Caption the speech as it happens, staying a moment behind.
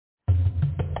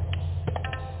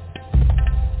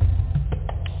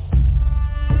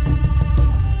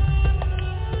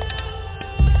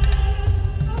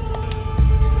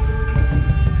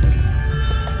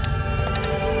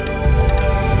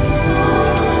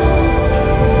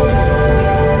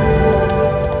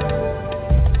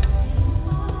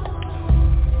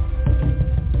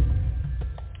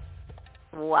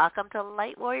welcome to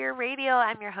Light Warrior Radio.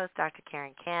 I'm your host, Dr.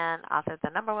 Karen Kan, author of the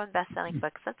 #1 best-selling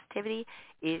book, Sensitivity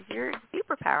is Your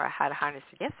Superpower, How to Harness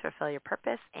Your Gifts, Fulfill Your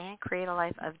Purpose, and Create a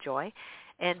Life of Joy.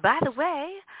 And by the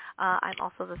way, I'm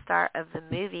also the star of the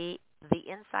movie, The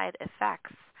Inside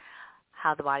Effects,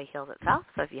 How the Body Heals Itself.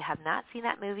 So if you have not seen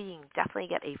that movie, you can definitely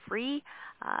get a free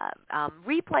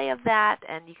replay of that,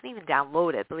 and you can even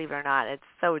download it, believe it or not. It's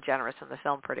so generous from the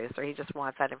film producer. He just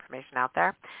wants that information out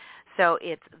there. So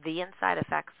it's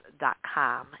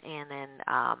theinsideeffects.com, and then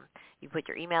you put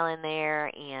your email in there,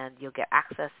 and you'll get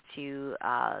access to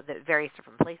the various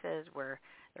different places where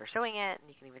they're showing it, and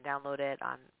you can even download it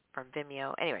from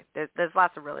Vimeo. Anyway, there's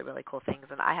lots of really, really cool things,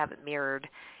 and I have it mirrored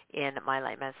in my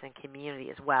Light Medicine community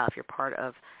as well if you're part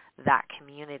of that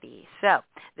community. So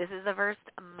this is the first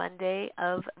Monday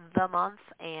of the month,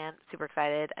 and super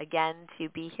excited again to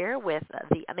be here with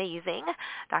the amazing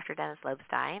Dr. Dennis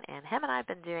Lobstein. And him and I have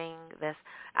been doing this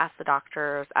Ask the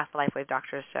LifeWave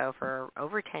Doctors show for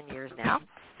over 10 years now,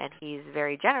 and he's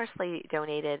very generously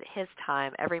donated his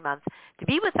time every month to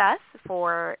be with us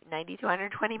for 90 to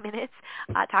 120 minutes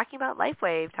talking about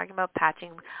LifeWave, talking about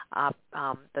patching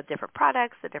the different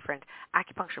products, the different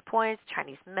acupuncture points,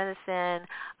 Chinese medicine,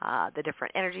 the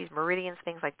different energies, meridians,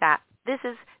 things like that. This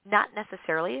is not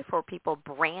necessarily for people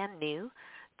brand new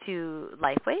to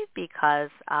LifeWave because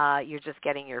you're just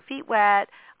getting your feet wet.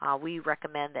 We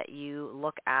recommend that you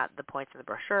look at the points in the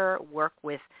brochure, work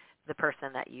with the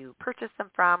person that you purchased them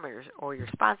from or your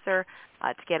sponsor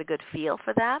to get a good feel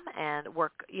for them and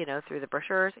work, through the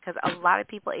brochures, because a lot of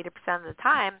people, 80% of the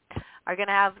time, are going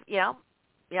to have,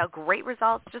 great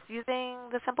results just using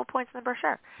the simple points in the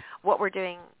brochure. What we're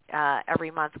doing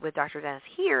every month with Dr. Dennis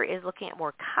here is looking at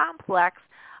more complex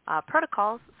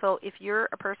protocols. So if you're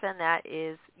a person that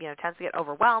is, tends to get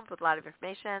overwhelmed with a lot of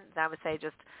information, then I would say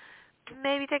just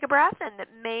maybe take a breath, and it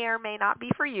may or may not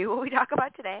be for you what we talk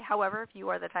about today. However, if you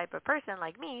are the type of person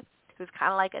like me who's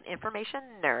kind of like an information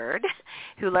nerd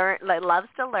who loves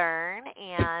to learn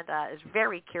and is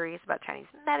very curious about Chinese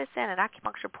medicine and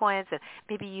acupuncture points and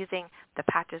maybe using the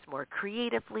patches more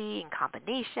creatively in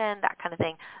combination, that kind of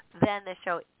thing, then this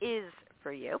show is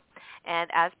for you. And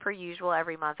as per usual,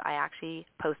 every month I actually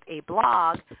post a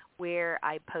blog where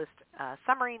I post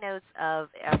summary notes of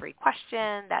every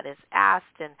question that is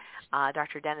asked and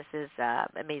Dr. Dennis's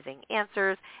amazing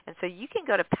answers. And so you can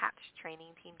go to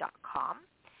patchtrainingteam.com.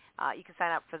 You can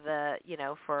sign up for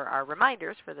for our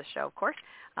reminders for the show, of course.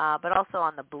 But also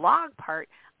on the blog part,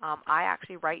 I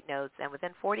actually write notes, and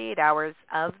within 48 hours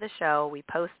of the show, we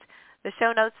post the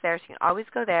show notes there, so you can always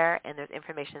go there, and there's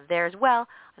information there as well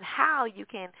on how you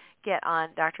can get on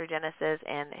Dr. Dennis's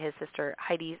and his sister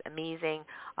Heidi's amazing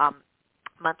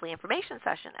monthly information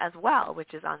session as well,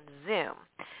 which is on Zoom.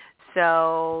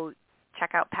 So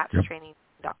check out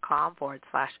patchtraining.com/blog.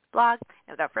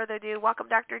 And without further ado, welcome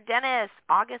Dr. Dennis,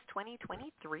 August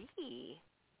 2023.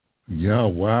 Yeah,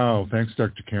 wow. Thanks,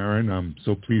 Dr. Karen. I'm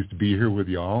so pleased to be here with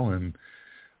y'all. And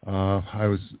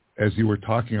as you were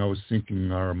talking, I was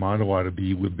thinking our motto ought to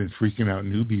be, we've been freaking out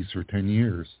newbies for 10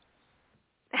 years.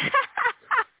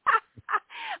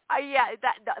 Yeah,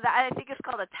 that I think it's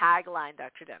called a tagline,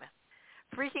 Dr. Dennis.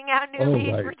 Freaking out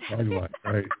newbies. Oh, right, tagline,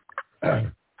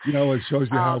 right. It shows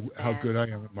you how good I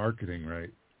am at marketing,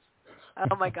 right?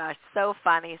 Oh my gosh, so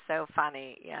funny.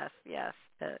 Yes.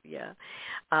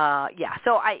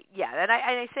 So I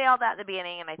say all that in the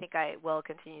beginning, and I think I will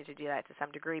continue to do that to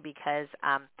some degree because,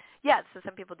 so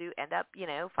some people do end up,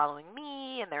 following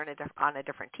me, and they're on a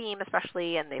different team,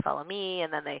 especially, and they follow me,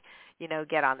 and then they,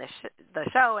 get on the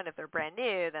show, and if they're brand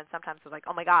new, then sometimes they're like,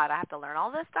 oh my God, I have to learn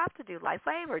all this stuff to do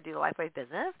LifeWave or do the LifeWave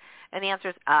business, and the answer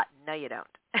is, no, you don't.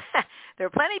 There are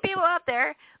plenty of people out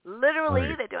there,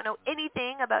 literally, that don't know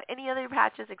anything about any other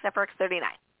patches except for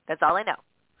X39. That's all I know.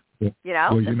 That's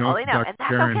all I know, and that's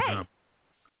Karen, okay.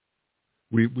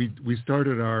 We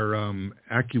started our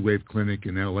AccuWave clinic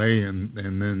in L.A. and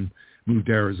then moved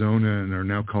to Arizona and are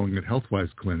now calling it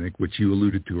HealthWise Clinic, which you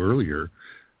alluded to earlier,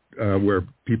 where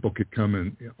people could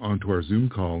come onto our Zoom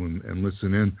call and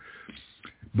listen in.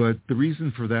 But the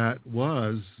reason for that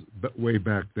was, way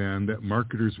back then, that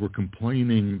marketers were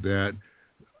complaining that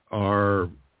our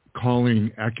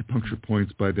calling acupuncture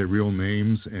points by their real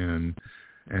names and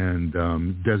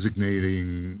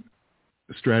designating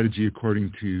strategy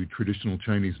according to traditional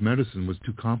Chinese medicine was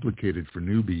too complicated for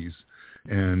newbies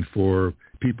and for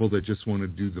people that just want to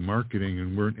do the marketing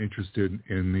and weren't interested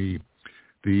in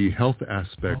the health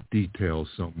aspect details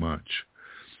so much.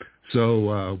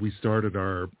 So we started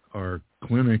our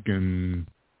clinic and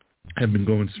have been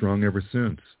going strong ever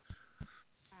since.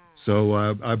 So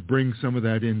I bring some of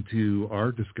that into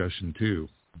our discussion too,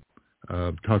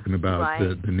 talking about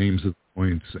the names of the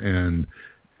points and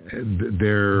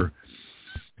their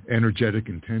energetic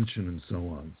intention and so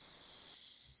on.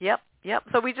 Yep.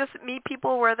 So we just meet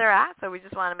people where they're at. So we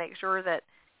just want to make sure that,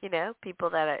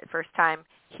 people that at first time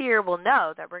here will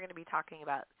know that we're going to be talking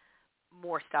about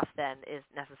more stuff than is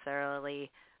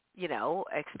necessarily,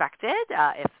 expected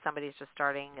if somebody's just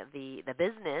starting the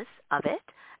business of it,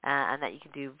 and that you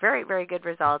can do very, very good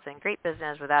results and great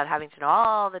business without having to know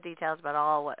all the details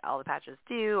about what all the patches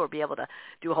do, or be able to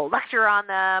do a whole lecture on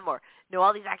them, or know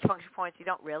all these acupuncture points. You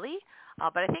don't really.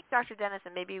 But I think, Dr. Dennis,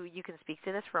 and maybe you can speak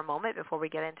to this for a moment before we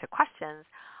get into questions.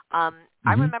 I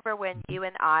remember when you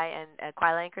and I and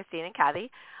Quila and Christine and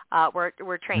Kathy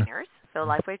were trainers, so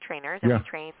LifeWave trainers, and we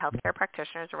trained healthcare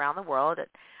practitioners around the world.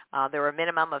 There were a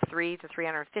minimum of 300 to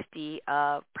 350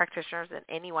 practitioners in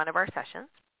any one of our sessions.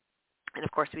 And,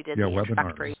 of course, we did the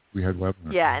introductory. We had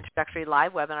webinars. Yeah, introductory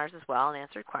live webinars as well, and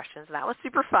answered questions. And that was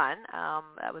super fun.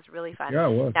 That was really fun. Yeah,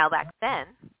 it was. Now, back then,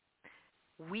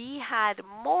 we had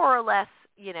more or less,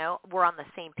 we're on the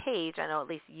same page. I know at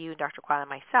least you and Dr. Quila and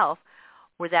myself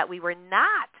were that we were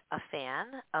not a fan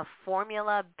of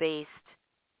formula-based,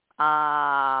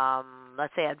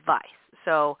 let's say, advice.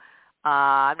 So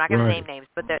I'm not going to name names,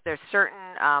 but there's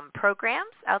certain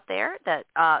programs out there that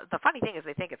the funny thing is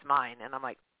they think it's mine, and I'm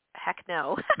like, heck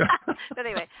no. But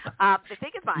anyway, they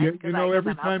think it's mine.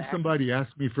 Every time somebody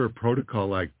asks me for a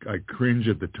protocol, I cringe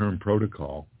at the term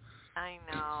protocol. I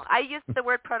know. I use the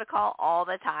word protocol all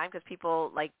the time because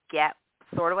people get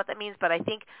sort of what that means. But I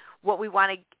think what we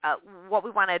want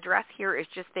to address here is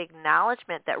just the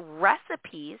acknowledgement that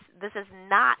recipes. This is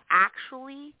not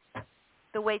actually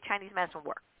the way Chinese medicine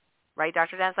works, right,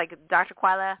 Dr. Dennis? Like Dr.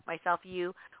 Quila, myself,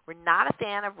 you, we're not a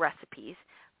fan of recipes.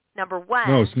 Number one,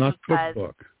 no, it's not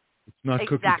cookbook. It's not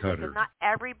cookie cutter. Because not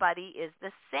everybody is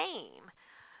the same.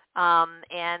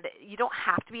 And you don't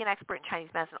have to be an expert in Chinese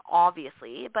medicine,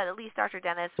 obviously, but at least Dr.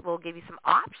 Dennis will give you some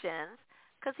options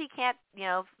because he can't,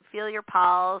 feel your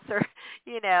pulse or,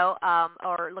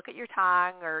 or look at your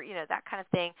tongue or, that kind of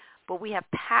thing. But we have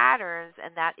patterns,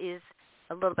 and that is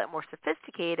a little bit more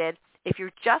sophisticated. If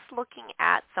you're just looking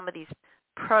at some of these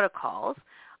protocols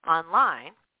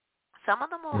online, some of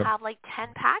them will have 10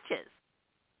 patches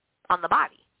on the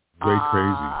body. Way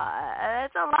crazy.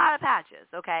 It's a lot of patches,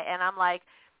 okay? And I'm like,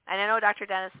 and I know Dr.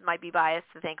 Dennis might be biased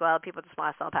to think, well, people just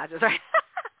want to sell patches, right?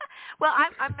 Well,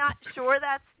 I'm not sure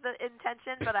that's the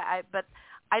intention, but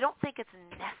I don't think it's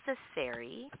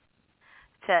necessary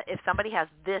to, if somebody has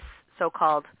this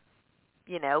so-called,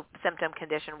 symptom,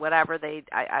 condition, whatever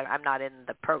I'm not in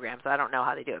the program, so I don't know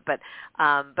how they do it. But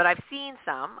I've seen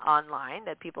some online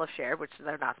that people have shared, which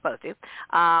they're not supposed to,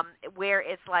 where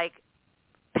it's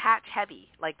patch heavy.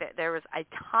 There was a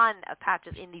ton of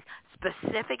patches in these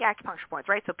specific acupuncture points,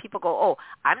 right? So people go, oh,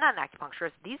 I'm not an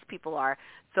acupuncturist. These people are,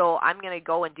 so I'm going to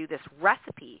go and do this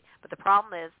recipe. But the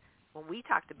problem is, when we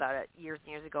talked about it years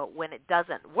and years ago, when it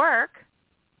doesn't work,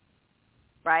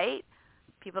 right,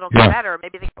 people don't get better.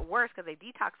 Maybe they get worse because they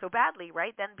detox so badly,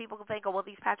 right? Then people can think, oh, well,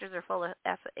 these patches are full of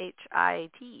SHIT,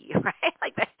 right?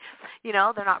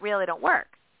 They're not real. They don't work.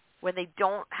 When they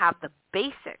don't have the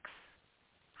basics,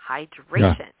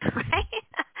 hydration,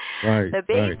 right? The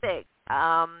basics.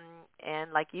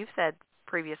 And like you've said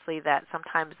previously, that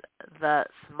sometimes the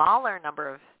smaller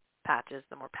number of patches,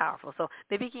 the more powerful. So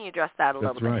maybe you can address that a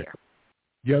little bit here.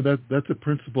 Yeah, that's a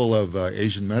principle of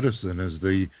Asian medicine. Is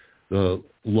the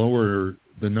lower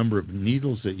the number of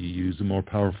needles that you use, the more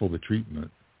powerful the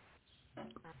treatment.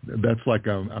 That's like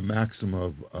a maxim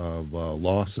of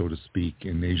law, so to speak,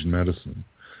 in Asian medicine.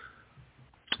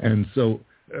 And so,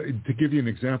 to give you an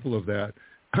example of that,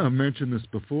 I mentioned this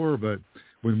before, but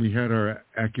when we had our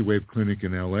AccuWave clinic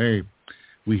in LA,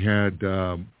 we had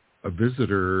a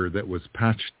visitor that was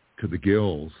patched to the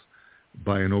gills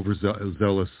by an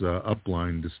overzealous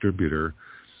upline distributor.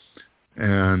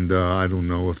 And I don't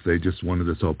know if they just wanted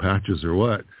to sell patches or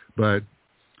what, but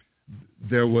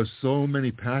there was so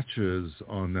many patches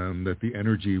on them that the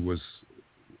energy was,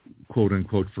 quote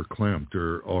unquote, verklempt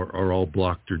or all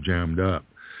blocked or jammed up.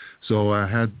 So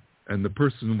and the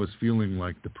person was feeling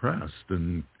depressed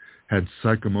and had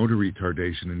psychomotor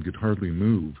retardation and could hardly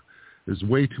move. There's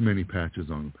way too many patches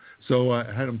on them. So I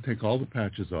had them take all the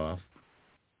patches off,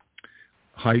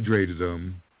 hydrated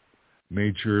them,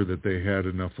 made sure that they had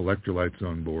enough electrolytes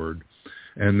on board,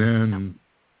 and then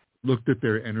looked at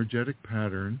their energetic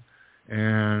pattern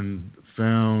and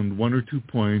found 1 or 2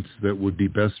 points that would be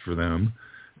best for them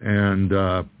and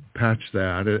patched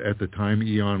that. At the time,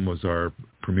 Eon was our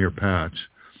premier patch.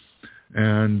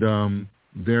 And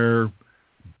their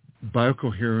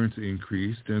biocoherence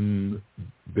increased and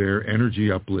their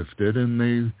energy uplifted, and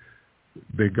they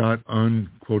they got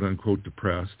quote unquote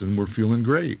depressed and were feeling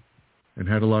great and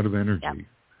had a lot of energy. Yep.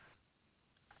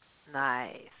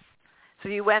 Nice. So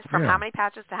you went from how many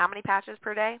patches to how many patches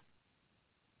per day?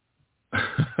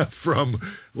 From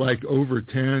like over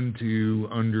 10 to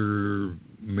under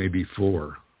maybe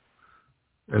 4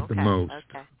 at the most.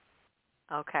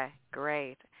 Okay,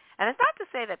 great. And it's not to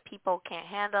say that people can't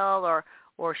handle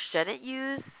or shouldn't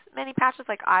use many patches.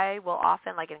 Like I will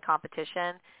often, like in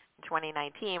competition in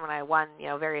 2019 when I won,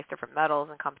 various different medals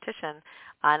in competition,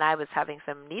 and I was having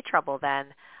some knee trouble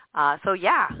then. So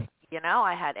yeah,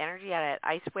 I had energy. I had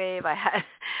Ice Wave. I had,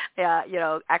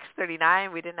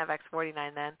 X39. We didn't have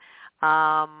X49 then.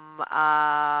 I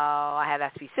had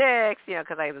SB6,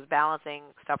 because I was balancing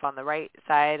stuff on the right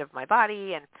side of my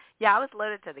body, and I was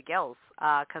loaded to the gills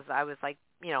because I was like,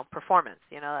 performance.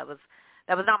 That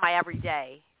was not my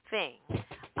everyday thing,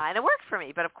 and it worked for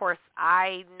me. But of course,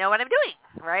 I know what I'm doing,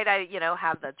 right? I,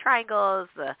 have the triangles,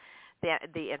 the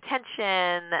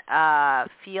intention,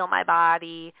 feel my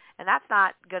body, and that's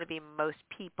not going to be most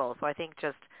people. So I think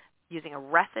just using a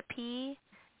recipe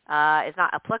is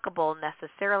not applicable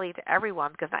necessarily to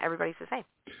everyone because not everybody's the same.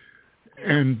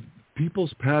 And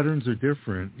people's patterns are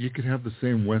different. You could have the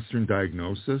same Western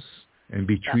diagnosis and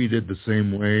be treated the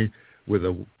same way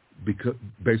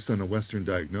based on a Western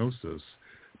diagnosis,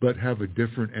 but have a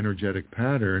different energetic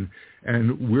pattern.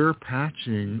 And we're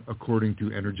patching according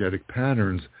to energetic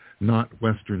patterns, not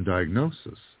Western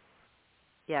diagnosis.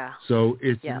 Yeah. So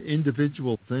it's an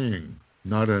individual thing,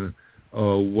 not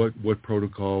what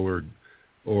protocol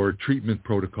or treatment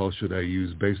protocol should I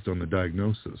use based on the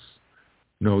diagnosis.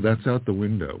 No, that's out the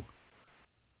window.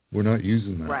 We're not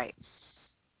using that.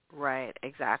 Right.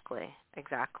 Exactly.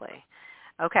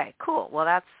 Okay, cool. Well,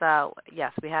 that's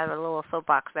yes, we had a little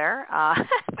soapbox there.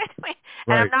 Anyway,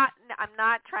 and I'm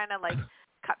not trying to like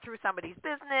cut through somebody's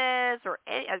business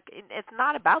it's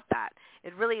not about that.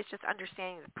 It really is just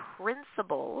understanding the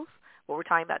principles. What we're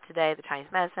talking about today, the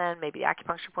Chinese medicine, maybe the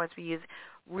acupuncture points we use,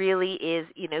 really is,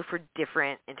 for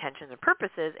different intentions and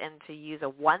purposes, and to use a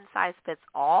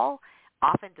one-size-fits-all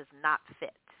often does not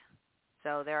fit.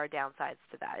 So there are downsides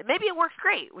to that. Maybe it works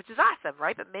great, which is awesome,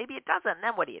 right? But maybe it doesn't,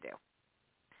 then what do you do?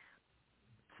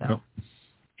 So, no.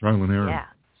 Trial and error. Yeah,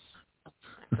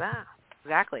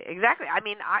 exactly. I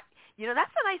mean,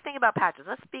 that's the nice thing about patches.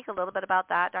 Let's speak a little bit about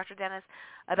that, Dr. Dennis,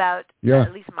 about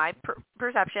at least my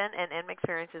perception and my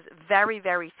experience is very,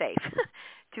 very safe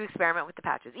to experiment with the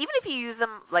patches. Even if you use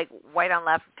them like white on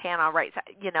left, tan on right,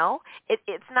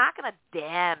 it's not going to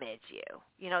damage you.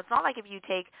 It's not like if you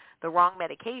take the wrong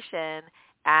medication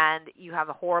and you have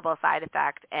a horrible side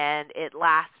effect and it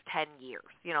lasts 10 years.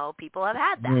 People have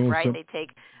had that, right? They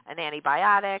take an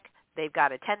antibiotic, they've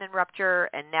got a tendon rupture,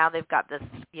 and now they've got this,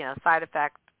 side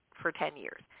effect for 10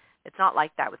 years. It's not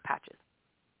like that with patches.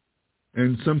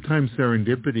 And sometimes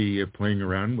serendipity of playing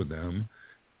around with them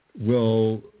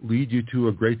will lead you to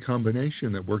a great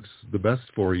combination that works the best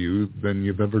for you than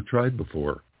you've ever tried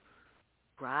before.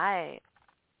 Right.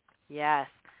 Yes.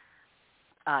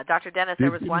 Dr. Dennis,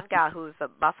 there was one gal who was a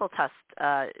muscle test,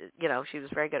 she was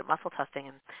very good at muscle testing,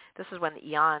 and this is when the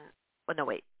Eon,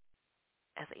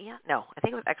 as Eon? No, I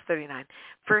think it was X39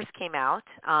 first came out,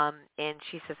 and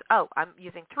she says, I'm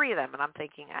using 3 of them, and I'm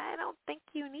thinking, I don't think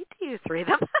you need to use 3 of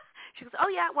them. She goes,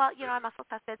 I muscle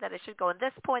tested that it should go in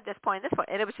this point, this point, this point,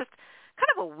 and it was just kind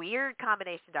of a weird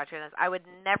combination, Dr. Dennis. I would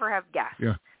never have guessed.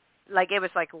 Yeah. Like it was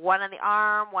like one on the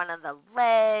arm, one on the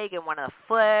leg, and one on the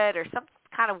foot, or something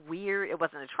kind of weird. It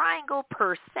wasn't a triangle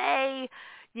per se,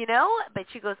 but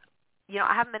she goes,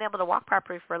 I haven't been able to walk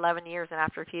properly for 11 years, and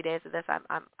after a few days of this,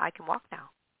 I can walk now.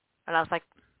 And I was like,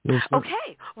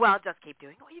 okay, well, just keep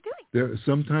doing what you're doing.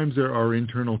 Sometimes there are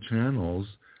internal channels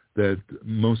that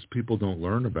most people don't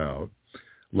learn about.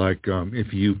 Like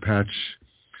if you patch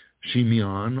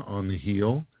Shimian on the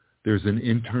heel, there's an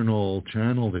internal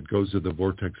channel that goes to the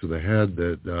vortex of the head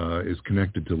that is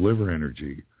connected to liver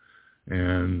energy.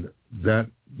 And that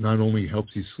not only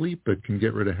helps you sleep, but can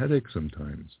get rid of headaches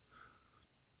sometimes.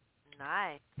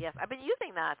 Nice. Yes, I've been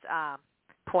using that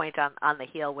point on the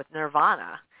heel with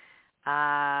Nirvana,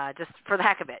 just for the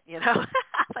heck of it,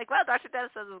 Like, well, Dr.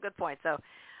 Dennis says it's a good point, so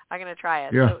I'm going to try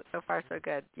it. Yeah. So far, so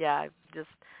good. Yeah, I'm just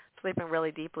sleeping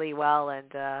really deeply well, and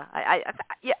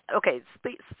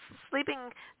sleeping.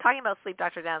 Talking about sleep,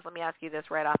 Dr. Dennis, let me ask you this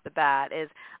right off the bat: is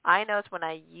I notice when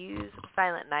I use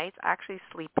Silent Nights, I actually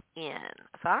sleep in.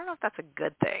 So I don't know if that's a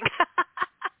good thing.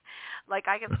 Like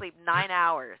I can sleep 9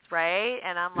 hours, right?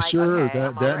 And I'm like, sure, okay,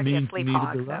 I'm that already means a sleep you needed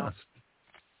hog. the rest.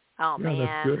 Oh yeah, man,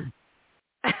 that's good.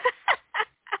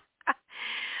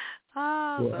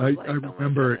 Oh, well, I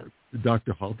remember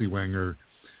Dr. Haltiwanger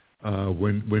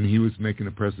when he was making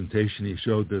a presentation, he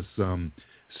showed this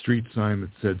street sign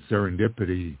that said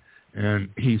Serendipity, and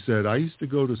he said, "I used to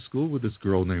go to school with this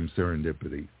girl named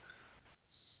Serendipity."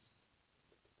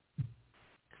 Is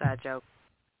that a joke?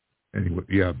 Anyway,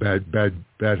 yeah, bad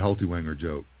Haltiwanger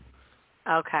joke.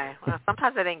 Okay. Well,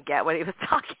 sometimes I didn't get what he was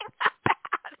talking about.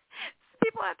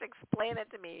 People have to explain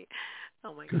it to me.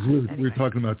 Oh my God. Because we're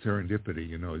talking about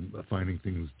serendipity, finding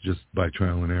things just by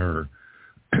trial and error,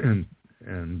 and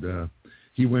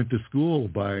he went to school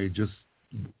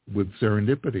with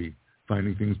serendipity,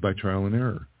 finding things by trial and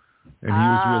error, and he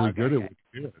was really good at what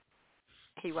he did.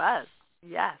 He was,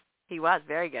 yes, he was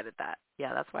very good at that.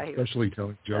 Yeah, that's why he was. Especially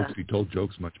telling jokes. He told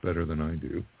jokes much better than I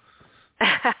do.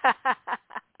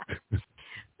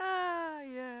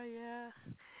 Yeah.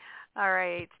 All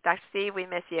right, Dr. Steve, we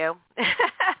miss you.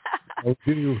 Oh,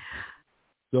 do.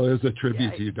 So there's a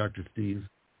tribute to you, Dr. Steve.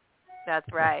 That's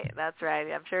right.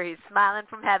 I'm sure he's smiling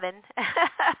from heaven.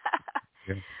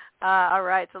 Yeah. All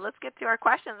right, so let's get to our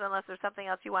questions, unless there's something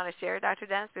else you want to share, Dr.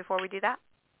 Dennis, before we do that.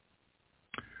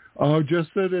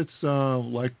 Just that it's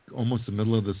like almost the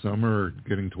middle of the summer,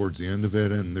 getting towards the end of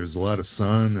it, and there's a lot of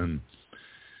sun, and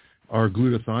our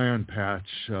glutathione patch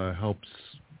helps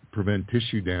prevent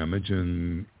tissue damage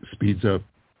and speeds up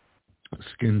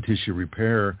skin tissue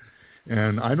repair.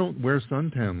 And I don't wear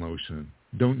suntan lotion.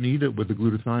 Don't need it with the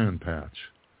glutathione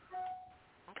patch.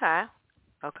 Okay.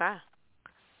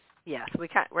 Yes,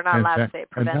 we're not allowed to say it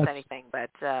prevents anything,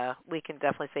 but we can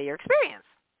definitely say your experience,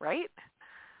 right?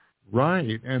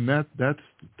 Right, and that's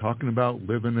talking about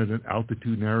living at an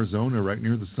altitude in Arizona, right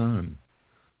near the sun.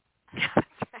 That's right.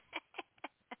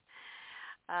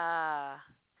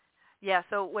 Yeah.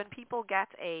 So when people get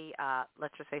a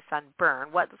let's just say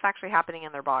sunburn, what's actually happening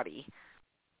in their body?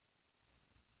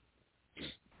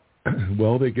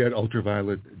 Well, they get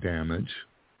ultraviolet damage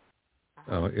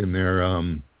in their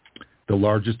the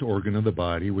largest organ of the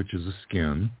body, which is the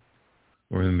skin,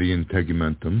 or in the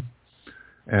integumentum.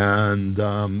 And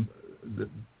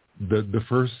the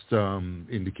first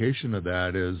indication of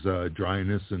that is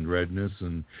dryness and redness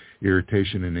and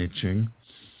irritation and itching.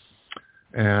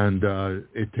 And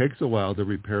it takes a while to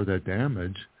repair that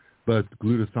damage, but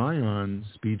glutathione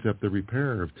speeds up the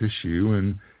repair of tissue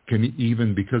and can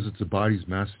even, because it's the body's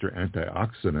master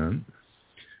antioxidant,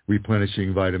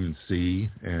 replenishing vitamin C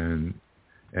and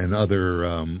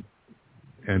other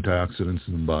antioxidants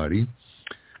in the body,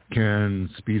 can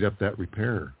speed up that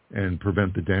repair and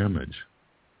prevent the damage.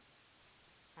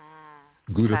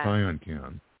 Glutathione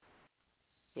can.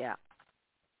 Yeah.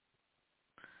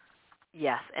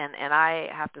 Yes, and I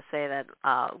have to say that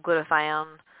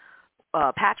glutathione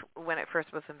patch, when it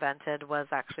first was invented, was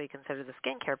actually considered the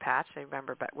skincare patch. I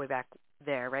remember way back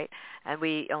there, right? And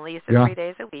we only used it 3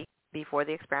 days a week before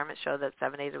the experiment showed that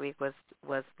 7 days a week was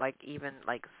like even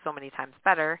like so many times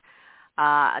better.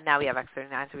 Now we have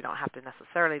X39, so we don't have to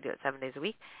necessarily do it 7 days a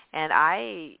week. And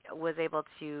I was able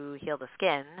to heal the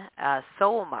skin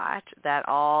so much that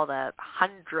all the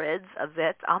hundreds of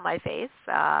zits on my face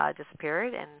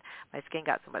disappeared, and my skin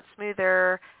got so much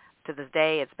smoother. To this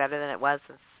day, it's better than it was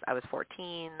since I was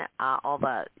 14. All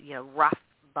the rough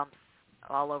bumps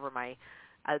all over my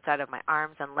outside of my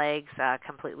arms and legs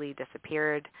completely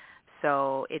disappeared.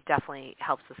 So it definitely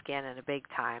helps the skin in a big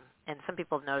time. And some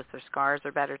people have noticed their scars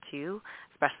are better too,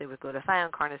 especially with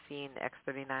glutathione, carnosine,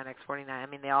 X39, X49. I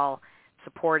mean, they all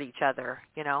support each other,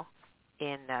 in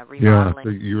remodeling. Yeah, so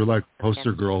you're like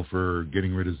poster girl for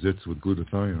getting rid of zits with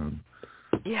glutathione.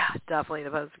 Yeah, definitely the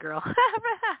poster girl.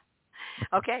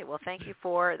 Okay, well, thank you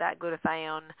for that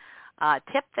glutathione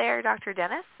tip there, Dr.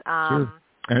 Dennis. Sure.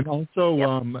 And also,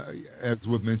 as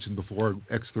we've mentioned before,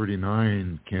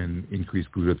 X39 can increase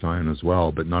glutathione as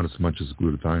well, but not as much as a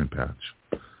glutathione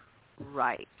patch.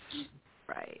 Right.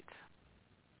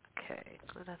 Okay,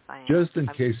 glutathione. Just in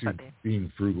case you're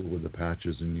being frugal with the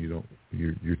patches and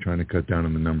you're trying to cut down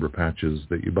on the number of patches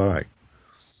that you buy.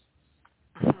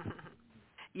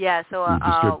 Yeah,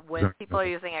 so when people are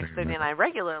using X39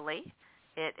 regularly,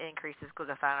 it increases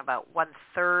glutathione about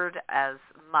 1/3 as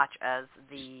much as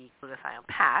the glutathione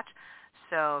patch.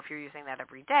 So if you're using that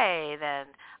every day, then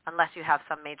unless you have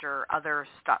some major other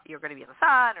stuff, you're going to be in the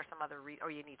sun or some other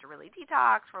or you need to really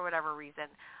detox for whatever reason,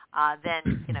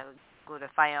 then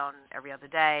glutathione every other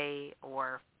day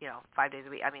or 5 days a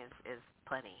week. I mean, is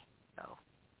plenty. So.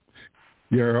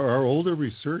 Yeah, our older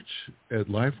research at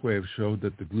LifeWave showed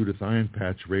that the glutathione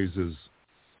patch raises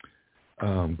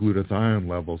glutathione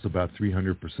levels about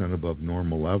 300% above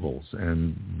normal levels,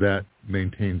 and that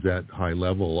maintains that high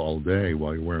level all day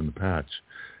while you're wearing the patch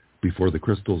before the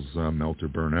crystals melt or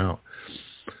burn out.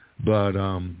 But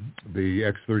the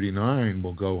X39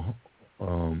 will go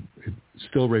it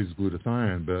still raises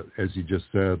glutathione, but as you just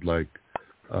said, like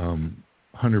 100%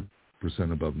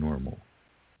 above normal,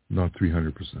 not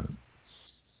 300%.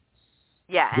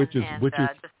 Yeah, which is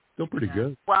just, still pretty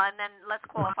good. Well, and then let's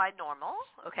qualify normal.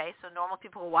 Okay, so normal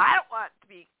people, well, I don't want to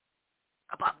be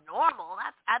above normal.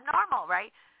 That's abnormal,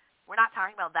 right? We're not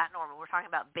talking about that normal. We're talking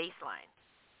about baseline.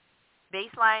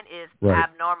 Baseline is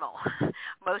abnormal.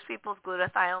 Most people's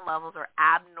glutathione levels are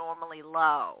abnormally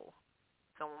low.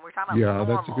 So when we're talking about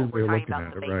normal, that's a good way we're of talking looking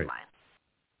about at the it, baseline. right.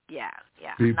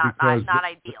 Yeah. See, not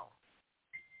ideal.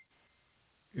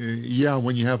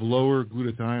 When you have lower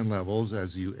glutathione levels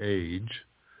as you age,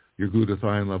 your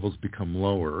glutathione levels become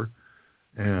lower,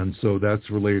 and so that's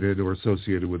related or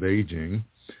associated with aging.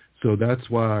 So that's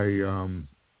why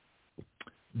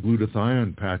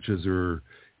glutathione patches are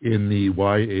in the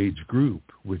Y age group,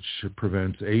 which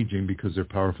prevents aging because they're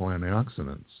powerful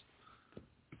antioxidants.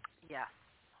 Yes.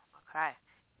 Okay.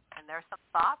 And there's some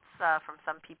thoughts from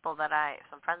some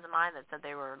friends of mine that said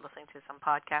they were listening to some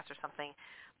podcast or something,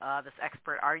 this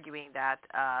expert arguing that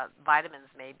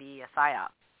vitamins may be a psyop.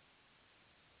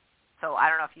 So I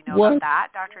don't know if you know about that,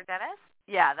 Dr. Dennis.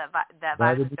 Yeah, that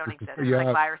vitamins don't exist. Yeah.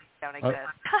 Like viruses don't exist.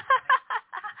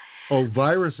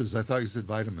 Viruses. I thought you said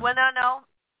vitamins. Well, no.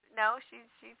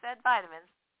 She said vitamins.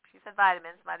 She said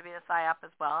vitamins might have been a psyop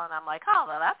as well. And I'm like, oh,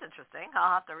 well, that's interesting.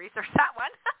 I'll have to research that one.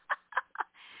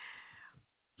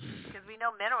 Because we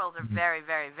know minerals are very,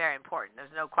 very, very important.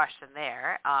 There's no question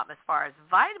there. As far as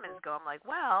vitamins go, I'm like,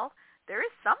 well, there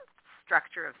is some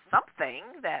structure of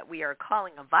something that we are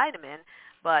calling a vitamin,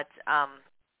 but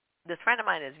this friend of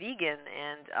mine is vegan,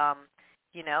 and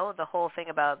the whole thing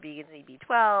about vegans need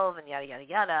B12 and yada, yada,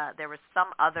 yada, there was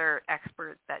some other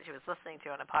expert that she was listening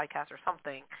to on a podcast or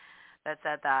something that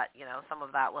said that, some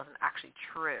of that wasn't actually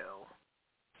true.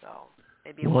 So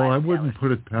maybe I wouldn't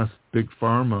put it past Big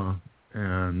Pharma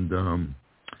and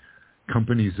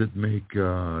companies that make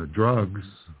drugs,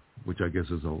 which I guess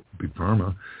is a Big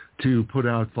Pharma, to put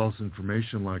out false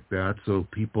information like that so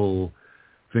people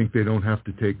think they don't have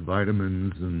to take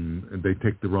vitamins and they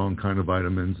take the wrong kind of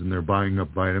vitamins, and they're buying up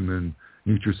vitamin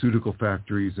nutraceutical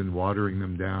factories and watering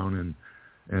them down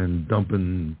and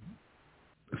dumping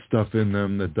stuff in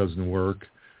them that doesn't work,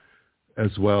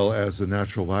 as well as the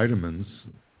natural vitamins.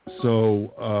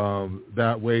 So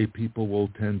that way people will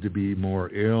tend to be more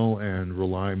ill and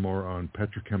rely more on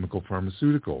petrochemical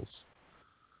pharmaceuticals.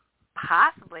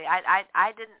 Possibly.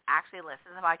 I didn't actually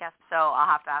listen to the podcast, so I'll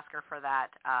have to ask her for that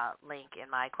link in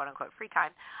my quote-unquote free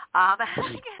time. But I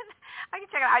can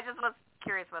check it out. I just was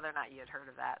curious whether or not you had heard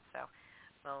of that. So,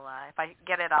 if I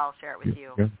get it, I'll share it with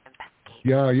you.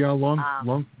 Yeah.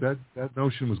 Long. That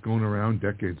notion was going around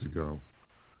decades ago.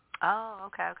 Oh,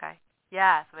 okay.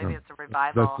 Yeah, so maybe it's a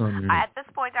revival. At this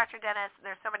point, Dr. Dennis,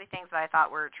 there's so many things that I thought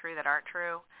were true that aren't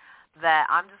true that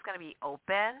I'm just going to be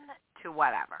open to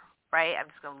whatever, right?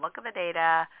 I'm just going to look at the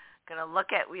data, going to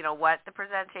look at, what the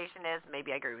presentation is.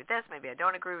 Maybe I agree with this, maybe I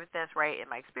don't agree with this, right,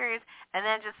 in my experience, and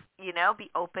then just,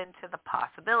 be open to the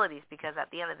possibilities, because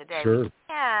at the end of the day, we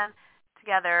can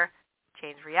together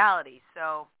change reality.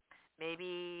 So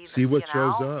maybe see what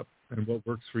shows up and what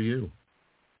works for you.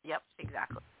 Yep,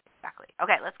 exactly.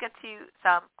 Okay, let's get to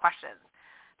some questions.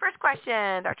 First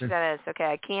question, Dr. Dennis.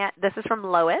 Okay, this is from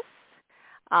Lois.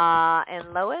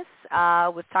 And Lois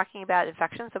was talking about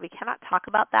infection, so we cannot talk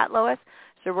about that, Lois.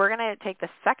 So we're going to take the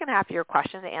second half of your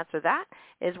question to answer that,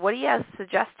 is what do you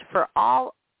suggest for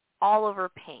all over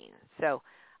pain? So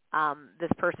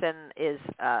this person is,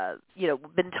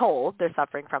 been told they're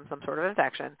suffering from some sort of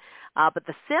infection, but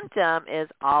the symptom is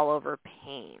all over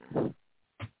pain.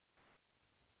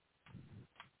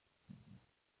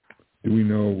 Do we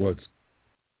know what's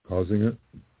causing it?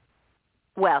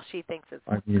 Well, she thinks it's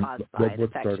caused by an infection. What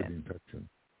started the infection?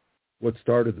 What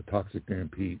started the toxic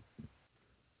damp heat?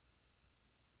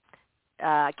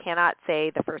 Cannot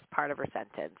say the first part of her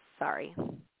sentence. Sorry.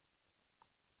 Do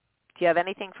you have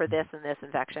anything for this and this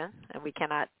infection? And we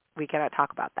cannot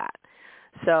talk about that.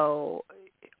 So,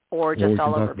 or just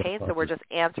all over pain. So we're just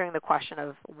answering the question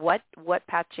of what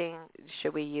patching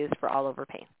should we use for all over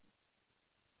pain?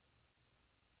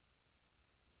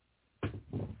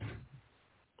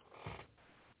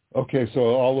 Okay, so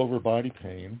all over body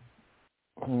pain.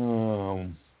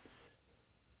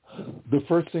 The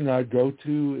first thing I'd go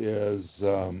to is,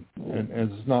 and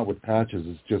it's not with patches,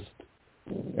 it's just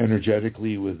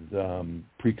energetically with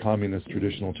pre-communist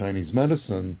traditional Chinese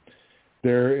medicine,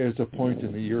 there is a point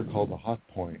in the ear called the hot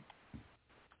point.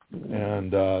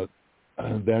 And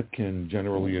that can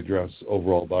generally address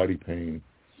overall body pain.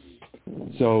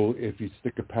 So if you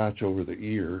stick a patch over the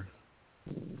ear,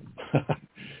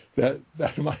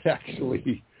 that might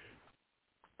actually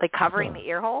Like covering the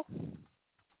ear hole?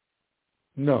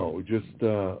 No, just,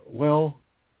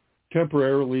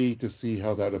 temporarily to see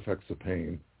how that affects the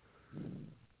pain.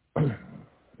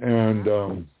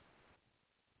 And,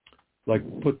 like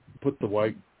put the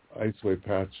white ice wave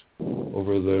patch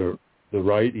over the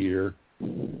right ear,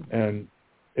 and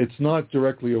it's not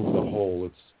directly over the hole.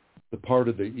 It's the part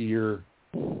of the ear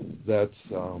that's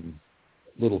a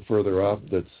little further up,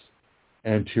 that's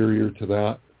anterior to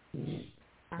that.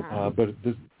 But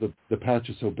the patch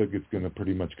is so big it's going to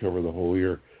pretty much cover the whole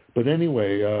ear. But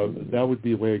anyway, that would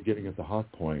be a way of getting at the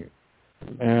hot point.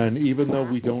 And even though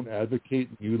we don't advocate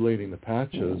mutilating the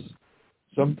patches,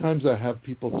 sometimes I have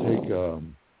people take a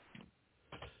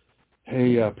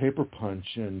paper punch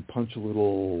and punch a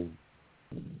little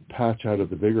patch out of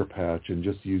the bigger patch and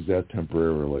just use that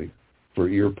temporarily for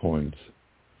ear points.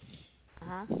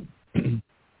 And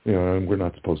we're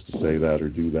not supposed to say that or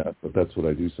do that, but that's what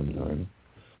I do sometimes.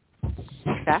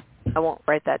 Okay. I won't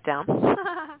write that down.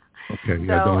 Okay,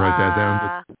 yeah, don't write that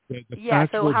down. The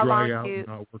patch will how dry long out and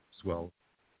not work as well.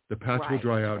 The patch will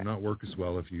dry out and not work as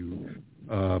well if you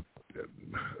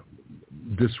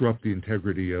disrupt the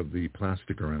integrity of the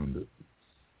plastic around it.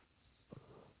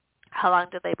 How long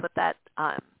do they put that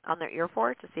on their ear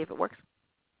for to see if it works?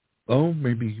 Oh,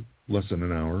 maybe less than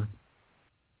an hour,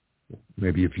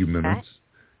 maybe a few minutes.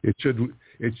 Okay.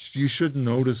 You should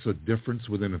notice a difference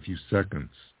within a few seconds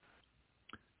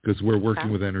because we're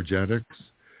working with energetics,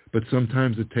 but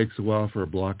sometimes it takes a while for a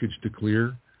blockage to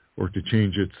clear or to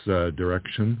change its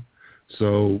direction.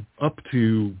 So up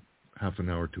to half an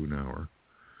hour to an hour.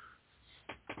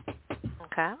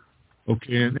 Okay.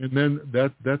 Okay, and then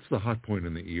that's the hot point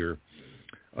in the ear.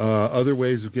 Other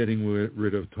ways of getting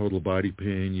rid of total body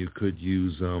pain, you could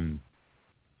use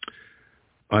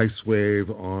ice wave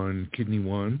on kidney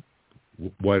 1,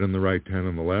 white on the right, tan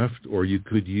on the left, or you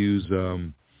could use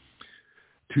 2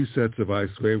 sets of ice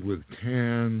wave with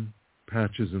tan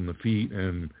patches in the feet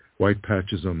and white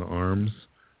patches on the arms,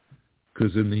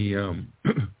 because in the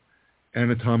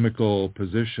anatomical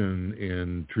position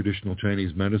in traditional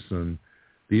Chinese medicine,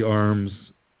 the arms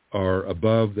are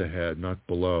above the head, not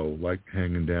below, like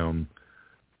hanging down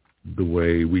the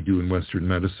way we do in Western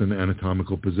medicine,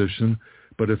 anatomical position.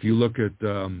 But if you look at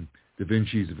Da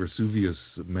Vinci's Vesuvius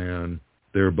Man,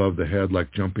 they're above the head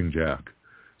like jumping jack.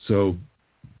 So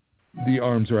the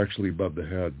arms are actually above the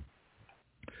head.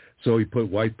 So he put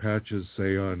white patches,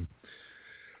 say, on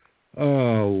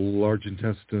large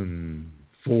intestine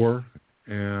 4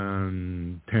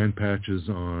 and tan patches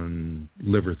on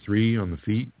liver 3 on the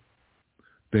feet.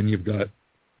 Then you've got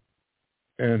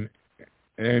an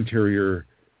anterior,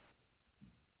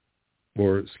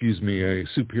 or a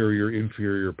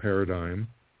superior-inferior paradigm,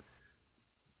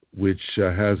 which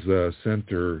has a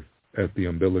center at the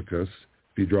umbilicus.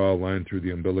 If you draw a line through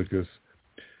the umbilicus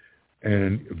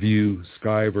and view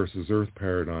sky versus earth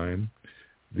paradigm,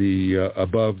 the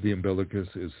above the umbilicus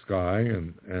is sky,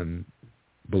 and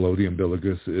below the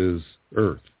umbilicus is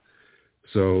earth.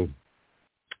 So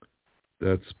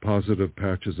that's positive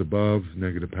patches above,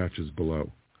 negative patches below.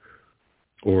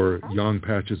 Or yang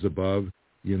patches above,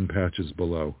 yin patches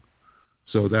below.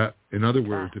 So that, in other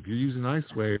words, if you're using ice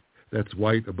wave, that's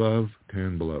white above,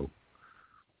 tan below.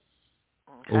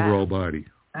 Overall body.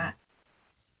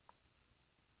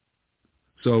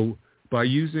 So by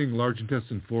using large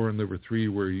intestine 4 and liver 3,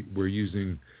 we're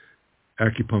using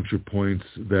acupuncture points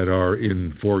that are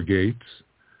in 4 gates,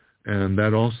 and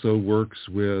that also works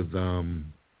with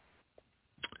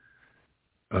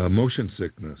motion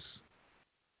sickness.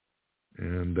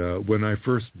 And when I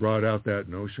first brought out that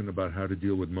notion about how to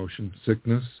deal with motion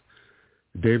sickness,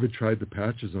 David tried the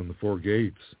patches on the 4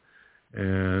 gates,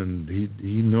 and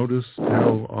he noticed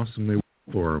how awesome they were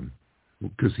for him,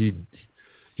 because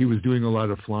he was doing a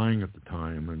lot of flying at the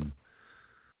time,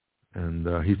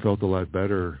 and he felt a lot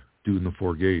better doing the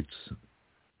 4 gates.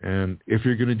 And if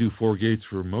you're going to do 4 gates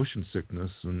for motion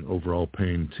sickness and overall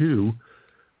pain too,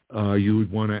 you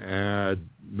would want to add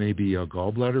maybe a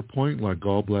gallbladder point, like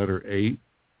gallbladder 8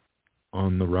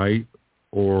 on the right,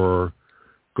 or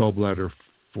gallbladder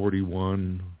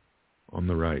 41 on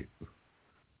the right.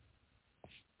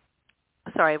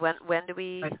 Sorry, when do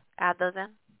we add those in?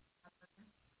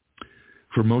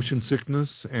 For motion sickness,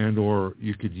 and or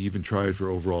you could even try it for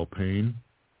overall pain,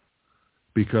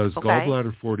 because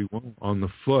gallbladder 41 on the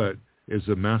foot is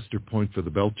a master point for the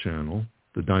belt channel,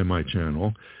 the Daimai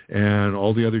channel, and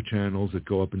all the other channels that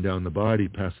go up and down the body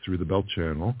pass through the belt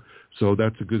channel. So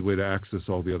that's a good way to access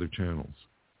all the other channels.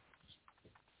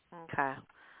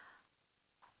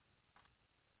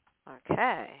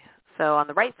 Okay. So on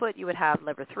the right foot, you would have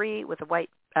liver 3 with a white,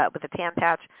 with a tan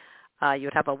patch. You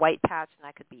would have a white patch, and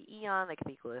that could be Eon, that could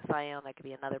be glutathione, that could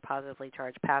be another positively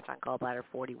charged patch on gallbladder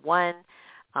 41.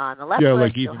 On the left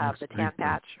foot, you'll have the tan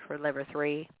patch for liver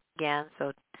 3 again.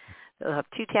 So you'll have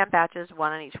 2 tan patches,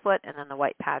 1 on each foot, and then the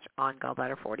white patch on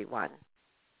gallbladder 41.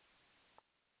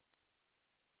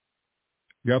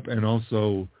 Yep, and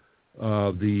also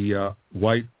the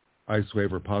white ice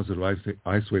wave or positive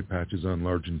ice wave patches on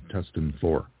large intestine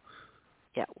 4.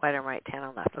 Yeah, white on right, tan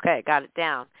on left. Okay, got it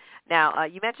down. Now,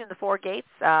 you mentioned the 4 gates.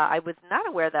 I was not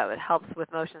aware that it helps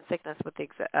with motion sickness with the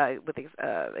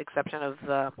exception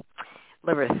of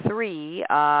liver 3.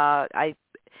 My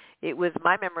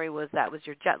memory was that was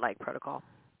your jet lag protocol.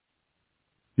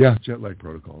 Yeah, jet lag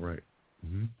protocol, right.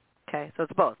 Mm-hmm. Okay, so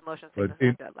it's both motion sickness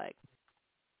and jet lag.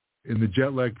 In the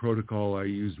jet lag protocol, I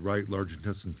used right large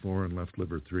intestine 4 and left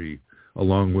liver 3,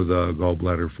 along with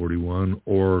gallbladder 41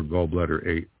 or gallbladder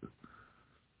 8.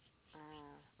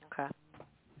 Okay.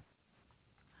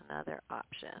 Another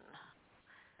option,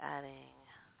 adding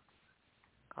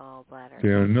gallbladder.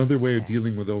 Yeah, another way of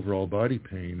dealing with overall body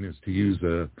pain is to use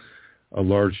a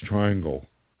large triangle.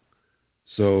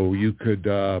 So you could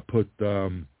put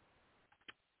the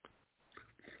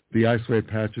ice wave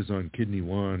patches on kidney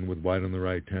 1 with white on the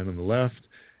right, tan on the left,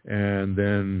 and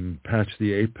then patch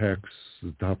the apex,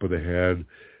 the top of the head,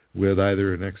 with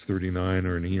either an X39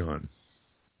 or an Eon.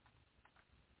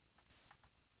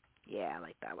 Yeah, I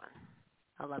like that one.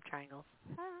 I love triangles.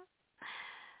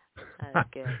 That is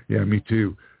good. Yeah, me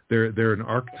too. They're an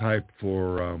archetype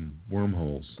for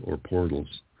wormholes or portals.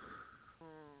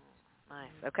 Nice.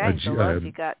 Okay, so Lois,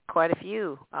 you got quite a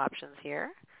few options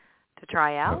here to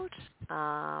try out.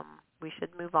 We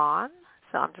should move on.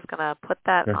 So I'm just going to put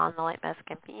that on the Light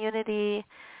Mexican community.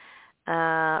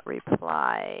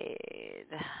 Replied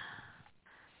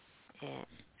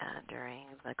during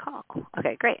the call.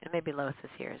 Okay, great. And maybe Lois is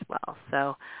here as well.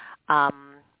 So I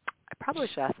probably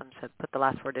should ask them to put the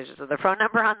last 4 digits of their phone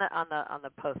number on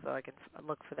the post so I can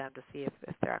look for them to see if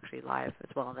they're actually live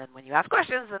as well. And then when you ask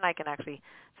questions, then I can actually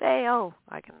say, oh,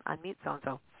 I can unmute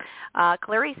so-and-so.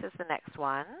 Clarice is the next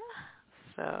one.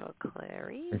 So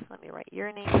Clarice, let me write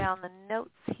your name down the notes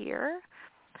here.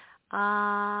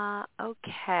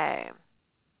 Okay,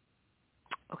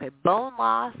 bone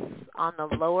loss on the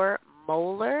lower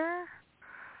molar,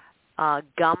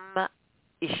 gum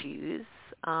issues.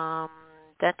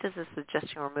 Dentist is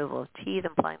suggesting removal of teeth,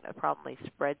 implying that the problem may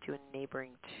spread to a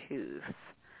neighboring tooth.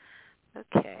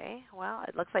 Okay, well,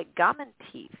 it looks like gum and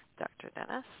teeth, Dr.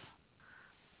 Dennis.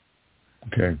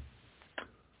 Okay.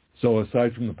 So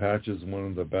aside from the patches, one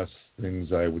of the best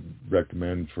things I would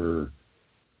recommend for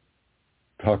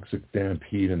toxic damp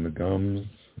heat in the gums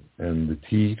and the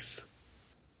teeth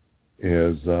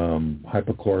is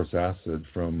hypochlorous acid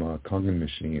from a Kangen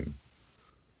machine,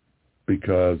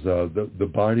 because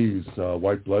the body's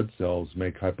white blood cells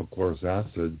make hypochlorous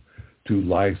acid to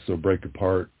lyse or break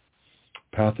apart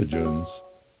pathogens,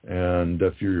 and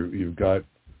if you've got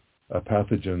a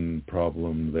pathogen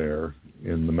problem there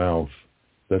in the mouth,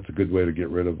 that's a good way to get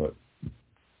rid of it.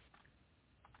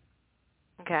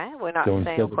 Okay, we're not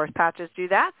saying, of course, patches do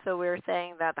that, so we're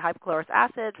saying that the hypochlorous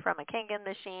acid from a Kangen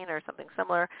machine or something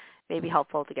similar may be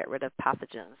helpful to get rid of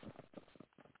pathogens.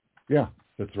 Yeah,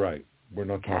 that's right. We're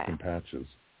not talking patches.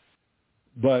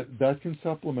 But that can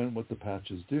supplement what the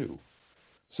patches do.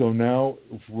 So now,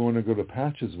 if we want to go to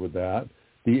patches with that,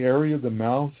 the area of the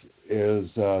mouth is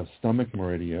stomach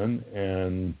meridian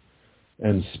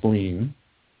and spleen.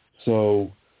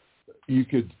 So you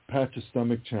could patch a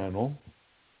stomach channel,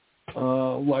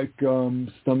 like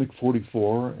stomach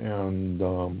 44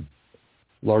 and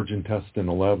large intestine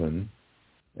 11,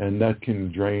 and that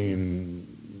can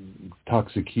drain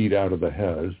toxic heat out of the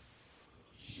head.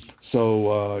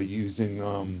 So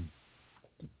using,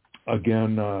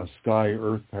 again,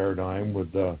 sky-earth paradigm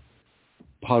with the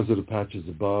positive patches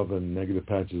above and negative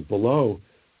patches below,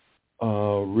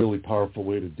 a really powerful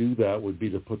way to do that would be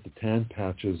to put the tan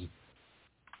patches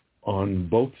on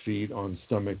both feet on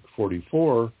stomach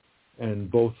 44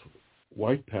 and both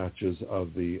white patches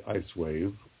of the ice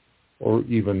wave or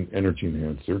even energy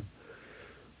enhancer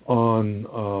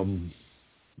on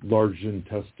large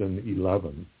intestine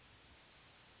 11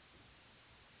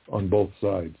 on both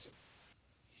sides.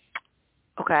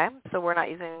 Okay, so we're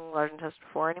not using large intestine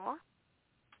 4 anymore?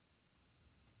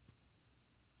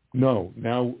 No,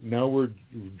 now we're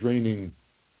draining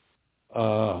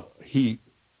heat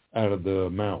out of the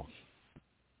mouth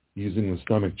using the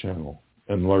stomach channel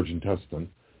and large intestine.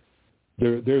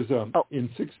 There's in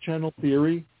 6-channel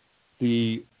theory,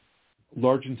 the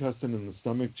large intestine and the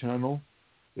stomach channel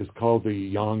is called the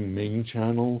Yang Ming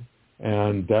channel,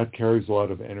 and that carries a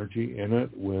lot of energy in it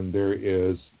when there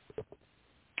is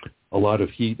a lot of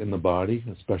heat in the body,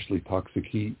 especially toxic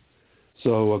heat.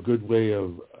 So a good way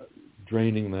of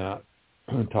draining that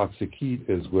toxic heat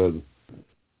is with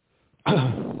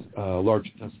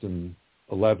large intestine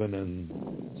 11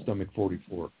 and stomach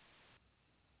 44.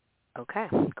 Okay,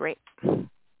 great.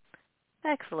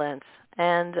 Excellent.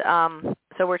 And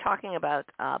so we're talking about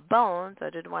bones. I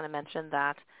did want to mention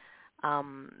that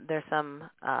there's some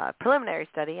preliminary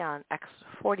study on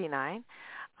X49.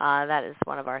 That is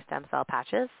one of our stem cell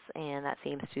patches, and that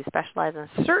seems to specialize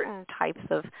in certain types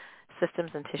of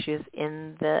systems and tissues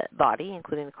in the body,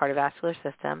 including the cardiovascular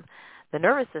system, the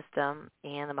nervous system,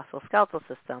 and the musculoskeletal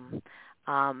system.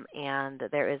 And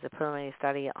there is a preliminary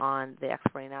study on the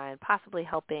X49 possibly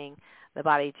helping the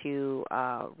body to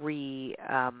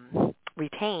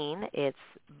retain its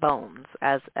bones.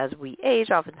 As we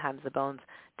age, oftentimes the bones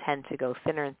tend to go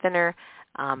thinner and thinner.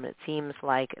 It seems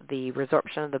like the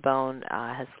resorption of the bone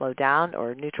has slowed down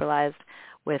or neutralized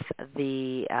with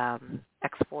the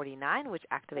X49, which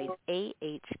activates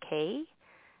AHK,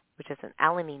 which is an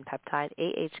alanine peptide,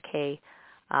 AHK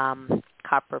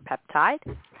copper peptide.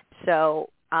 So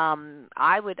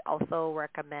I would also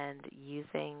recommend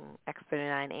using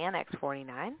X39 and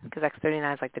X49 because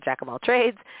X39 is like the jack of all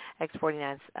trades.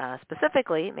 X49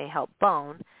 specifically may help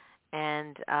bone,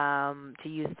 and to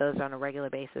use those on a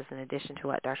regular basis in addition to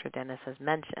what Dr. Dennis has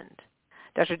mentioned.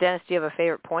 Dr. Dennis, do you have a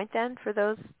favorite point then for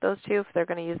those two if they're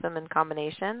going to use them in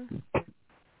combination?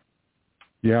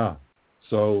 Yeah.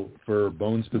 So for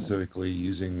bone specifically,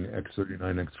 using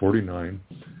X39, X49,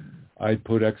 I'd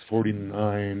put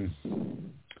X49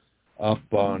 up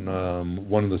on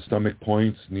one of the stomach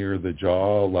points near the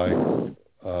jaw, like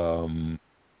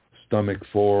stomach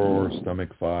 4 or stomach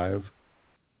 5,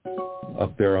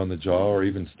 up there on the jaw, or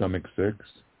even stomach 6,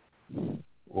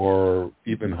 or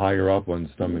even higher up on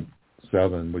stomach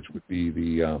 7, which would be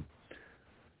the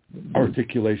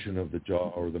articulation of the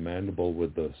jaw or the mandible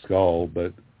with the skull,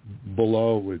 but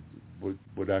below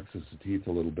would access the teeth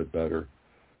a little bit better.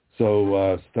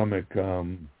 So stomach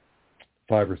 5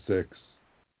 or 6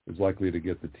 is likely to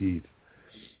get the teeth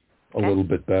a little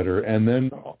bit better. And then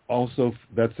also,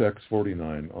 that's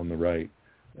X49 on the right.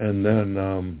 And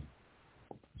then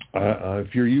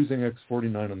if you're using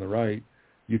X49 on the right,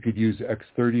 you could use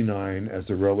X39 as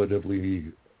a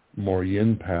relatively more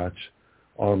yin patch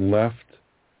on left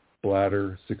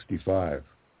bladder 65.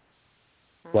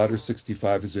 Bladder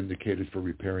 65 is indicated for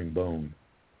repairing bone.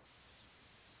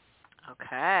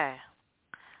 Okay.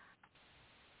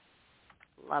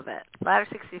 Love it. Bladder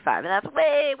 65. And that's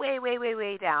way, way, way, way,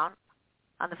 way down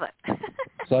on the foot.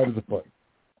 Side of the foot.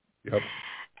 Yep.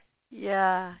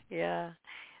 Yeah.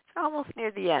 It's almost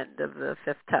near the end of the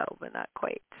fifth toe, but not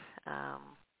quite.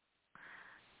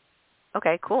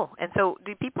 Okay, cool. And so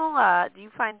do you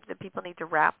find that people need to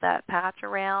wrap that patch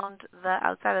around the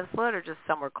outside of the foot, or just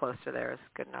somewhere close to there is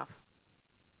good enough?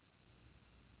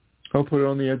 I'll put it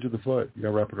on the edge of the foot. You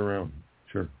gotta wrap it around.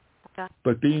 Sure. Okay.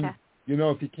 But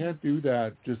if you can't do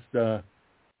that, just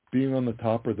being on the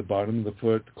top or the bottom of the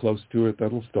foot, close to it,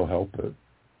 that'll still help it.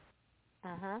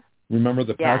 Mm-hmm. Remember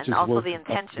the patches and also work the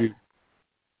intention.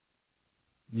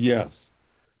 Yes.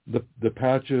 The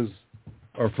patches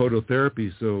are phototherapy,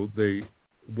 so they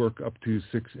work up to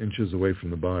 6 inches away from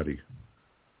the body.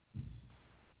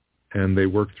 And they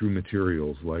work through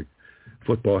materials like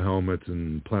football helmets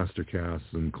and plaster casts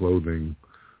and clothing.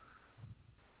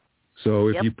 So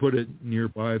if you put it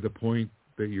nearby the point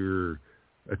that you're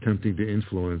attempting to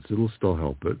influence, it'll still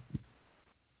help it.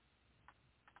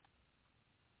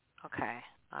 Okay.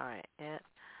 All right. It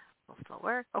will still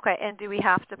work. Okay. And do we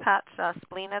have to patch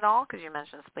spleen at all? Because you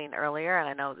mentioned spleen earlier, and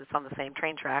I know it's on the same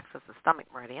train tracks as the stomach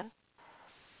meridian.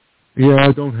 Yeah,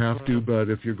 I don't have to, but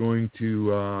if you're going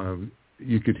to,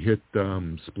 you could hit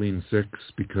spleen 6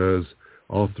 because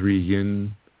all 3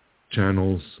 yin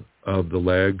channels of the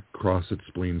leg cross at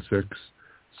spleen 6.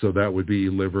 So that would be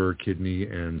liver, kidney,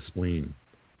 and spleen.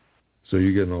 So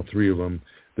you're getting all 3 of them.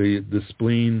 The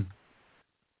spleen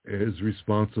is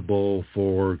responsible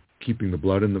for keeping the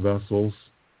blood in the vessels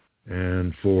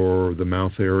and for the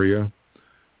mouth area.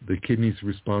 The kidney's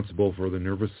responsible for the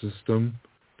nervous system,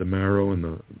 the marrow and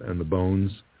the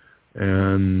bones,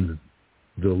 and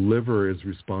the liver is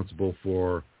responsible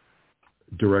for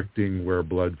directing where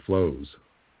blood flows.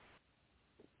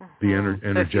 The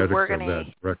energetics of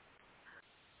that.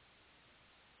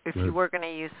 If you were going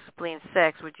to use spleen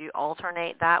 6, would you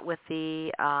alternate that with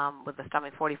the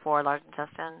stomach 44 large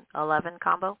intestine 11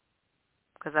 combo?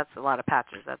 Because that's a lot of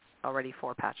patches. That's already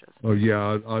 4 patches. Oh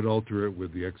yeah, I'd alter it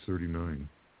with the X39,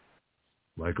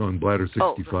 like on bladder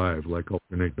 65, like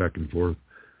alternate back and forth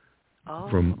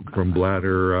from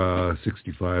bladder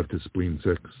 65 to spleen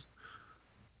 6.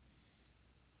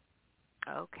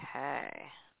 Okay.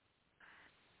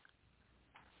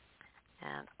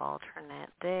 And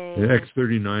alternate days. The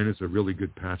X39 is a really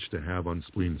good patch to have on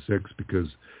spleen 6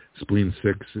 because spleen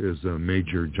 6 is a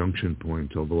major junction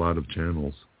point of a lot of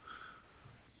channels.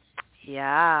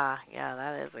 Yeah,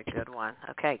 that is a good one.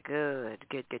 Okay, good.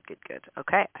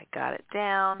 Okay, I got it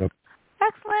down. Yep.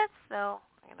 Excellent. So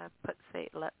I'm going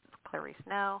to let Clarice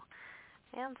know.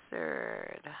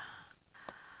 Answered.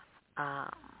 And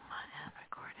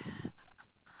recorded.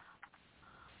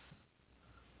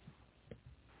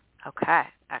 Okay,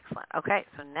 excellent. Okay,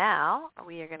 so now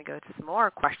we are going to go to some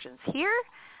more questions here.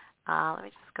 Let me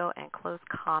just go and close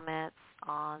comments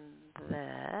on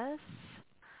this.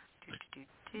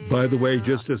 By the way,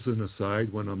 just as an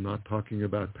aside, when I'm not talking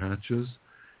about patches,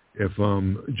 if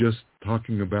I'm just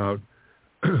talking about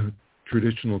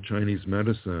traditional Chinese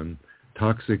medicine,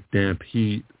 toxic damp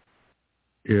heat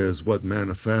is what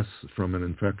manifests from an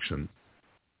infection.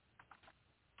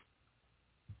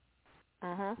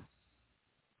 Mhm.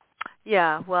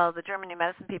 Yeah, well, the German New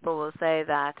Medicine people will say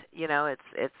that,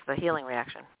 it's the healing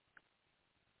reaction.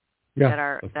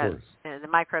 Yeah, of course. The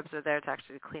microbes are there to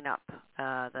actually clean up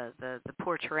the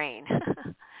poor terrain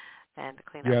and to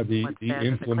clean up the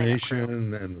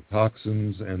inflammation and the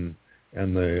toxins and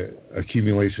the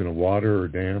accumulation of water or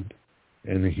damp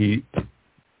and the heat,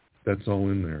 that's all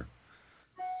in there.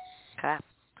 Okay.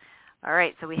 All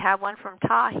right, so we have one from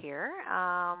Ta here.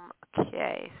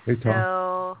 Okay. Hey, Ta.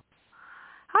 So,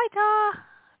 hi, Ta.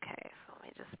 Okay, so let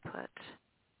me just put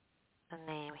a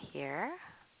name here.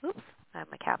 Oops, I have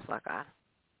my caps lock on.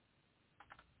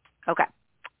 Okay,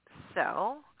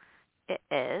 so it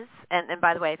is, and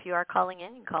by the way, if you are calling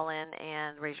in, you can call in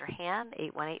and raise your hand,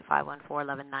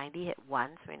 818-514-1190, hit 1,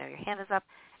 so we know your hand is up,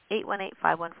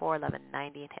 818-514-1190,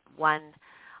 and hit 1.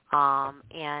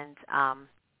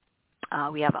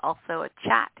 We have also a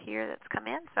chat here that's come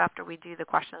in, so after we do the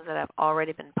questions that have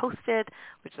already been posted,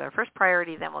 which is our first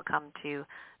priority, then we'll come to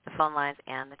the phone lines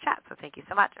and the chat, so thank you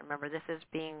so much. Remember, this is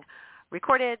being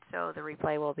recorded, so the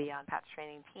replay will be on Pat's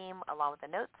training team along with the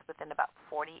notes within about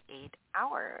 48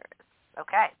 hours.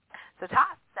 Okay, so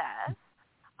Todd says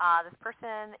this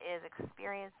person is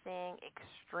experiencing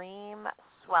extreme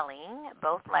swelling,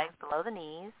 both legs below the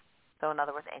knees, so in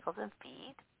other words, ankles and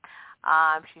feet.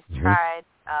 She's tried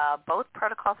both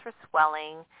protocols for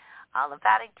swelling,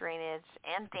 lymphatic drainage,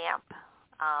 and damp.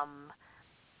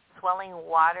 Swelling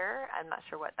water, I'm not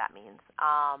sure what that means.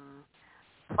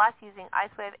 Plus using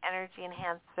Ice Wave Energy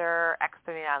Enhancer,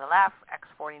 X39 on the left,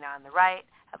 X49 on the right.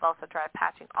 Have also tried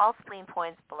patching all spleen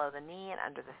points below the knee and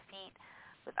under the feet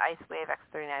with Ice Wave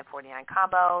X39-49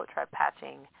 combo. Tried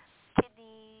patching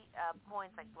kidney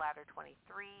points like bladder 23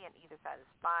 and either side of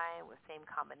the spine with same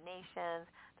combinations.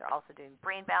 They're also doing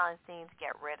brain balancing to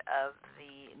get rid of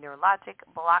the neurologic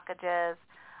blockages.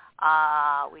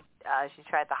 She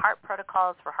tried the heart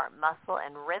protocols for heart muscle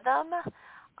and rhythm.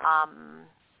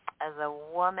 As a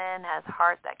woman has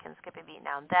heart that can skip a beat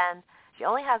now and then. She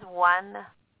only has one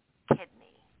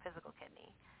kidney, physical kidney,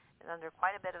 and under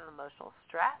quite a bit of emotional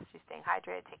stress. She's staying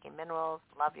hydrated, taking minerals.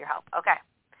 Love your help. Okay,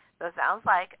 so it sounds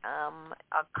like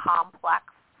a complex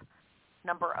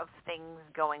number of things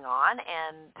going on,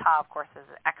 and Ta, of course, is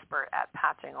an expert at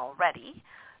patching already,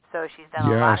 so she's done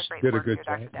a lot of great work here,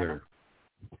 Dr. Dennis.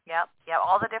 Yep,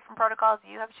 all the different protocols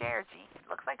you have shared, it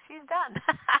looks like she's done.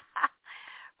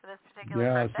 For this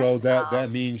particular person. So that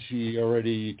means she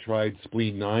already tried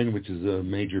spleen 9, which is a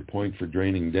major point for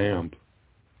draining damp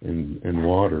and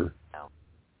water.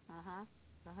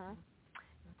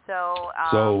 So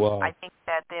I think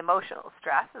that the emotional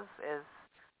stress is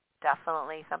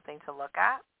definitely something to look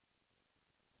at.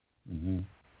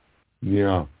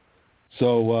 Yeah.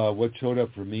 So what showed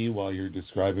up for me while you're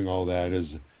describing all that is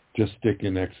just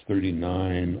sticking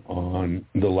X39 on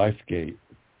the life gate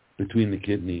between the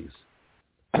kidneys.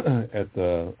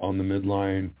 On the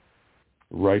midline,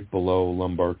 right below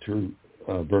lumbar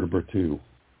vertebra 2.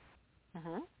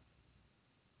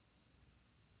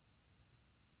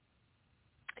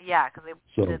 Yeah, because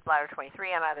they did bladder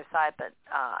 23 on either side, but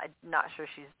I'm not sure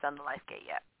she's done the life gate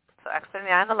yet. So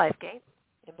X39 on the life gate,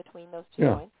 in between those two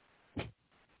points.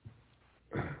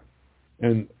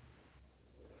 And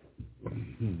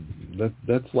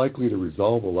that's likely to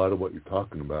resolve a lot of what you're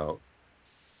talking about.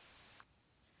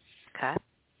 Okay.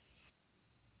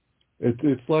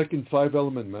 It's like in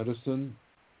 5-element medicine.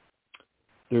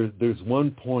 There's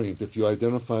one point. If you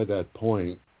identify that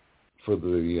point for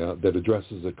that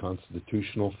addresses a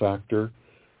constitutional factor,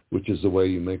 which is the way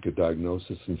you make a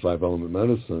diagnosis in 5-element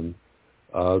medicine,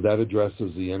 that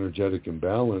addresses the energetic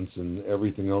imbalance, and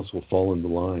everything else will fall into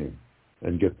line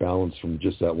and get balanced from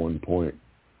just that one point.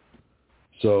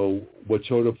 So what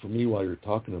showed up for me while you're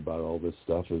talking about all this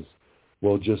stuff is,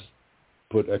 well, just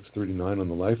put X39 on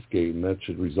the life gate, and that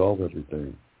should resolve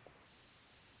everything.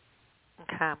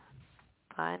 Okay.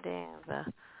 Finding the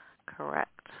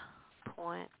correct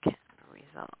point can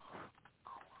resolve.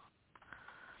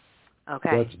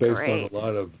 Okay, That's based great. on a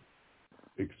lot of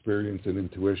experience and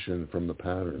intuition from the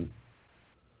pattern.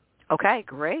 Okay,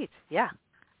 great. Yeah,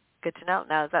 good to know.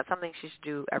 Now, is that something she should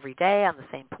do every day on the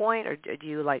same point, or do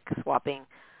you like swapping,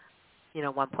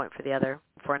 one point for the other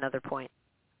for another point?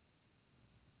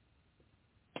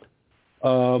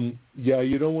 Yeah,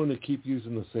 you don't want to keep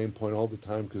using the same point all the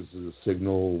time because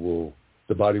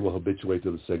the body will habituate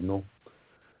to the signal.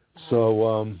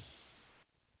 So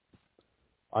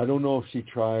I don't know if she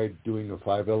tried doing a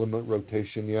 5-element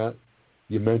rotation yet.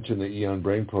 You mentioned the Eon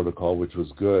Brain Protocol, which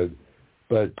was good,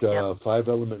 but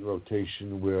 5-element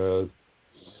rotation with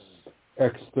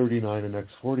X39 and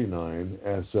X49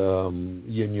 as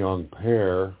yin-yang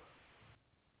pair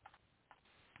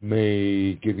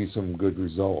may give you some good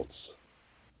results.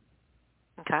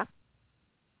 Okay.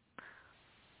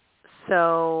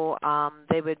 So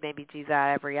they would maybe do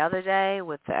that every other day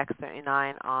with the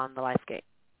X39 on the life gate.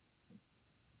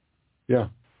 Yeah.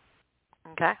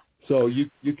 Okay. So you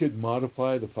could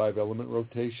modify the 5-element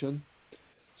rotation.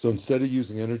 So instead of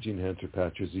using energy enhancer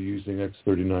patches, you're using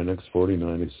X39,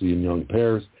 X49 as yin-yang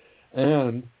pairs,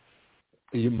 and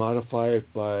you modify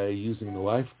it by using the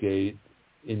life gate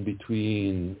in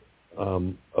between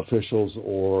officials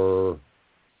or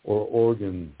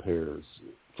organ pairs.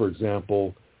 For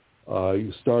example,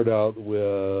 you start out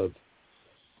with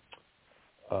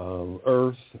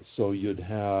Earth, so you'd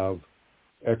have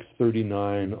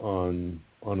X39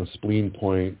 on a spleen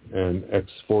point and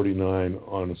X49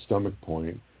 on a stomach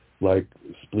point, like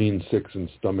spleen 6 and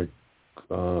stomach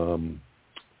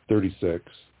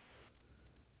 36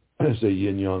 as a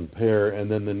yin-yang pair.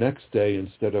 And then the next day,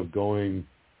 instead of going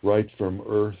right from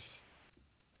Earth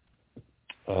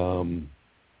to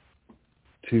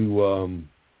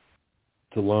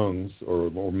lungs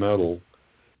or metal,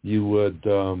 you would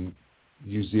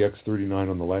use the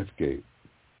X39 on the life gate.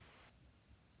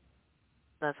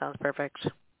 That sounds perfect.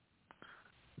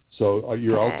 So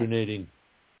you're alternating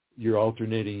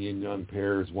yin-yang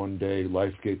pairs one day,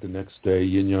 life gate the next day,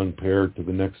 yin-yang pair to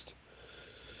the next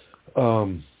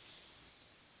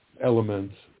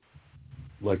element,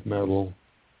 like metal,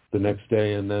 the next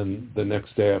day, and then the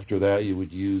next day after that you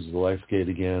would use the life gate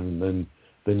again, and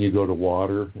then you go to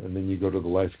water, and then you go to the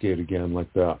life gate again,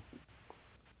 like that.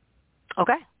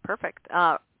 Okay, perfect.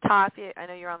 Todd, I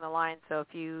know you're on the line, so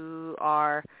if you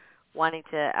are wanting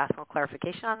to ask more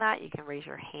clarification on that, you can raise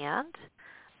your hand.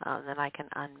 Then I can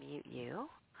unmute you.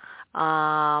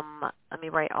 Let me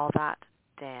write all that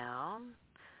down.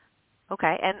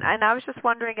 Okay, and I was just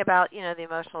wondering about, the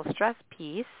emotional stress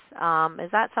piece.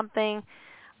 Is that something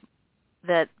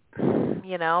that,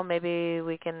 maybe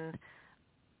we can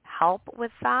help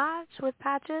with that with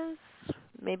patches?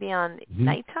 Maybe on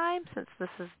nighttime, since this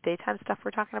is daytime stuff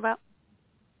we're talking about?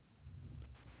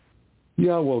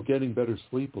 Yeah, well, getting better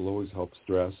sleep will always help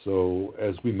stress. So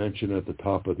as we mentioned at the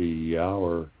top of the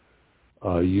hour,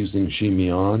 using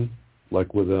Shimian,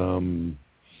 like with an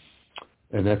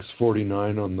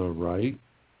X49 on the right,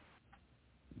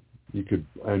 you could,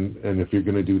 and if you're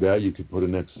going to do that, you could put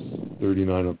an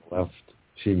X39 on the left,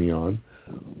 Shimian.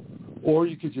 Or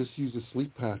you could just use a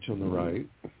sleep patch on the right,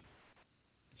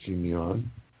 Shimian.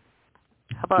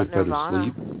 How about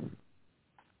Nirvana?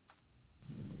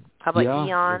 How about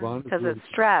Eon? Because it's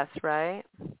stress, right?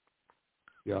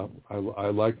 Yeah, I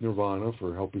like Nirvana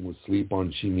for helping with sleep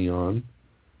on Shimian.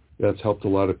 That's helped a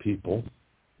lot of people.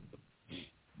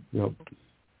 Yep.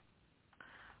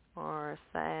 Or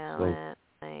silent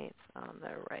nights on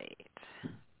the right.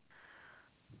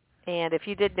 And if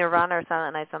you did Nirvana or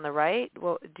silent nights on the right,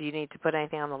 well, do you need to put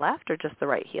anything on the left, or just the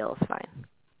right heel is fine?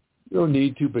 You don't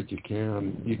need to, but you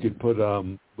can. You could put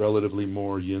relatively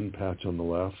more yin patch on the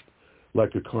left,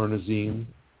 like a carnosine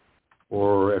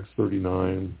or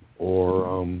X39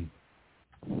 or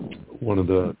one of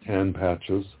the tan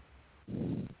patches.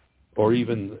 Or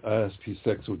even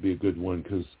SP6 would be a good one,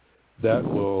 because that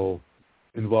will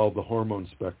involve the hormone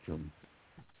spectrum.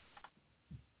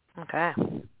 Okay,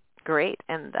 great.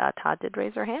 And Todd did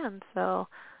raise her hand, so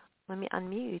let me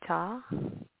unmute you, Todd.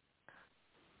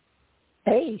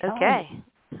 Hey. Okay.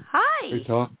 Hi. Hey,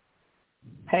 Todd.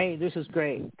 Hey, this is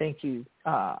great. Thank you.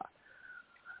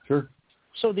 Sure.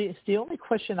 So the only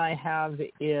question I have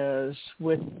is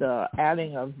with the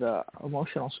adding of the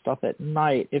emotional stuff at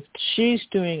night. If she's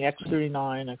doing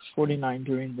X39, X49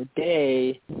 during the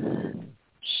day,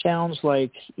 sounds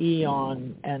like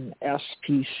Eon and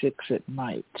SP6 at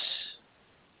night.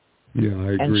 Yeah,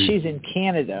 I agree. And she's in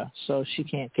Canada, so she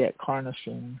can't get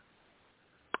carnosine.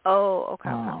 Oh, okay.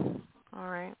 All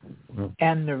right. Well,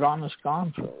 And Nirvana's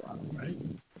gone for a while, right?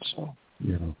 So.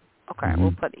 yeah. Okay,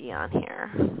 we'll put Eon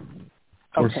here.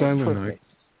 Or Okay, Silent perfect. Night.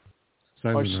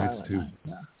 Silent Nights Silent too. Night,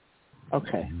 yeah.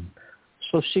 Okay.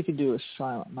 So she could do a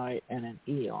Silent Night and an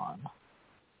Eon.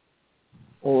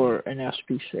 Or an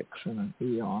SP6 and an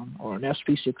Eon. Or an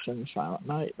SP6 and a Silent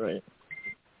Night, right?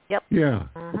 Yep. Yeah.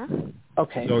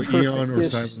 Okay. So perfect. Eon or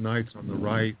Silent Nights on the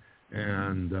right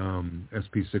and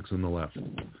SP6 on the left.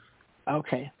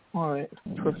 Okay. All right.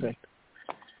 Perfect.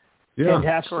 Yeah.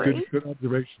 Fantastic. Good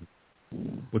observation.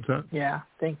 What's that? Yeah.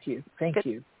 Thank you. Thank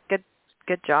you.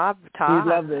 Good job, Tom.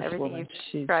 We love this everything woman.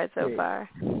 you've tried so great. far.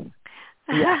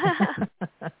 Yeah.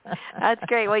 That's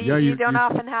great. Well, Yeah, you don't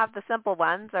often have the simple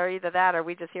ones, or either that, or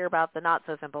we just hear about the not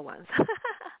so simple ones.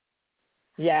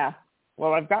 Yeah.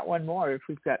 Well, I've got one more if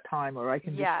we've got time, or I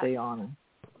can just stay on.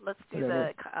 Let's do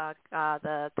whatever.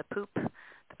 the poop.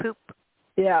 The poop.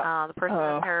 Yeah. The person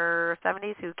in her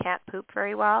 70s who can't poop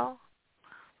very well.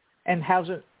 And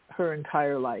hasn't her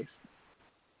entire life.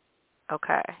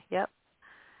 Okay. Yep.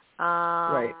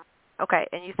 Right. Okay,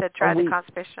 and you said try the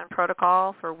constipation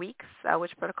protocol for weeks.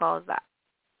 Which protocol is that?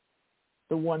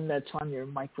 The one that's on your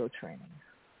micro training.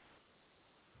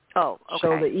 Oh, okay.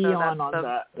 So the Eon on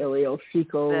the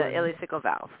ileocecal. The ileocecal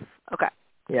valve. Okay.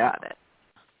 Yeah. Got it.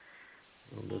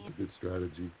 Oh, that's a good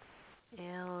strategy.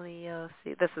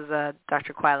 This is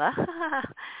Dr. Quila,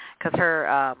 because her,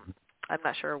 I'm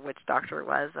not sure which doctor it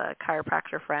was, a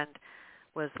chiropractor friend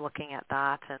was looking at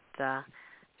that, and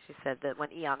she said that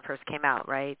when Eon first came out,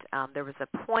 right, there was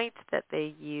a point that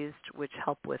they used which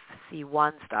helped with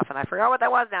C1 stuff, and I forgot what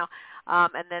that was now.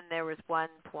 And then there was one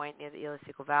point near the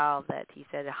ileocecal valve that he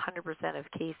said 100%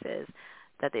 of cases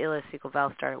that the ileocecal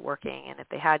valve started working, and if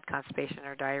they had constipation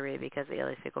or diarrhea because the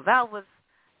ileocecal valve was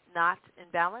not in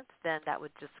balance, then that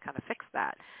would just kind of fix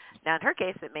that. Now, in her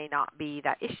case, it may not be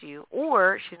that issue,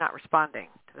 or she's not responding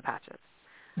to the patches,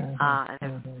 and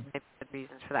there's good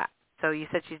reasons for that. So you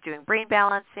said she's doing brain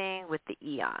balancing with the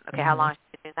Eon. Okay, how long is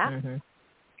she doing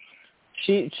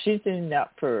that? She's doing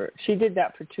that she did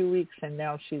that for 2 weeks, and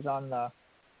now she's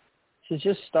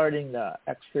just starting the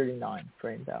X39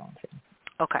 brain balancing.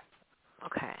 Okay.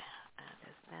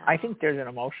 I think there's an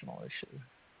emotional issue.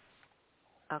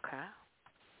 Okay.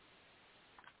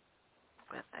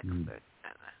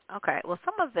 Okay. Well,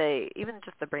 some of even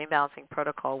just the brain balancing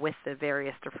protocol with the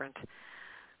various different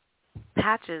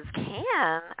patches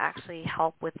can actually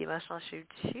help with the emotional issue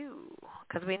too.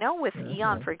 Because we know with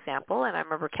Eon, for example, and I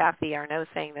remember Kathy Arnaud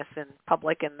saying this in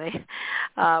public, and they,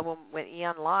 when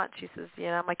Eon launched, she says,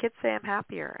 my kids say I'm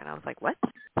happier, and I was like, what?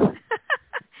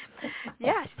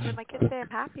 Yeah, she said, my kids say I'm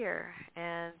happier.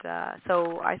 And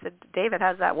so I said, David,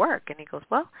 how does that work? And he goes,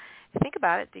 well, if you think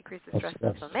about it, decreases stress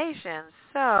and inflammation.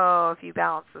 So if you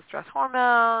balance the stress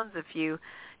hormones, if you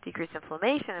decrease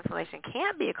inflammation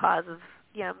can be a cause of,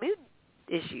 mood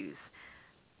issues.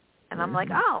 And I'm like,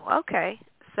 oh, okay.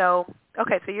 So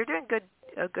you're doing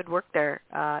good work there,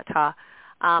 Ta.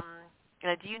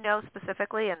 Do you know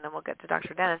specifically, and then we'll get to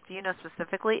Dr. Dennis, do you know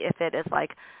specifically if it is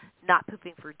like not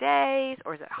pooping for days,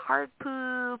 or is it hard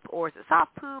poop, or is it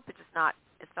soft poop? It's just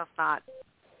not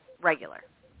regular.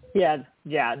 Yeah,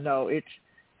 no,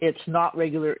 it's not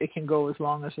regular. It can go as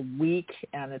long as a week,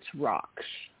 and it's rocks.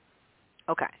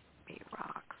 Okay,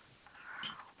 rocks.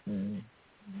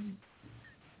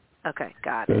 Okay,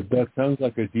 got it. That sounds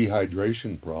like a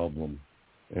dehydration problem.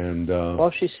 And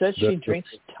well, she said she drinks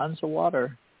tons of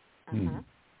water. Yep.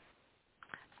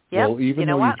 Well, even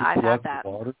though you drink lots of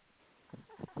water,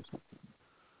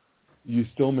 you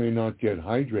still may not get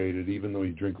hydrated, even though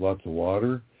you drink lots of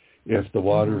water, if the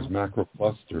water is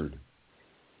macroclustered.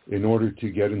 In order to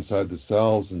get inside the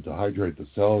cells and to hydrate the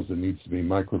cells, it needs to be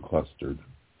microclustered,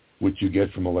 which you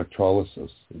get from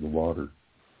electrolysis of the water.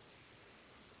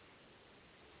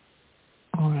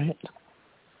 All right.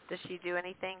 Does she do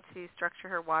anything to structure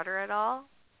her water at all?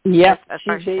 Yeah,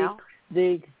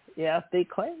 they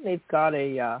claim they've got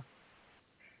a.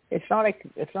 It's not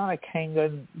a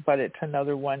Kangen, but it's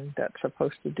another one that's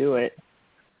supposed to do it.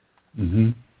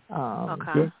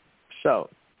 Okay. So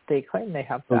they claim they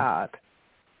have that.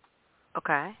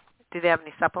 Okay. Do they have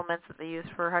any supplements that they use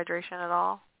for hydration at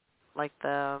all, like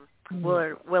the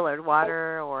Willard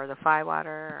water or the Phi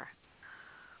water?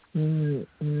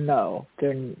 No,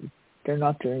 they're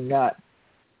not doing that.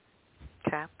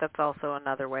 Okay, that's also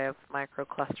another way of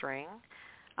microclustering.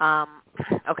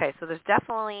 Okay, so there's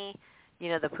definitely,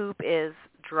 the poop is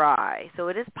dry. So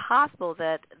it is possible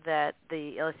that the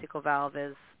ileocecal valve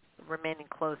is remaining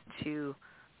closed too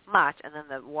much, and then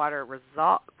the water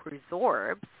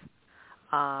resorbs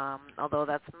although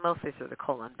that's mostly through the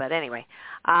colon. But anyway,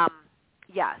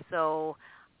 so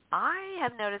I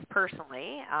have noticed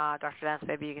personally, Dr. Dennis,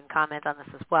 maybe you can comment on this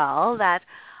as well, that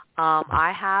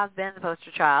I have been the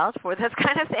poster child for this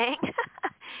kind of thing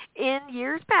in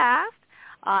years past.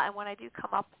 And when I do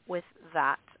come up with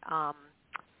that,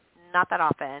 not that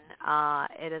often,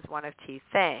 it is one of two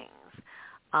things.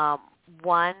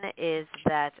 One is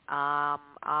that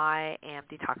I am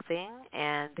detoxing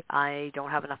and I don't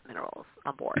have enough minerals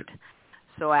on board.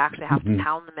 So I actually have to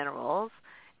pound the minerals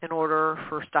in order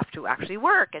for stuff to actually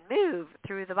work and move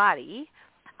through the body.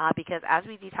 Because as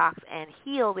we detox and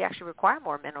heal, we actually require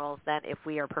more minerals than if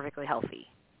we are perfectly healthy.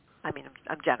 I mean,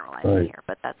 I'm generalizing here,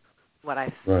 but that's what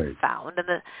I've found. And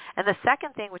the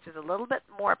second thing, which is a little bit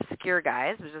more obscure,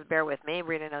 guys, which is bear with me,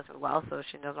 Rita knows me well, so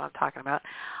she knows what I'm talking about,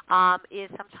 is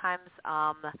sometimes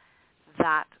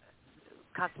that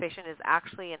constipation is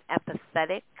actually an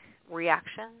empathetic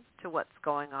reaction to what's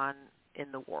going on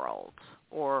in the world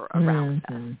or around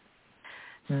us.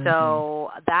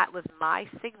 So that was my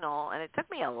signal, and it took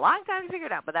me a long time to figure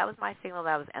it out, but that was my signal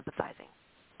that I was empathizing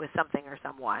with something or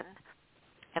someone.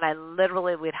 And I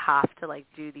literally would have to,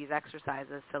 do these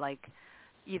exercises to,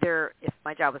 either if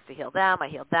my job was to heal them, I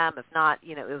healed them. If not,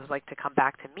 it was, to come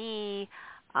back to me.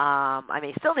 I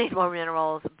may still need more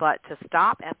minerals, but to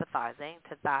stop empathizing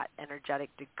to that energetic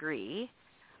degree.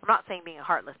 I'm not saying being a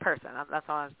heartless person. That's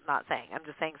all I'm not saying. I'm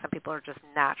just saying some people are just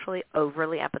naturally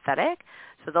overly empathetic.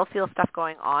 So they'll feel stuff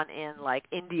going on in,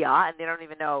 India, and they don't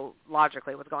even know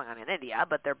logically what's going on in India,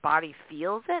 but their body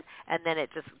feels it, and then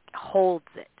it just holds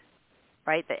it,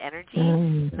 right, the energy.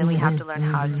 And then we have to learn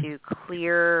how to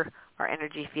clear our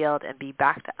energy field and be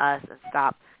back to us and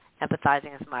stop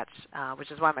empathizing as much,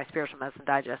 which is why my Spiritual Medicine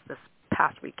Digest this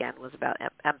past weekend was about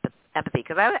empathy,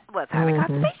 because I was having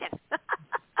constipation.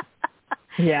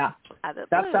 Yeah,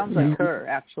 that sounds like her,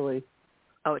 actually.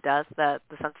 Oh, it does? The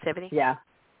sensitivity? Yeah.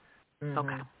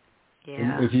 Okay.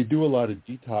 Yeah. And if you do a lot of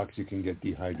detox, you can get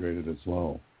dehydrated as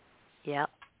well. Yep.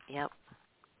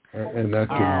 And that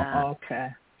can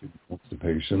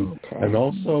constipation. Okay. And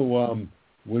also,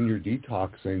 when you're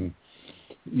detoxing,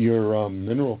 your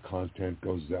mineral content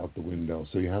goes out the window,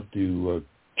 so you have to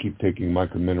keep taking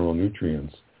micromineral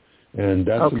nutrients. And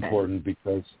that's important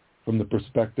because from the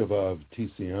perspective of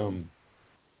TCM,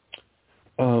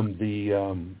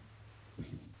 the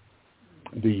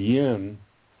yin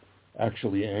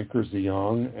actually anchors the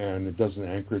yang, and it doesn't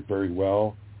anchor it very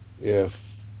well if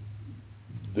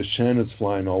the shen is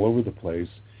flying all over the place,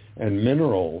 and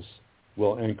minerals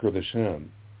will anchor the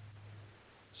shen.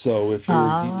 So if you're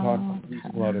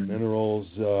detoxing a lot of minerals,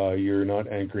 you're not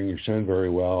anchoring your shen very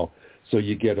well, so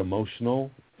you get emotional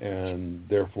and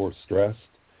therefore stressed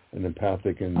and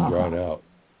empathic and dried out.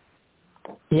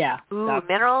 Yeah. Ooh,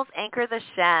 minerals anchor the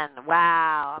shen.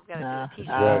 Wow. I'm going to do a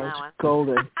t-shirt on that one.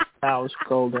 Golden. That was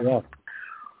golden. Yeah.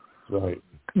 Right.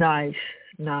 Nice.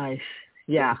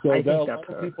 Yeah, so I think a lot that's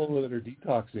of people that are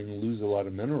detoxing lose a lot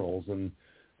of minerals, and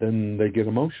then they get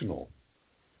emotional.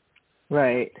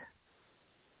 Right.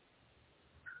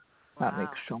 Wow. That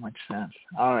makes so much sense.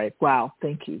 All right. Wow.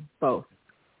 Thank you both.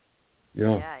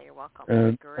 Yeah, you're welcome.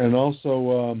 And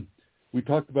also, we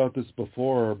talked about this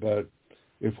before, but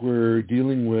if we're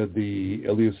dealing with the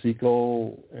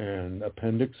ileocecal and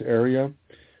appendix area,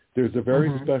 there's a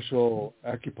very special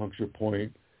acupuncture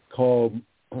point called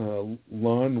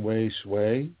Lan Wei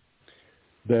Shui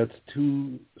that's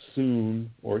 2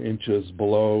 sun or inches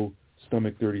below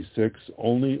stomach 36,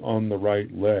 only on the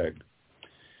right leg.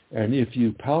 And if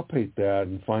you palpate that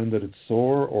and find that it's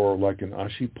sore or like an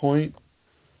ashi point,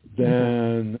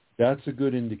 then that's a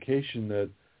good indication that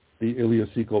the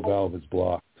ileocecal valve is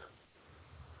blocked.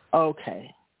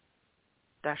 Okay.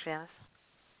 Dr.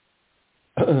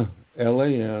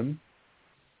 LAN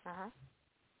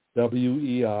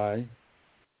WEIXUE.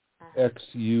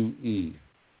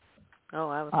 Oh,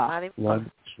 I was not even close.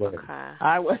 Okay.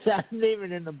 I wasn't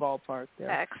even in the ballpark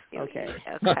there. Okay.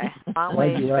 Long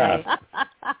way away.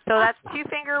 So that's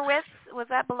 2-finger width. Was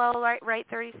that below right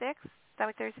 36?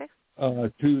 Stomach 36?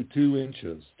 2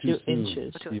 inches. 2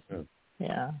 inches.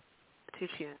 Yeah. 2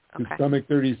 sun. Okay. Stomach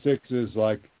 36 is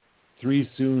like 3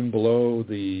 sun below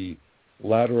the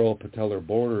lateral patellar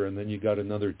border, and then you got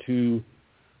another 2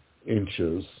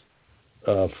 inches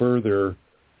further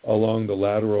along the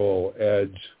lateral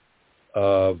edge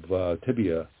of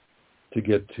tibia to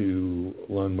get to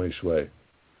Lan Wei Shui.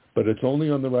 But it's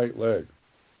only on the right leg.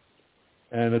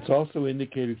 And it's also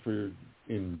indicated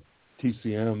in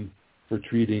TCM for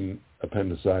treating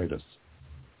appendicitis.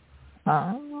 Okay.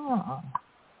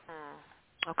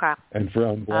 And for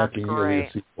unblocking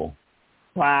ileocecal.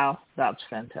 Wow, that's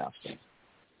fantastic.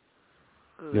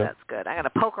 Ooh, that's good. I'm going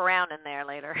to poke around in there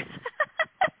later.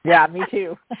 Yeah, me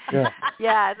too.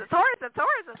 Yeah, it's sore.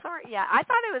 Yeah, I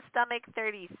thought it was stomach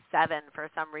 37 for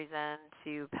some reason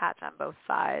to patch on both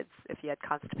sides if you had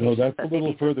constipation. No, that's a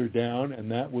little further down,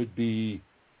 and that would be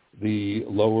the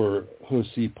lower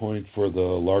Hussey point for the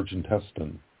large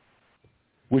intestine,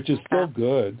 which is still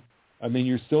good. I mean,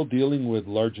 you're still dealing with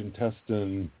large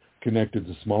intestine connected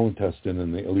to small intestine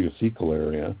in the ileocecal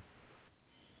area.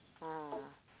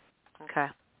 Okay.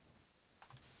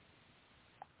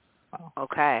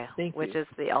 Okay, Which is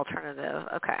the alternative.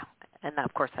 Okay. And that,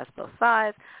 of course, has both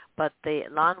sides, but the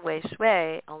Lan Wei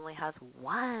Shui only has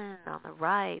one on the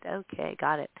right. Okay,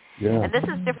 got it. Yeah. And this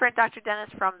is different, Dr. Dennis,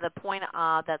 from the point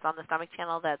that's on the stomach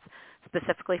channel that's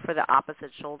specifically for the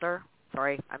opposite shoulder.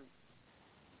 Sorry, I'm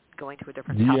going to a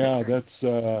different topic. Yeah, here.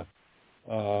 that's,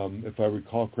 if I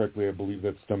recall correctly, I believe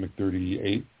that's stomach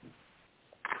 38.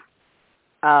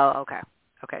 Oh, okay.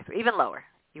 Okay, so even lower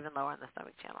on the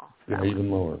stomach channel. So yeah, even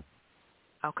lower.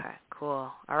 Okay,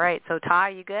 cool. All right, so Ty,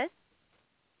 you good?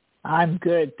 I'm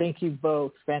good. Thank you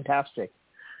both. Fantastic.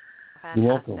 You're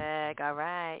welcome. All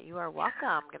right, you are welcome.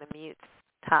 I'm going to mute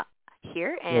Ty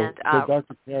here. And so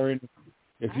Dr. Karen,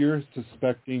 if you're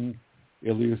suspecting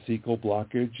ileocecal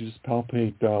blockage, just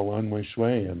palpate Lan Wei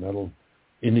Shui, and that'll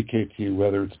indicate to you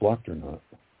whether it's blocked or not.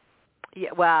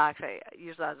 Yeah, well, actually,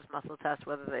 usually I'll just muscle test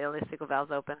whether the ileocecal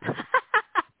valve's open.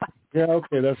 Yeah,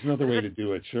 okay, that's another way to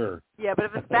do it, sure. Yeah, but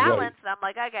if it's balanced, I'm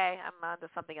like, okay, I'm on to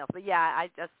something else. But yeah,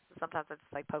 sometimes I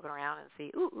just like poking around and see,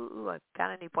 ooh, I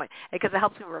found a new point. Because it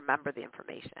helps me remember the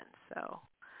information. So,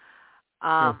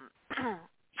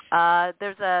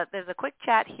 there's a quick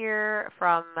chat here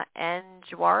from N.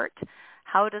 Duarte.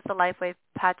 How does the LifeWave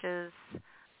patches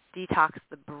detox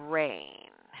the brain?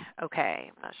 Okay,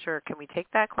 I'm not sure. Can we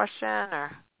take that question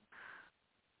or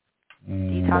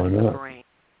detox the brain?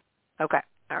 Okay.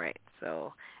 All right,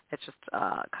 so it's just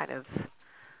kind of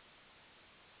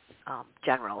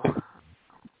general.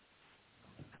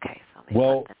 Okay,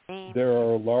 so there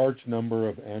are a large number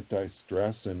of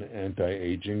anti-stress and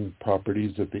anti-aging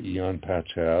properties that the Eon patch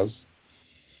has,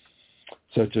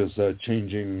 such as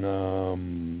changing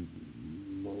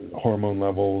hormone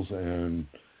levels and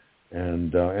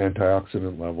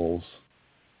antioxidant levels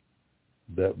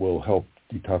that will help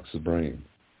detox the brain.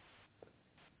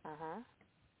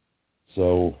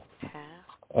 So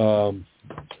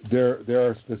there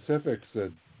are specifics that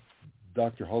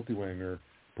Dr. Haltiwanger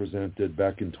presented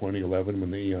back in 2011 when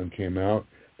the Eon came out.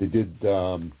 They did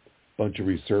a bunch of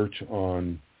research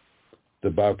on the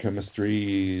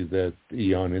biochemistry that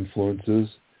Eon influences,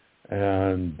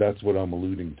 and that's what I'm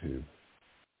alluding to.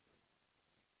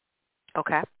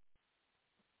 Okay.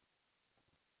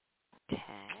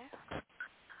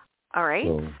 All right.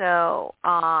 So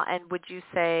and would you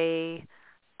say,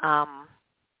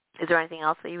 is there anything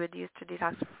else that you would use to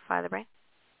detoxify the brain?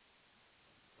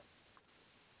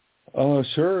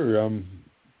 Sure.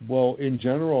 Well, in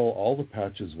general, all the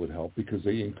patches would help because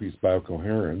they increase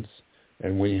biocoherence.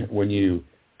 And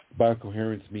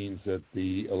biocoherence means that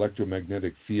the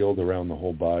electromagnetic field around the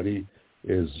whole body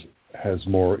has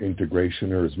more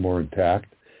integration or is more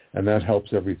intact, and that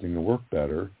helps everything to work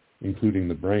better, including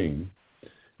the brain.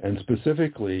 And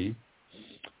specifically,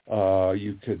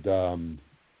 you could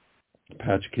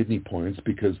patch kidney points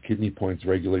because kidney points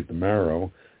regulate the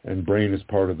marrow, and brain is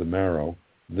part of the marrow.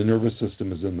 The nervous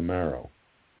system is in the marrow.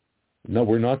 No,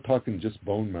 we're not talking just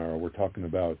bone marrow. We're talking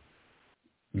about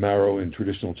marrow in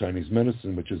traditional Chinese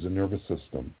medicine, which is a nervous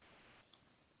system.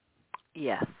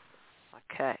 Yes.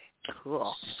 Okay.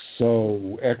 Cool.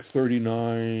 So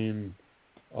X39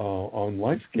 on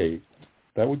LifeGate,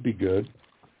 that would be good.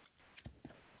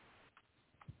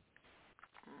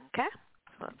 Okay.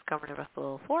 So let's go over to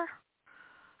Level 4.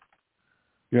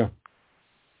 Yeah.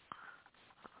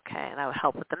 Okay, and that would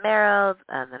help with the marrow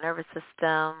and the nervous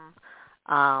system,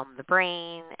 the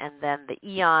brain, and then the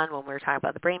Eon when we were talking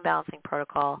about the brain balancing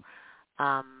protocol.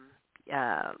 The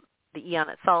Eon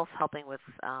itself helping with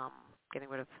getting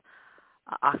rid of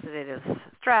oxidative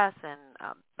stress and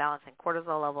balancing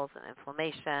cortisol levels and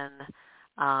inflammation.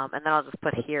 And then I'll just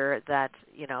put here that,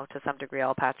 to some degree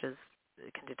all patches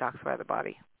can detoxify the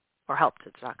body or help to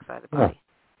detoxify the body.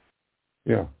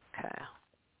 Yeah. Okay.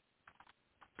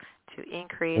 To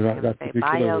increase,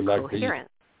 biocoherence.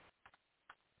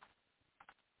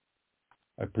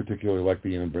 I particularly like the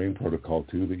Eon Brain Protocol,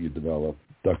 too, that you developed,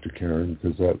 Dr. Karen,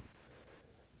 because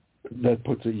that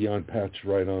puts an Eon patch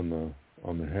right on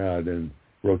the head and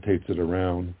rotates it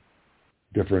around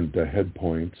different head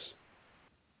points,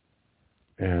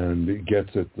 and it gets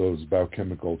at those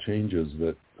biochemical changes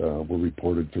that were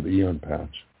reported for the Eon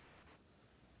patch.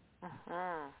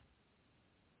 Mm-hmm.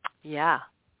 Yeah.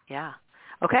 Yeah.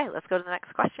 Okay, let's go to the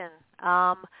next question.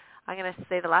 I'm going to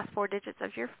say the last 4 digits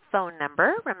of your phone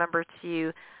number. Remember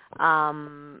to,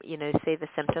 say the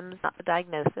symptoms, not the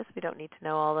diagnosis. We don't need to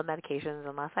know all the medications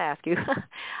unless I ask you.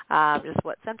 Just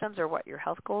what symptoms or what your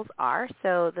health goals are.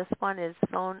 So this one is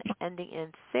phone ending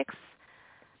in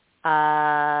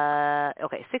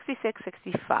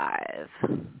 6665.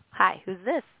 Hi, who's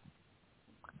this?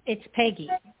 It's Peggy.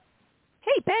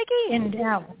 Hey, Peggy. In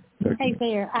Dallas. Hey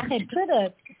there.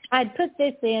 I'd put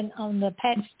this in on the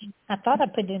patch. I thought I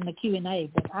put it in the Q&A,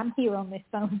 but I'm here on this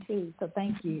phone too, so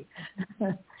thank you.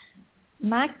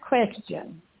 My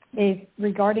question is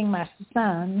regarding my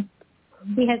son.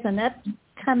 He has an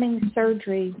upcoming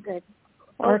surgery that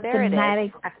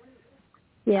orthomatic.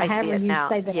 Yeah, however you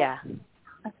say that. Yeah.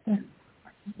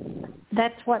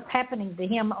 That's what's happening to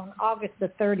him on August the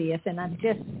 30th, and I'm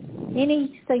just,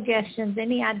 any suggestions,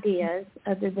 any ideas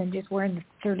other than just wearing the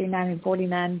 39 and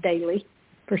 49 daily,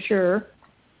 for sure,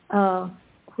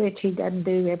 which he doesn't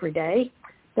do every day,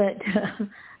 but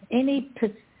any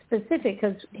specific,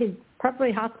 because he's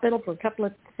probably hospital for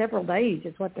several days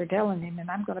is what they're telling him, and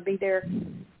I'm going to be there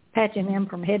patching him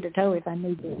from head to toe if I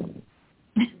need to.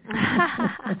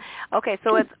 Okay,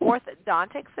 so it's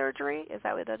orthodontic surgery, is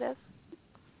that what it is?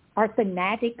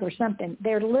 Orthognathic or something.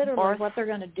 They're literally what they're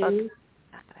going to do.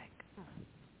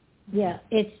 Yeah,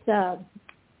 it's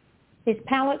his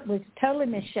palate was totally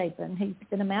misshapen. He's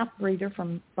been a mouth breather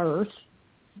from birth,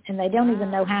 and they don't even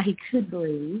know how he could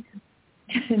breathe.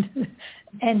 And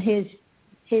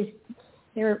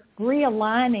they're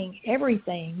realigning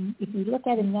everything. If you look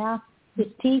at him now, his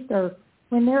teeth are,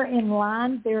 when they're in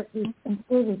line, instead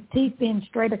of his teeth being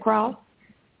straight across,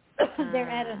 they're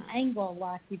at an angle,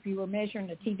 like if you were measuring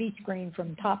a TV screen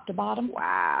from top to bottom.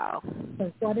 Wow.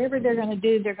 So whatever they're going to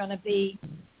do, they're going to be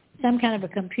some kind of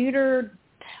a computer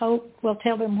will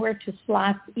tell them where to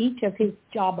slice each of his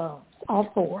jawbones,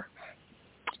 all 4.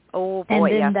 Oh,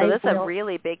 boy, yeah. So this is a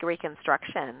really big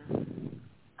reconstruction.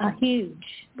 A huge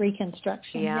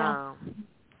reconstruction, yeah.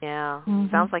 Mm-hmm.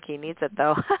 Sounds like he needs it,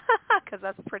 though, because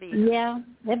that's pretty,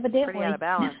 evidently. Pretty out of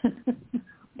balance.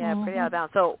 Yeah, pretty out of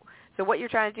balance. So what you're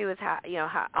trying to do is,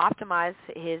 optimize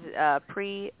his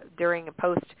pre, during, and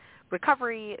post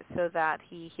recovery so that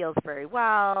he heals very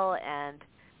well, and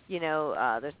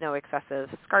there's no excessive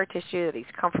scar tissue, that he's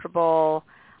comfortable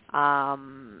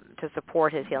to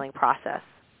support his healing process.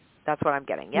 That's what I'm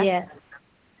getting. Yes.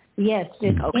 Yes.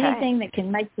 Just anything that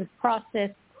can make the process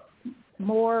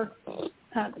more,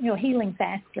 healing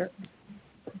faster.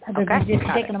 Other than just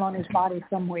sticking them on his body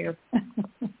somewhere.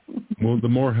 Well, the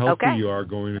more healthy you are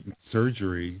going into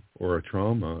surgery or a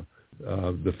trauma,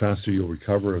 the faster you'll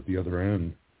recover at the other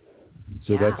end.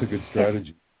 So that's a good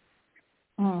strategy.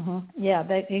 Mm-hmm. Yeah,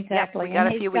 exactly. We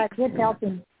got a few weeks. Good health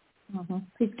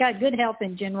he's got good health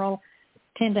in general.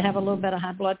 Tend to have a little bit of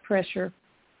high blood pressure,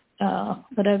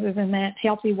 but other than that,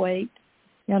 healthy weight.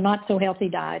 Not so healthy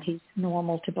diet. He's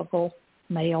normal, typical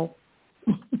male.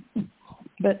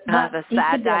 But the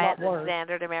sad diet, the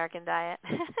standard American diet.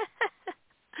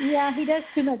 Yeah, he does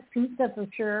too much pizza for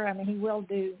sure. I mean, he will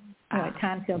do. At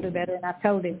times he'll do better, and I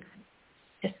told him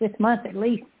just this month at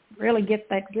least really get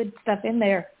that good stuff in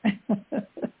there.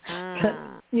 But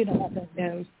you know how that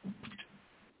goes.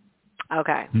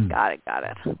 Okay, got it.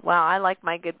 Well, I like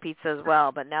my good pizza as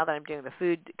well, but now that I'm doing the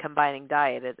food combining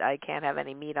diet, I can't have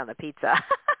any meat on the pizza.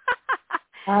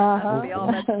 It'll be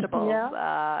all vegetables.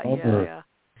 Yeah.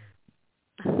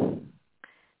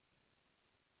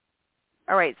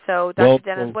 All right, so Dr.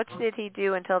 Dennis, what did he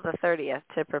do until the 30th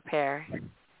to prepare?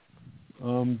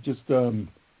 Just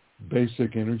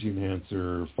basic energy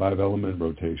enhancer, 5-element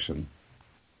rotation.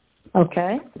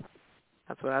 Okay.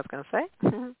 That's what I was going to say.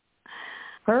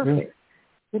 Perfect. Yeah.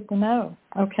 Good to know.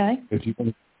 Okay. If you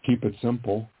can keep it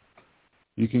simple,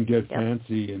 you can get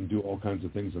fancy and do all kinds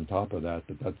of things on top of that,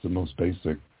 but that's the most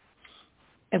basic.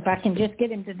 If I can just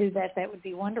get him to do that, that would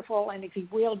be wonderful. And if he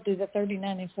will do the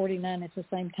 39 and 49 at the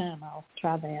same time, I'll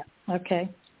try that. Okay.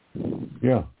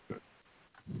 Yeah.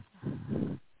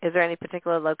 Is there any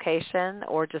particular location,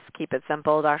 or just keep it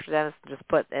simple, Dr. Dennis, and just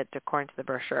put it according to the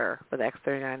brochure for the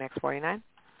X39, X49?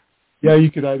 Yeah, you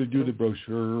could either do the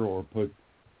brochure or put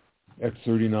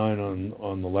X39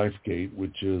 on the LifeGate,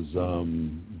 which is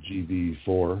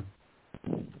GV4.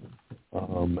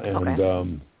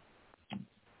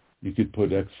 You could put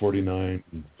X49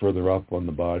 further up on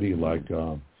the body, like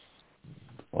on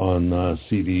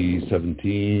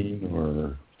CV17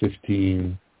 or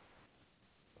 15,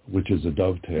 which is a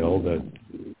dovetail that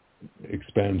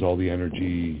expands all the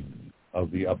energy of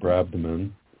the upper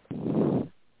abdomen,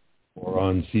 or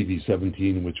on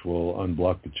CV17, which will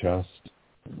unblock the chest.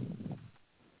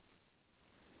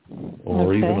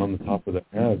 or even on the top of the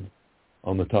head,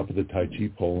 on the top of the Tai Chi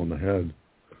pole on the head,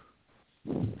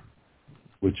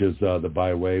 which is the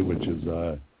Bai Wei, which is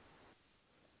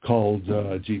called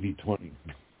GV20.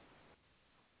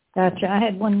 Gotcha. I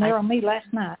had one there on me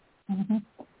last night. Mm-hmm.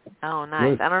 Oh,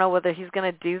 nice. Good. I don't know whether he's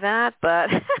going to do that, but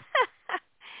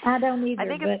I don't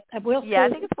either. But we'll see. Yeah, I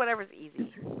think it's whatever's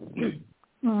easy.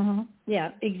 Mm-hmm.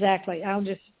 Yeah, exactly. I'll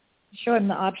just show him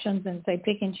the options and say,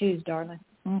 pick and choose, darling.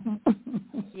 Mm-hmm.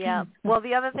 Yeah. Well,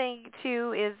 the other thing,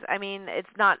 too, is, I mean, it's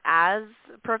not as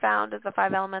profound as the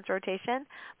 5 elements rotation,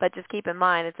 but just keep in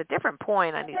mind it's a different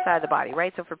point on each side of the body,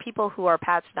 right? So for people who are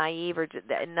patch naive, or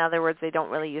in other words, they don't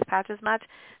really use patches much,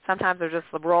 sometimes they'll just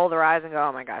roll their eyes and go,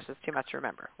 oh, my gosh, it's too much to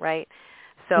remember, right?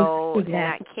 So in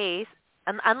that case,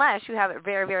 unless you have it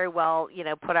very, very well,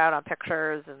 put out on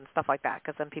pictures and stuff like that,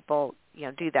 because then people,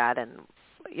 do that. And,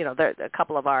 a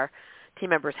couple of our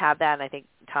team members have that, and I think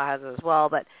Ta has it as well.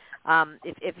 But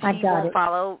if he won't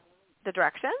follow the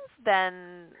directions,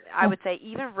 then I would say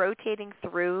even rotating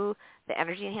through the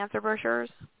energy enhancer brochures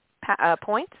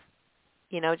points,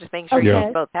 just making sure you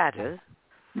use both patches,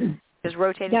 just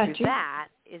rotating through that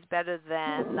is better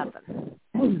than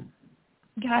nothing.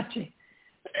 Gotcha.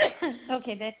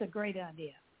 Okay, that's a great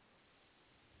idea.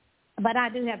 But I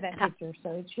do have that picture, so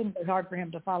it shouldn't be hard for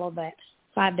him to follow that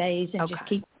 5 days and just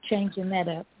keep changing that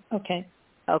up. Okay.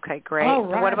 Okay, great. All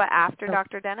right. And what about after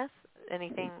Dr. Dennis?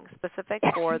 Anything specific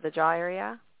for the jaw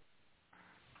area?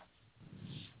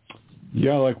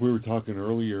 Yeah, like we were talking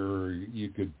earlier, you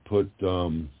could put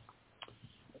X39,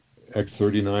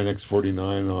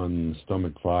 X49 on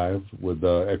stomach 5 with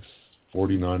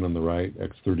X49 on the right,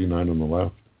 X39 on the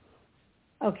left.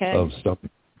 Okay. Of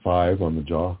stomach 5 on the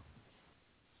jaw.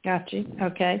 Gotcha.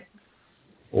 Okay.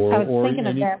 I was thinking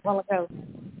of that a while ago.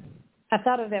 I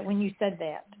thought of that when you said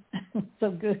that.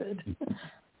 So good.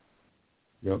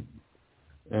 Yep.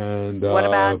 And what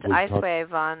about Ice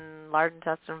Wave on large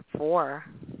intestine 4?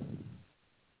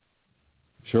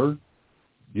 Sure.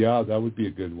 Yeah, that would be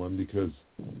a good one because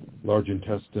large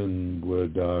intestine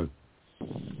would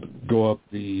go up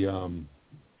the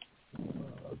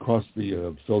across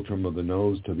the philtrum of the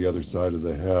nose to the other side of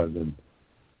the head, and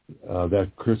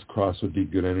that crisscross would be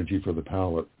good energy for the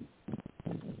palate.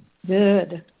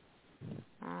 Good.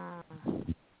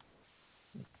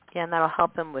 Yeah, and that'll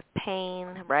help him with pain,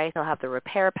 right? He'll have the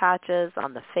repair patches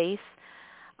on the face.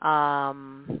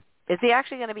 Is he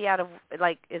actually going to be out of,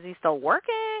 is he still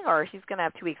working, or he's going to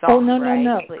have 2 weeks off,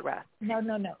 No. Complete rest.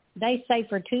 No. They say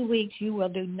for 2 weeks you will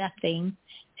do nothing,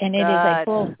 and it is a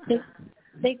full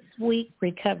 6-week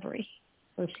recovery,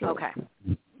 for sure. Okay.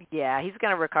 Yeah, he's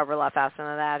going to recover a lot faster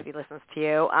than that if he listens to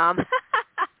you.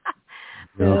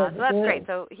 So that's great.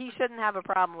 So he shouldn't have a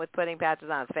problem with putting patches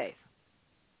on his face.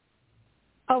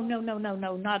 Oh, no,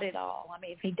 not at all. I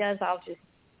mean, if he does, I'll just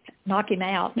knock him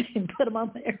out and put him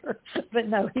on there. But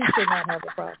no, he should not have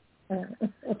a problem.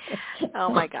 Oh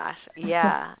my gosh,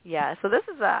 yeah. So this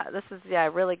is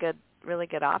really good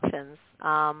options.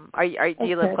 Do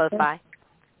you live close by?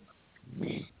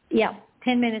 Yeah,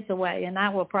 10 minutes away, and I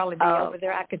will probably be over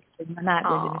there. I could spend the night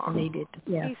with him if needed.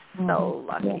 Yeah, he's so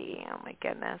lucky. Yeah. Oh my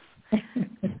goodness.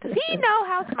 Does he know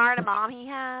how smart a mom he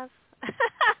has?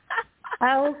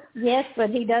 Oh, yes,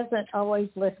 but he doesn't always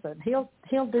listen. He'll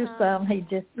do some. He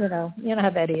just, you know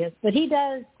how that is. But he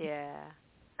does. Yeah.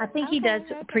 I think he does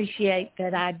appreciate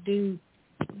that I do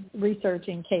research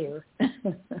and care.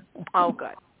 Oh,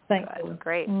 good. Thank you. You.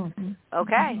 Great. Mm-hmm.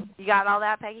 Okay. You got all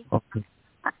that, Peggy? Okay.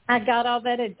 I got all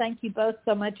that, and thank you both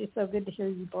so much. It's so good to hear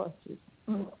your voices.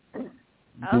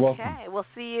 Okay. We'll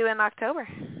see you in October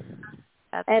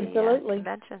at Absolutely. the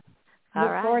convention.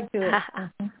 Look forward to it.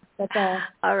 Bye-bye.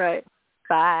 All right.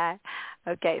 Bye.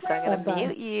 Okay, so I'm going to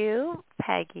mute you,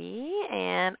 Peggy,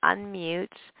 and unmute.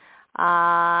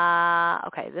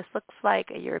 Okay, this looks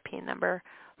like a European number.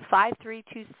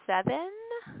 5327.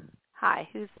 Hi,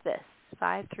 who's this?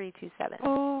 5327.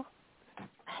 Oh,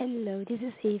 hello. This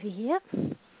is Evie here.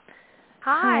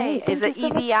 Hi. Is it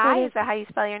EVI? Is that how you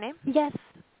spell your name? Yes.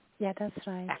 Yeah, that's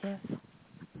right. Yes.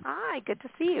 Hi. Good to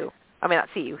see you. I mean, not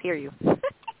see you, hear you.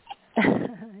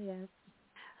 Yes.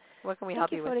 What can we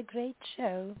help you with? Thank you for a great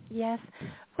show. Yes.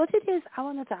 What it is, I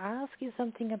wanted to ask you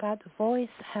something about voice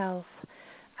health.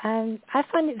 I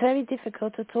find it very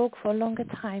difficult to talk for a longer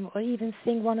time or even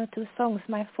sing 1 or 2 songs.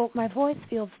 My voice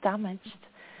feels damaged.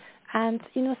 And,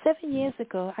 7 years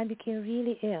ago, I became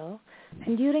really ill.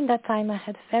 And during that time, I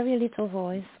had very little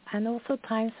voice and also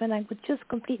times when I would just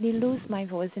completely lose my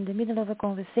voice in the middle of a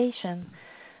conversation.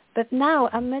 But now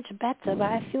I'm much better, but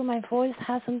I feel my voice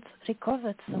hasn't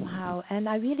recovered somehow, and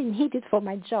I really need it for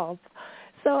my job.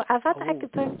 So I've had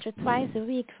acupuncture twice a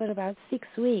week for about 6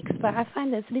 weeks, but I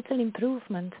find there's little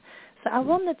improvement. So I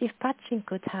wondered if patching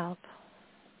could help.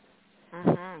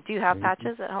 Mm-hmm. Do you have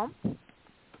patches at home?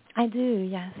 I do,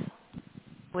 yes.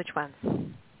 Which ones?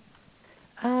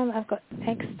 I've got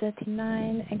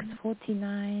X39,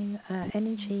 X49,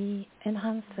 energy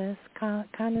enhancers,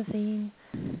 carnosine,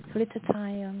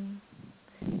 glutathione,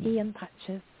 Ion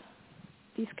patches,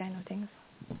 these kind of things.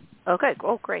 Okay.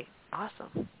 Oh, great.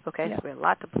 Awesome. Okay, yeah. So we have a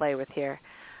lot to play with here.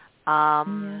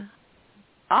 Yeah.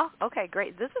 Oh, okay,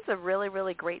 great. This is a really,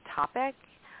 really great topic,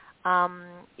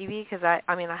 Evie, because I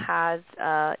had,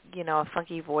 a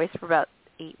funky voice for about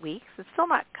 8 weeks. It's still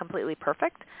not completely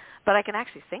perfect, but I can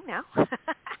actually sing now.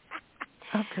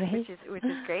 Oh, great. Which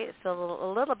is great. It's still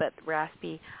a little bit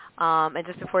raspy. And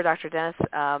just before Dr. Dennis,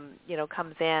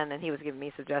 comes in, and he was giving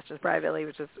me suggestions privately,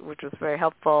 which was very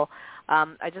helpful.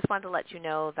 I just wanted to let you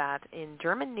know that in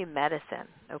German New Medicine,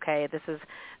 okay, this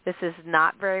is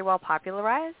not very well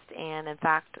popularized, and in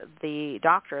fact, the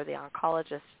doctor, the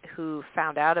oncologist who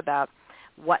found out about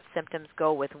what symptoms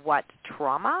go with what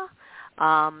trauma,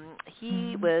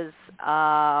 he was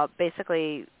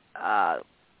basically,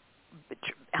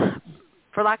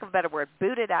 for lack of a better word,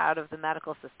 booted out of the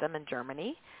medical system in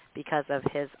Germany because of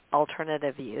his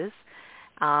alternative views,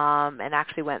 and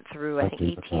actually went through, I think,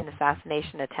 18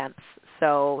 assassination attempts.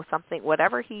 So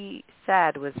whatever he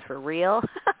said was for real.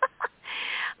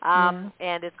 And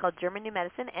it's called German New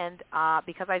Medicine, and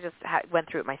because I just went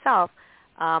through it myself,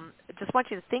 just want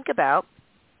you to think about,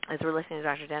 as we're listening to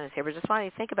Dr. Dennis here, but just want you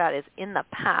to think about is in the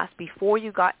past, before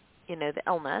you got, the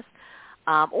illness,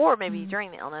 or maybe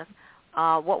during the illness,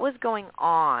 what was going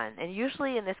on. And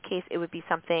usually in this case, it would be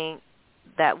something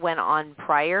that went on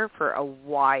prior for a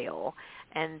while.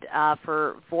 And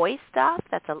for voice stuff,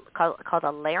 that's called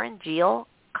a laryngeal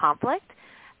conflict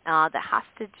that has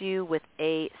to do with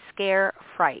a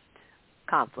scare-fright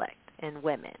conflict in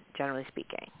women, generally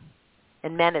speaking.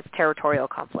 In men, it's territorial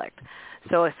conflict.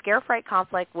 So a scare-fright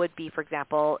conflict would be, for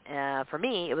example, for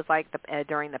me, it was like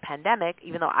during the pandemic,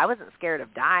 even though I wasn't scared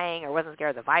of dying or wasn't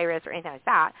scared of the virus or anything like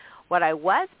that, what I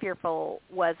was fearful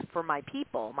was for my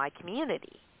people, my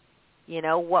community.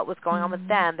 What was going on with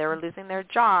them. They were losing their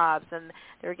jobs, and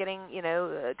they were getting,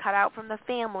 cut out from the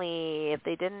family if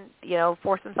they didn't,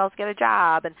 force themselves to get a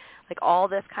job, and like all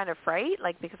this kind of fright.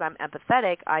 Like, because I'm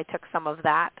empathetic, I took some of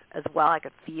that as well. I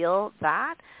could feel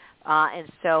that.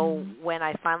 And so when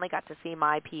I finally got to see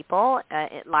my people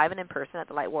live and in person at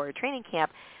the Light Warrior Training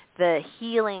Camp, the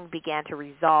healing began to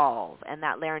resolve. And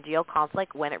that laryngeal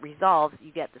conflict, when it resolves,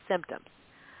 you get the symptoms.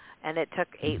 And it took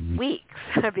 8 weeks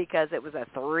because it was a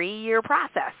 3-year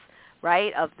process,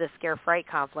 right, of the scare-fright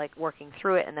conflict, working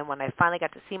through it. And then when I finally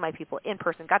got to see my people in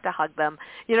person, got to hug them,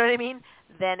 you know what I mean?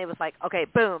 Then it was like, okay,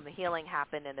 boom, the healing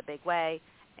happened in a big way.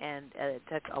 And it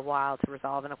took a while to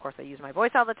resolve. And, of course, I use my voice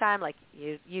all the time like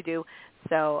you do.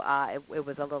 So it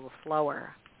was a little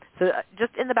slower. So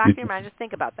just in the back of your mind, just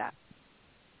think about that.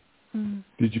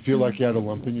 Did you feel like you had a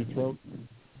lump in your throat?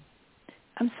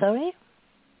 I'm sorry?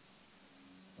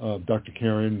 Dr.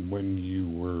 Karen, when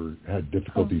you had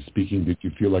difficulty speaking, did you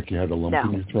feel like you had a lump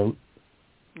in your throat?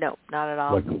 No, not at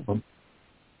all. Like a lump?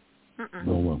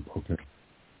 No lump, okay.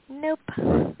 Nope.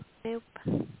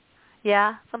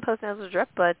 Yeah, some postnasal drip,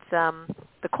 but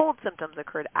the cold symptoms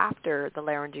occurred after the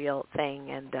laryngeal thing.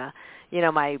 And,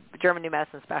 my German New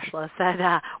Medicine specialist said,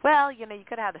 well, you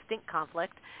could have had a stink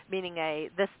conflict, meaning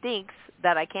this stinks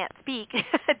that I can't speak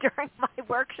during my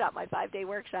workshop, my 5-day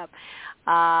workshop.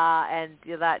 And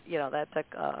that took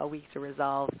a week to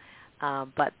resolve.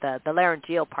 But the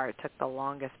laryngeal part took the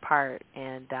longest part,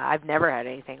 and I've never had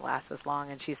anything last this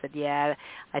long. And she said, yeah,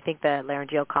 I think the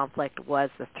laryngeal conflict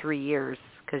was the 3 years,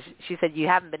 because she said you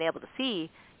haven't been able to see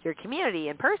your community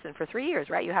in person for 3 years,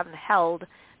 right? You haven't held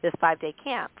this 5-day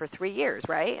camp for 3 years,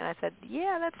 right? And I said,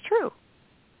 yeah, that's true,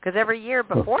 because every year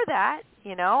before that,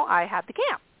 I had the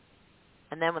camp.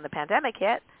 And then when the pandemic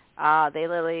hit, they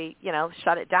literally,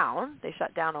 shut it down. They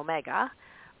shut down Omega,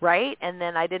 right? And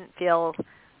then I didn't feel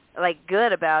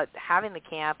good about having the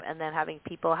camp, and then having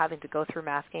people having to go through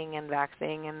masking and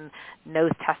vaccinating and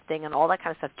nose testing and all that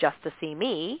kind of stuff just to see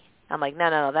me. I'm like,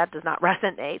 no, that does not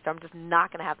resonate, so I'm just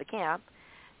not going to have the camp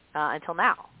until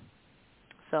now.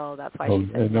 So that's why she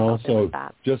said and also, like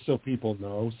that. Just so people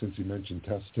know, since you mentioned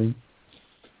testing,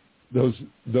 those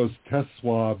test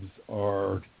swabs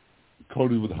are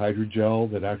coated with hydrogel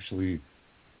that actually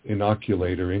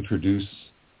inoculate or introduce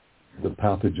the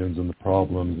pathogens and the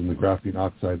problems and the graphene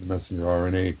oxide, the messenger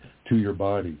RNA, to your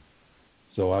body.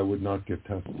 So I would not get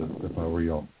tested if I were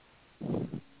y'all.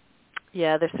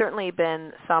 Yeah, there's certainly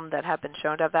been some that have been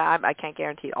shown to have that. I can't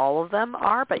guarantee all of them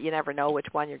are, but you never know which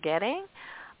one you're getting.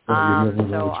 So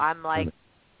I'm like,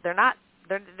 they're not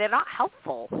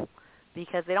helpful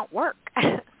because they don't work.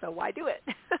 So why do it?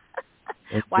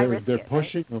 Why risk it?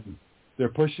 They're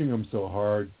pushing them so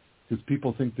hard because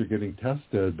people think they're getting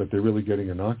tested, but they're really getting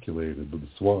inoculated with a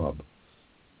swab.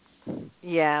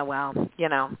 Yeah, well,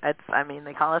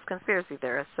 they call us conspiracy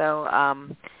theorists. So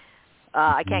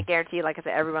I can't guarantee, like I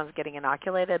said, everyone's getting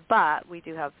inoculated, but we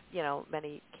do have,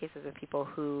 many cases of people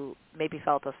who maybe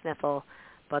felt a sniffle,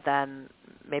 but then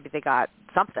maybe they got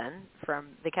something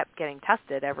they kept getting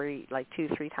tested every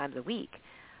 2-3 times a week.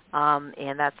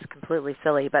 And that's completely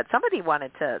silly. But somebody's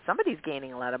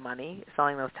gaining a lot of money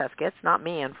selling those test kits, not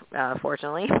me,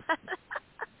 unfortunately.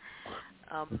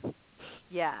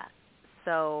 Yeah.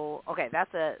 So, okay,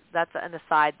 that's an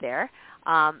aside there.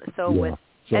 With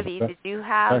Evie, did you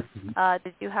have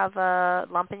a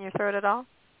lump in your throat at all?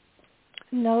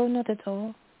 No, not at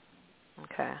all.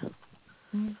 Okay.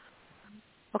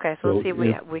 Okay, so let's see if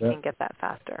we can get that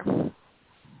faster.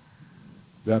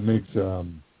 That makes a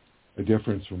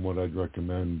difference from what I'd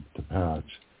recommend to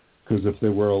patch. Because if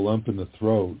there were a lump in the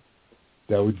throat,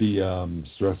 that would be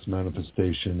stress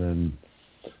manifestation.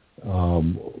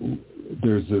 And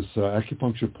there's this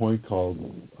acupuncture point called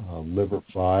liver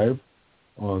 5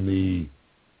 on the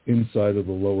inside of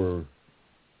the lower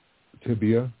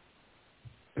tibia,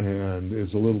 and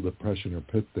there's a little depression or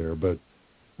pit there, but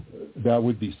that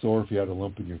would be sore if you had a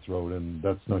lump in your throat, and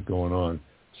that's not going on.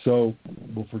 So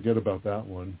we'll forget about that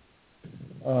one.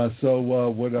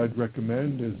 What I'd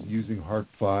recommend is using Heart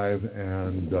 5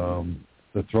 and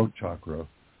the throat chakra.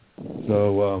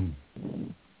 So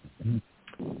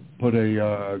put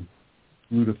a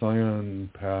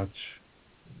glutathione patch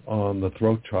on the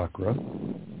throat chakra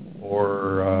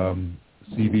or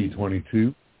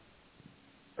CV22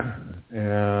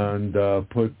 and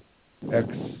put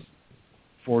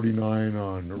X49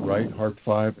 on right heart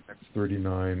 5 and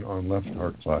X39 on left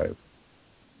heart 5.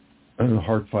 And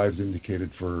heart 5 is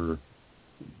indicated for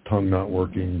tongue not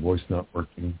working, voice not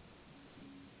working.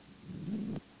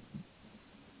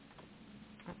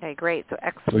 Okay, great. So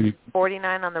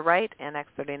X49 on the right and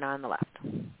X39 on the left.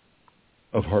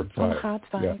 Of heart 5. Heart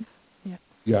 5.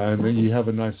 Yeah, and then you have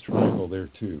a nice triangle there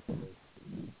too.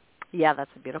 Yeah,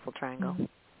 that's a beautiful triangle.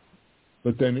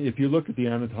 But then if you look at the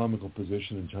anatomical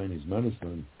position in Chinese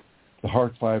medicine, the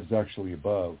heart 5 is actually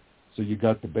above. So you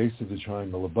got the base of the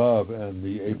triangle above and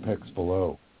the apex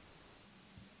below.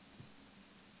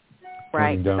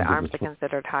 Right, the arms are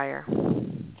considered higher.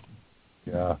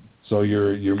 Yeah, so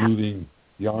you're moving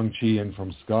yang qi in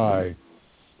from sky,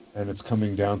 and it's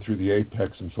coming down through the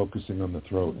apex and focusing on the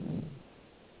throat.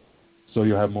 So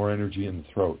you have more energy in the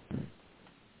throat.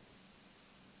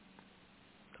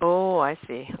 Oh, I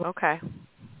see. Okay.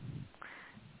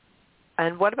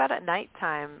 And what about at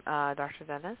nighttime, Dr.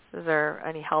 Dennis? Is there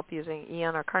any help using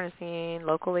Aeon or carnosine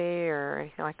locally or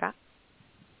anything like that?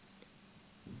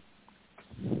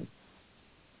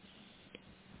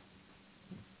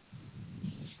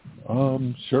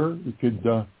 Sure. We could.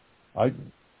 I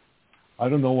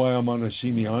don't know why I'm on a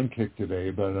Shimion kick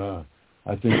today, but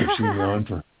I think of Shimion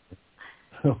for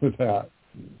with that.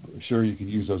 Sure, you could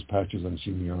use those patches on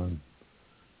Shimion.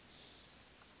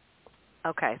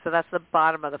 Okay, so that's the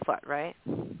bottom of the foot, right?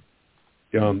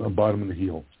 Yeah, on the bottom of the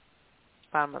heel.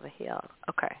 Bottom of the heel.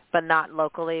 Okay, but not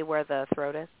locally where the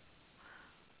throat is?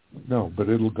 No, but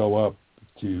it'll go up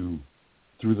through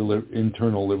the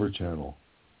internal liver channel,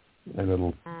 and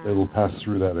it'll pass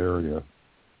through that area.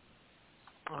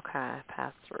 Okay,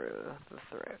 pass through the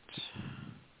throat.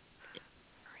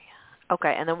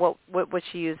 Okay, and then what would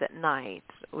you use at night?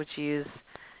 Would you use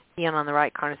Aeon on the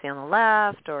right, carnosine on the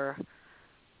left, or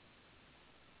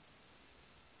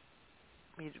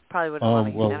you probably wouldn't want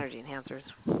to use energy enhancers?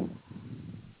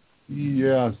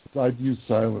 Yes, I'd use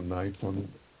Silent Nights on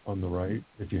the right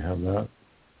if you have that.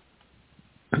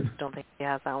 Don't think he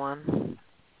has that one.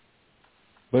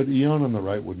 But Aeon on the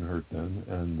right wouldn't hurt then,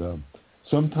 and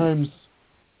sometimes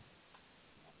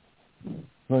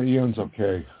Aeon's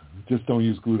okay. Just don't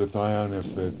use glutathione if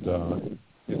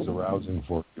it's arousing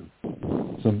for you.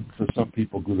 For some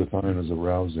people, glutathione is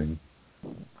arousing.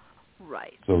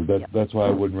 Right. So that's why I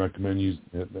wouldn't recommend using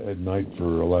it at night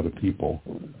for a lot of people.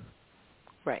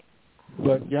 Right.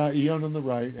 But yeah, Aeon on the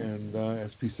right and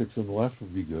SP6 on the left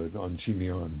would be good on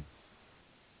Shimion.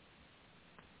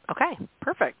 Okay,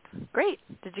 perfect. Great.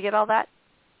 Did you get all that?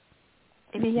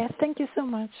 Yes, thank you so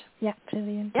much. Yeah,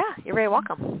 brilliant. Yeah, you're very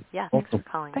welcome. Yeah, thanks for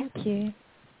calling. Thank you.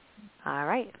 All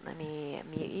right, let me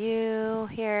mute you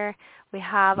here. We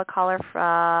have a caller for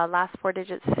last four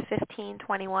digits,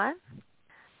 1521.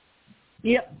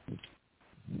 Yep.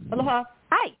 Aloha.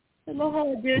 Hi.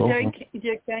 Aloha, dear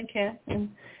Karen Can, and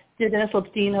dear Dennis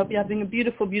Lopstein. Hope you're having a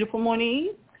beautiful, beautiful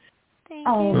morning. Thank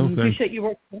you. Appreciate your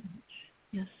work so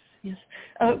much. Yes.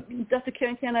 Dr.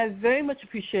 Karen Can, I very much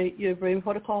appreciate your brain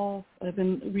protocol. I've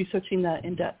been researching that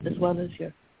in depth, as well as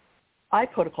your eye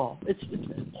protocol. It's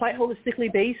quite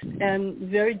holistically based and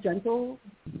very gentle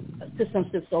to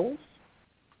sensitive souls,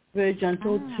 very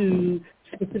gentle to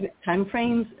specific time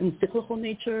frames and cyclical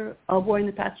nature of wearing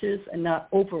the patches and not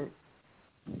over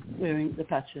wearing the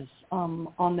patches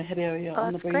on the head area,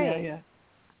 on the brain area.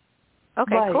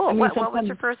 Okay, right. cool. I mean, what was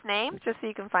your first name, just so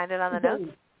you can find it on the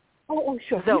notes? Oh,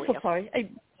 sure. Zoe. I'm so sorry. Of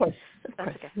course.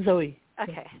 Okay. Zoe.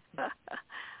 Okay.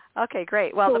 Okay,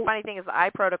 great. Well, the funny thing is the eye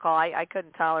protocol, I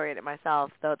couldn't tolerate it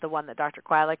myself, the one that Dr.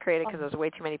 Quila created, because there was way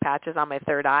too many patches on my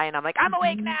third eye, and I'm like, I'm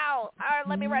awake now.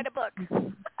 Let me write a book.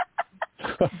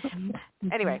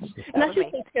 Anyway, and I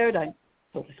should say paradigm.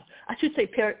 I should say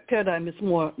paradigm is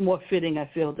more fitting, I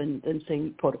feel, than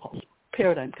saying protocols.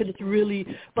 Paradigm, because it's really,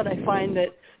 but I find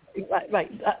that, like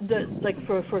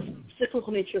for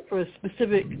cyclical nature, for a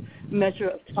specific measure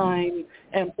of time,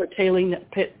 and for tailoring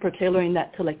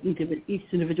that to like each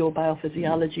individual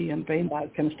biophysiology and brain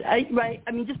biochemistry. I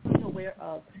mean, just being aware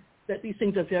of that these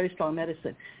things are very strong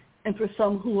medicine, and for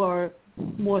some who are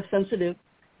more sensitive,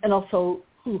 and also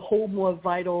who hold more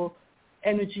vital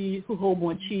energy, who hold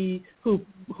more chi, who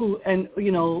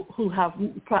have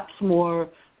perhaps more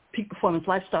peak performance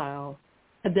lifestyle,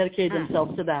 have dedicated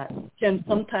themselves to that, can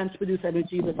sometimes produce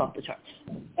energy that's off the charts,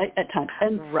 right, at times.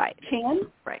 And can,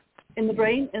 in the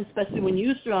brain, and especially when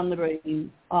used around the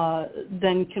brain,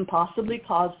 then can possibly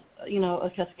cause,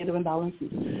 a cascade of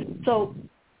imbalances. So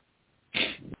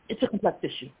it's a complex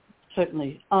issue,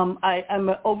 certainly. I'm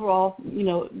an overall,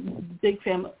 big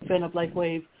fan of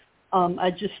LifeWave.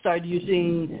 I just started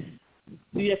using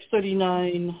the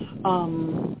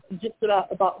X39 just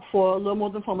about a little more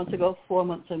than 4 months ago, 4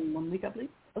 months and 1 week, I believe,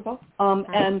 ago.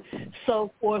 And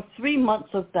so for 3 months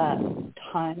of that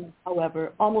time,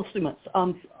 however, almost 3 months,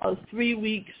 3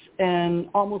 weeks and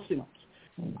almost 3 months,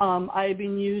 I've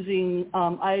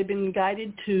been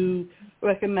guided to,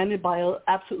 recommended by an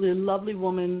absolutely lovely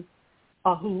woman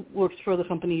who works for the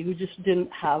company, who just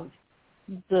didn't have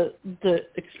the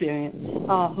experience,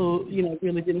 who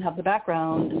really didn't have the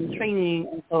background and the training,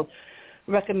 and so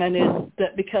recommended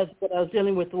that because what I was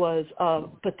dealing with was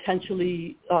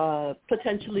potentially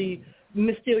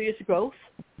mysterious growth,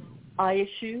 eye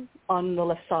issue on the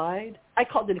left side. I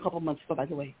called in a couple of months ago, by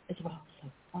the way, as well.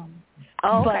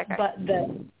 So, but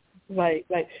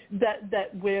that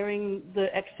wearing the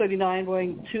X39,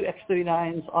 wearing two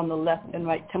X39s on the left and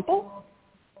right temple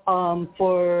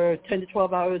for 10 to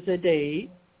 12 hours a day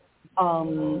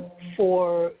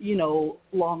for,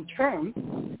 long term,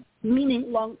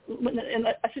 meaning and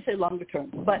I should say longer term,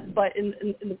 but in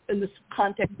this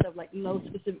context of like no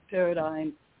specific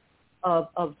paradigm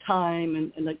of time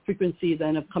and like frequency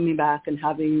then of coming back and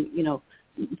having,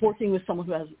 working with someone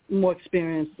who has more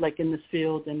experience like in this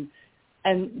field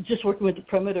and just working with the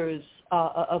perimeters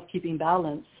of keeping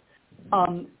balance.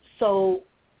 So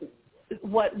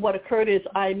what occurred is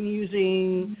I'd used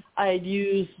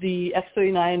the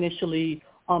X39 initially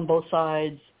on both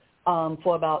sides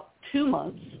for about 2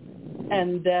 months,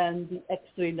 and then the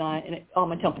X39 on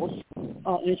my temples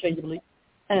interchangeably,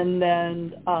 and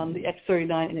then the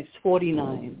X39 and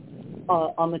X49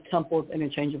 on the temples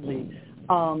interchangeably.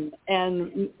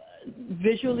 And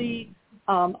visually,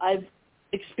 I've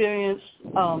experienced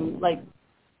like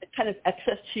kind of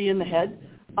excess chi in the head.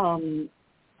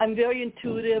 I'm very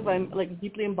intuitive. I'm like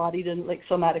deeply embodied and like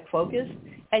somatic focused,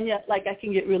 and yet like I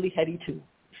can get really heady too,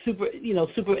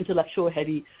 super intellectual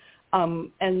heady,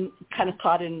 and kind of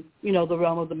caught in the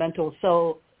realm of the mental.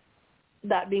 So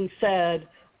that being said,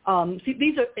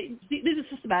 these are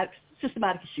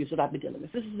systematic issues that I've been dealing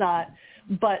with. This is not.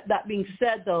 But that being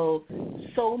said, though,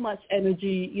 so much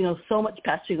energy, so much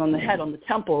patching on the head, on the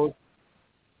temples,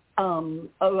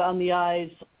 around the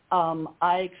eyes,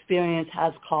 eye experience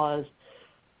has caused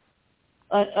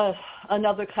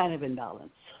another kind of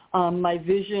imbalance. My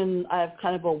vision, I have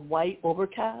kind of a white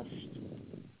overcast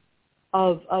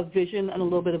of vision and a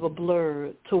little bit of a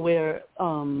blur to where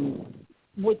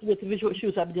with the visual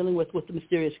issues I've been dealing with the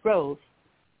mysterious growth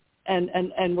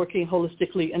and working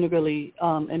holistically, integrally,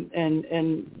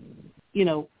 and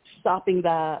stopping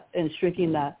that and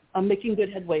shrinking that. I'm making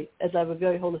good headway as I have a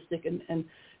very holistic and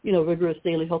rigorous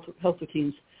daily health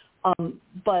routines.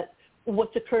 But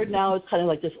what's occurred now is kind of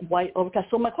like this white overcast.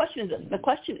 So my question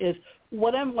is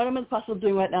what I'm in the process of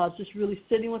doing right now is just really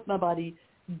sitting with my body,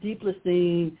 deep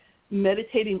listening,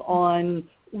 meditating on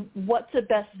what's the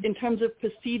best in terms of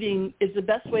proceeding? Is the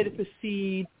best way to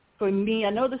proceed for me? I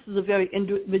know this is a very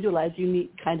individualized,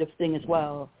 unique kind of thing as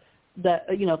well. That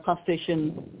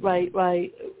consultation, right,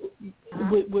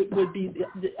 would be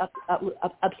the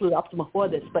absolute optimal for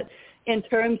this. But in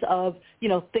terms of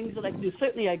things that I can do,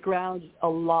 certainly I ground a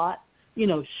lot.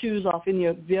 Shoes off in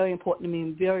here, very important to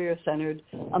me, very centered.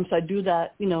 So I do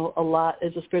that, a lot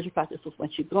as a spiritual practice with my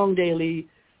Qigong daily,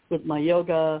 with my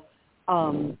yoga.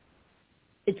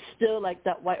 It's still like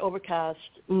that white overcast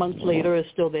months later is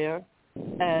still there.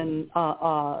 And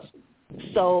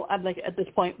so I'm like at this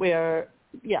point where,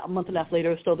 a month and a half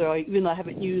later is still there, even though I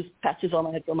haven't used patches on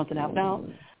my head for a month and a half now.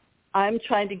 I'm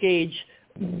trying to gauge,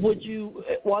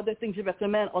 are there things you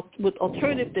recommend with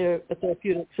alternative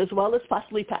therapeutics as well as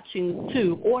possibly patching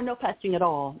too, or no patching at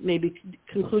all, maybe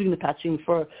concluding the patching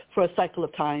for a cycle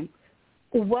of time?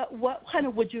 What kind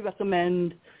of would you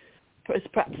recommend is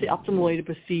perhaps the optimal way to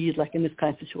proceed, like in this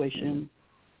kind of situation?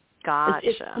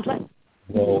 Gotcha.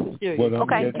 Well,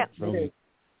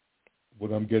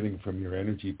 what I'm getting from your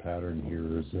energy pattern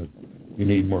here is that you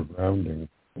need more grounding.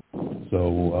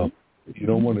 So you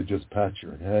don't want to just pat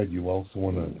your head. You also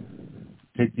want to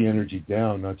take the energy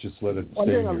down, not just let it stay in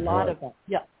your head. There's a lot of that.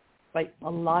 Yeah, right. A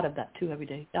lot of that too every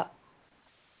day. Yeah.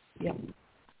 Yeah.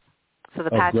 So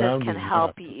the patches can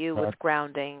help you with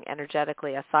grounding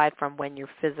energetically, aside from when you're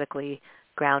physically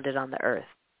grounded on the earth.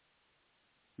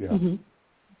 Yeah. Mm-hmm.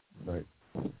 Right.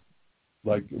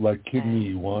 Like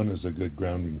kidney 1 is a good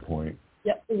grounding point.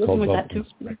 Yep, working with that too.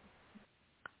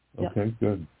 Okay,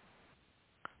 good.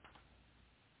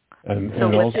 And so,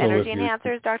 with energy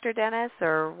enhancers, Dr. Dennis,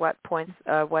 or what points,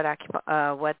 what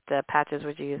patches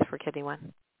would you use for kidney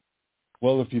 1?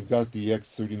 Well, if you've got the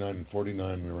X39 and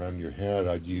 49 around your head,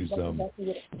 I'd use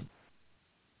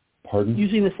Pardon?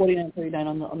 Using the 49 and 39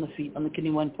 on the feet, on the kidney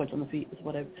 1 points on the feet is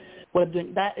what I'm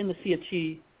doing. That in the Sea of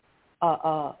Chi.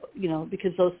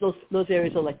 Because those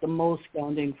areas are like the most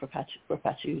grounding for patch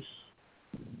use,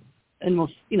 and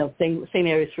most same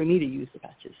areas for me to use the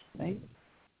patches, right?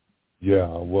 Yeah,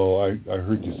 well, I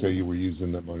heard you say you were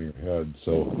using them on your head,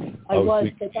 so I was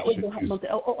but that was a month.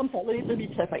 I'm sorry. Let me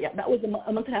clarify. Yeah, that was a month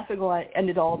and a half ago. I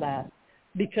ended all that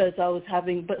because I was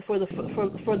having, but for the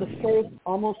first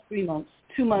almost 3 months,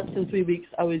 2 months and 3 weeks,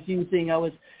 I was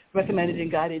recommended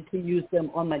and guided to use them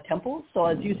on my temples. So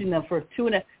I was using them for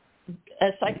 2.5.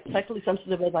 As psychically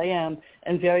sensitive as I am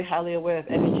and very highly aware of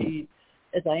energy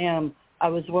as I am, I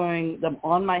was wearing them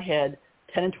on my head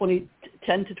 10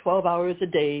 to 12 hours a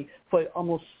day for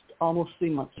almost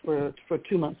 3 months, for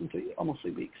 2 months and almost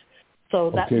 3 weeks.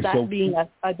 So I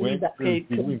believe that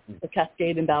created a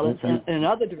cascade imbalance in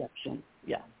another direction.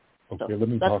 Yeah. Okay, so let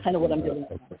me that's talk kind of what I'm that. doing.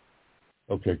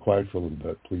 Okay, quiet for a little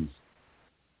bit, please.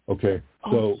 Okay,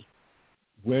 so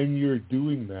when you're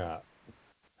doing that,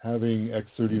 having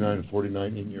X39 and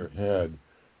 49 in your head,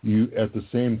 you at the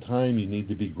same time you need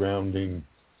to be grounding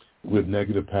with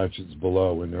negative patches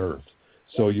below in earth.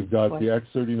 So you've got the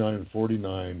X39 and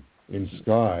 49 in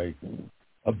sky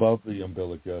above the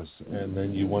umbilicus, and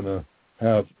then you want to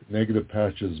have negative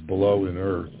patches below in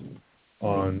earth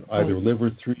on either liver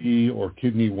 3 or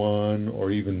kidney 1 or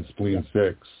even spleen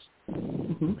 6.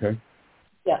 Mm-hmm. Okay?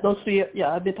 Yeah, those 3.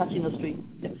 Yeah, I've been touching those 3.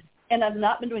 Yeah. And I've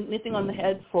not been doing anything on the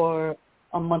head for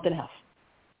a month and a half.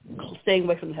 Staying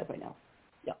away from the head right now.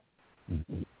 Yeah.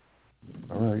 Mm-hmm.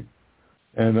 All right.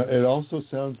 And it also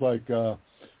sounds like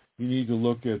you need to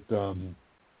look at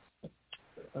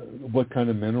what kind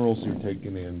of minerals you're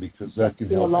taking in, because that can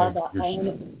help. A lot of that.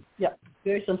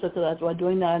 Very sensitive to that. So I'm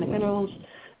doing the ionic minerals,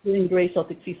 doing gray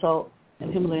Celtic sea salt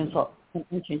and Himalayan salt,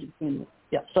 and changing between them.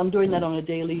 Yeah. So I'm doing that on a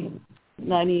daily,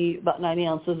 about 90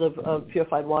 ounces of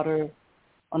purified water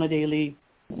on a daily.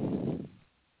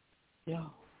 Yeah.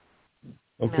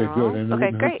 Okay, good. And it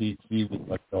wouldn't hurt to eat seaweed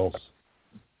like dulse.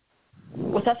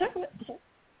 What's that, sir?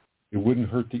 It wouldn't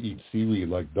hurt to eat seaweed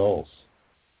like dulse.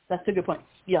 That's a good point.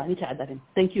 Yeah, I need to add that in.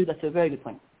 Thank you. That's a very good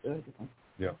point.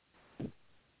 Yeah.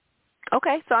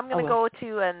 Okay, so I'm going to go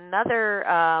to another,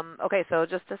 so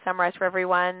just to summarize for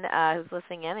everyone who's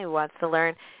listening in who wants to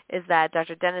learn, is that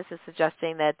Dr. Dennis is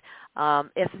suggesting that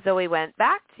if Zoe went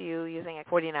back to using a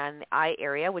 49 in the eye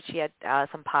area, which she had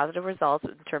some positive results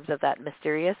in terms of that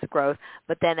mysterious growth,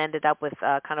 but then ended up with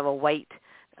kind of a white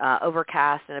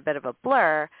overcast and a bit of a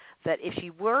blur, that if she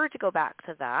were to go back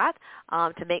to that,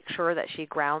 to make sure that she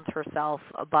grounds herself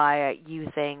by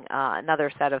using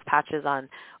another set of patches on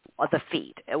the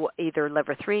feet, either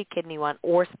liver 3, kidney 1,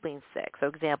 or spleen 6. So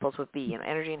examples would be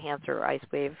energy enhancer or ice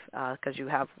wave, because you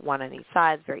have one on each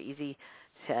side. It's very easy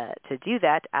to do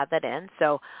that, add that in.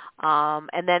 So,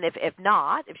 and then if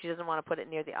not, if she doesn't want to put it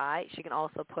near the eye, she can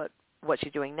also put what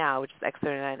she's doing now, which is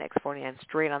X39, X49,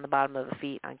 straight on the bottom of the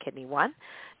feet on kidney 1.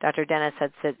 Dr. Dennis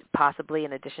had said possibly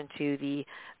in addition to the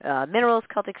minerals,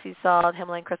 Celtic sea salt,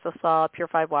 Himalayan crystal salt,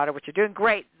 purified water, which you're doing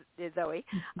great, Zoe,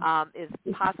 is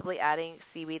possibly adding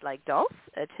seaweed like dulse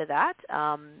to that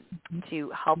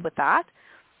to help with that.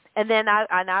 And then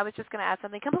I was just going to add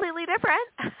something completely different,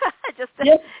 just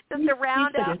to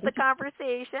round out the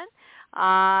conversation.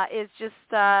 Is just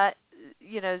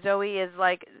Zoe is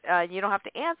like you don't have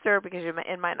to answer because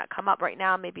it might not come up right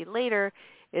now, maybe later.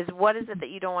 Is what is it that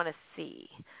you don't want to see?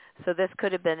 So this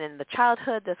could have been in the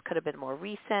childhood. This could have been more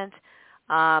recent.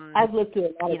 I've lived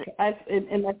through a lot.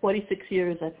 In my 46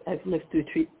 years, I've lived through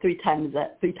three times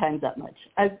that much.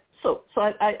 I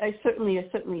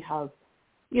certainly have.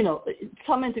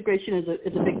 Trauma integration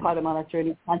is a big part of my life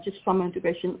journey. Conscious trauma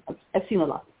integration, I've seen a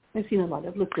lot.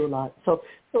 I've lived through a lot. So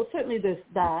certainly there's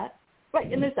that.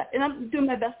 Right, and there's that. And I'm doing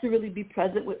my best to really be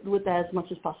present with that as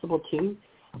much as possible too.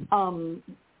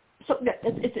 So yeah,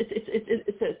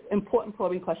 it's an important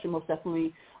probing question, most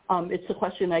definitely. It's a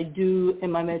question I do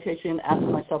in my meditation ask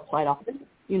myself quite often,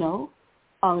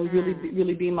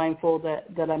 really be mindful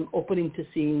that I'm opening to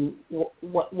seeing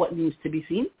what needs to be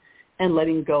seen and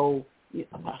letting go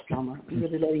of past trauma,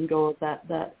 really letting go of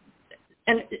that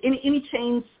and any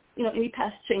chains, any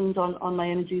past chains on my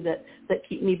energy that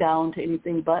keep me bound to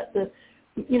anything but the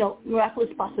miraculous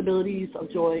possibilities of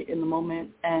joy in the moment,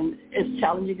 and as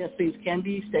challenging as things can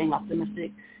be, staying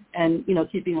optimistic and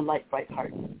keeping a light, bright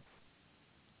heart.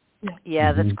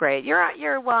 Yeah, that's great.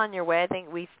 You're well on your way. I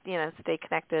think we stay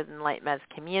connected in Light Meds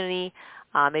community.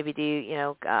 Maybe do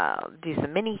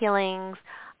some mini healings,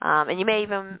 and you may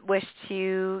even wish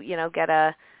to get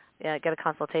a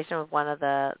consultation with one of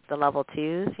the level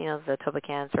 2s, the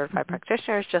Tobacan certified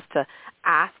practitioners, just to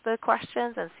ask the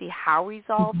questions and see how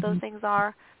resolved those things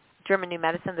are. German New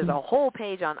Medicine, there's a whole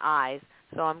page on eyes,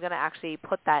 so I'm going to actually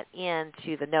put that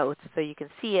into the notes so you can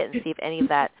see it and see if any of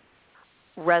that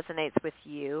resonates with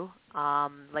you.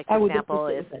 Like, for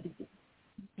example,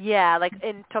 like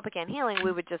in Topican healing,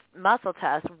 we would just muscle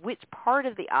test which part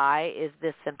of the eye is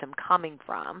this symptom coming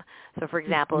from. So, for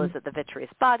example, is it the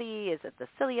vitreous body? Is it the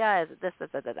cilia? Is it this?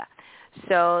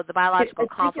 So the biological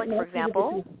conflict, for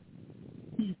example,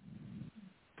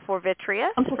 for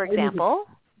vitreous, for example,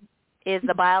 is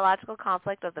the biological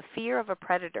conflict of the fear of a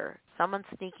predator, someone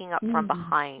sneaking up from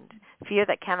behind, fear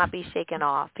that cannot be shaken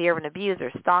off, fear of an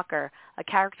abuser, stalker, a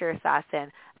character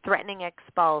assassin, threatening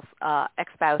ex-spouse,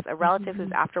 a relative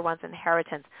who's after one's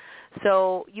inheritance.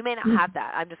 So you may not have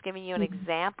that. I'm just giving you an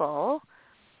example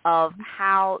of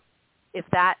how, if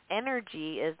that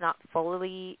energy is not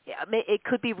fully, it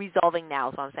could be resolving now,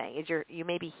 is what I'm saying. You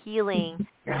may be healing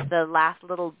the last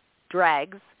little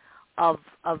dregs of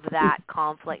that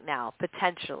conflict now,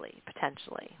 potentially.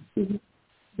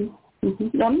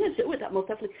 No, I'm going to sit with that most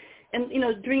definitely. And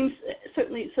dreams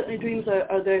certainly dreams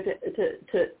are there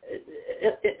to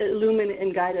illuminate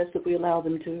and guide us if we allow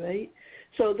them to, right?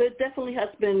 So there definitely has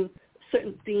been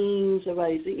certain themes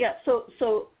arising. Yeah.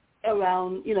 So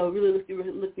around really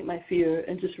looking at my fear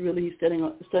and just really standing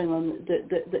on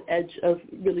the edge of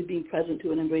really being present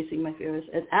to and embracing my fear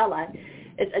as ally,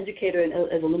 as educator and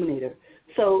as illuminator.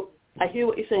 So I hear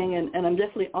what you're saying, and I'm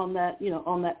definitely on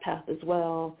that path as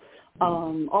well.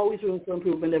 Always room for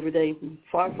improvement every day.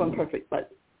 Far from perfect, but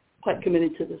quite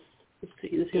committed to this.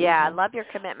 Yeah, I love your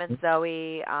commitment,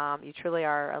 Zoe. You truly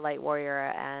are a light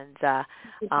warrior, and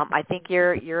I think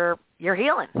you're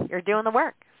healing. You're doing the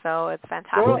work, so it's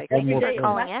fantastic. Thank you for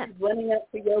calling in. Running up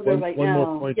for yoga right now. One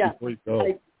more point before you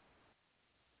go.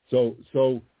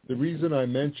 So the reason I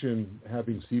mentioned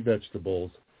having sea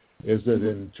vegetables is that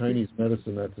in Chinese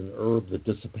medicine, that's an herb that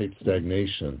dissipates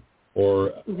stagnation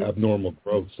or abnormal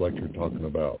growths like you're talking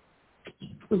about.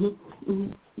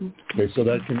 Okay, so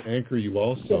that can anchor you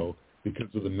also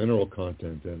because of the mineral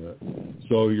content in it.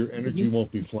 So your energy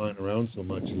won't be flying around so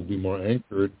much. You'll be more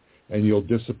anchored, and you'll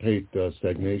dissipate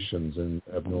stagnations and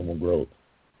abnormal growth.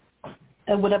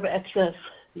 And whatever excess.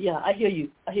 Yeah, I hear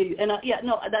you. And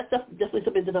that's definitely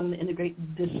something that I'm going to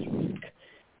integrate this week.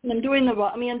 And I'm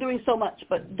doing so much,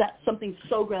 but that's something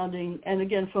so grounding. And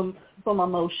again, from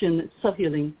emotion, it's so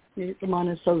healing. The mind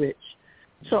is so rich.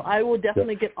 So I will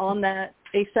definitely get on that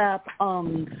ASAP.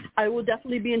 I will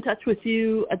definitely be in touch with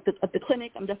you at the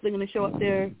clinic. I'm definitely going to show up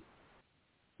there.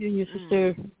 You and your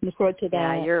sister. Look forward to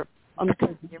that. Yeah, you're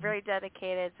very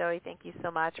dedicated, Zoe. Thank you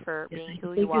so much for being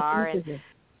who you are.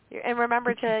 And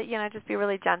remember to just be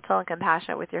really gentle and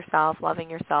compassionate with yourself,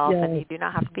 loving yourself, and you do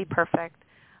not have to be perfect.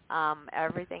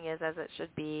 Everything is as it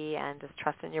should be, and just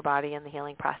trust in your body and the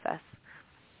healing process.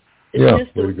 It's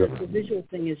just the visual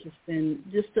thing has just been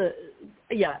and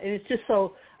it's just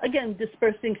so, again,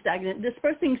 dispersing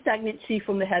stagnant chi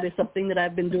from the head is something that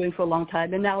I've been doing for a long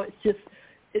time, and now it's just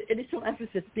additional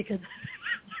emphasis because,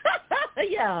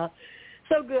 yeah,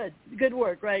 so good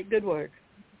work, right? Good work.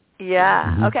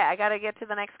 Yeah. Okay, I got to get to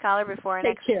the next caller before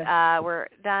we're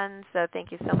done. So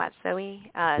thank you so much,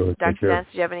 Zoe. Dr. Dennis,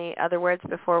 do you have any other words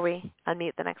before we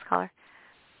unmute the next caller?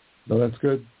 No, that's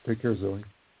good. Take care, Zoe.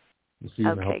 We'll see you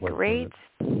in the Help Life great.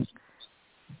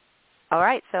 All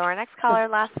right, so our next caller,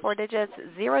 last four digits,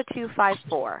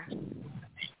 0254.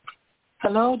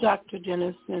 Hello, Dr.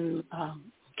 Dennis and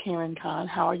Karen Kahn.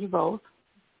 How are you both?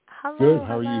 Hello. Good.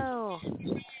 How are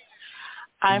you?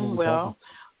 I'm well.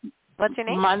 What's your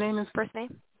name? My name is first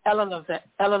name. Ella Levette.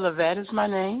 Ella Levette is my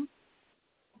name.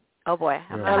 Oh boy,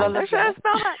 I'm not sure how to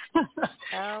spell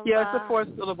that. Yeah, it's a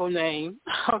 4-syllable name.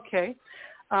 Okay.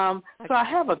 So I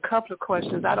have a couple of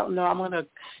questions. I don't know. I'm going to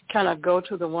kind of go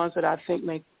to the ones that I think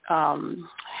may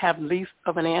have least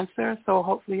of an answer. So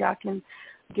hopefully I can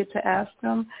get to ask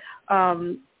them.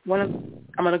 I'm going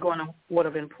to go in order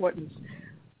of importance.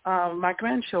 My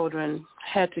grandchildren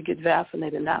had to get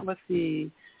vaccinated, not with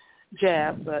the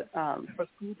jab, but for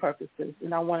school purposes.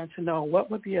 And I wanted to know what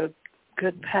would be a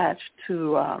good patch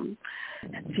to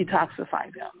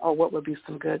detoxify them, or what would be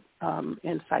some good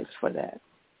insights for that.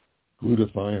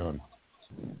 Glutathione.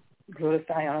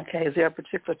 Glutathione, okay. Is there a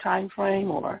particular time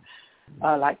frame or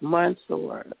like months,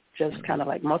 or just kind of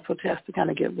like muscle test to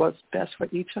kind of get what's best for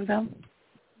each of them?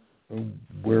 You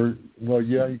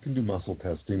can do muscle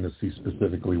testing to see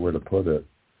specifically where to put it.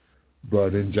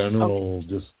 But in general,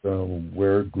 just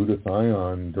wear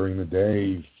glutathione during the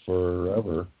day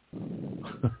forever.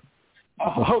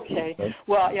 Okay.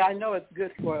 Well, yeah, I know it's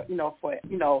good for an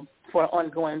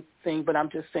ongoing thing, but I'm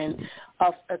just saying,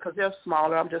 because they're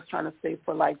smaller, I'm just trying to say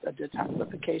for like a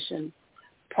detoxification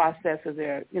process, is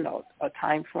there, a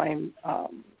time frame?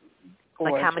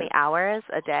 Like how many hours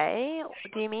a day,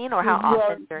 do you mean, or how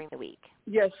often during the week?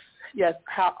 Yes.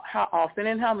 How often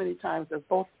and how many times?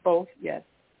 Both, yes.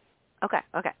 Okay,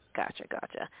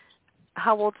 gotcha.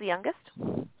 How old's the youngest?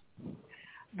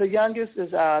 The youngest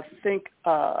is, I think,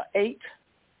 8,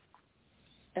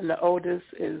 and the oldest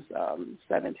is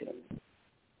 17.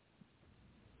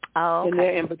 Oh, okay. And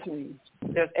they're in between.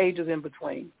 There's ages in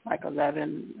between, like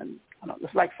 11, and I don't know,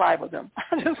 it's like 5 of them.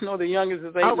 I just know the youngest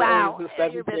is 8 and the oldest is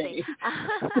 17. You're busy.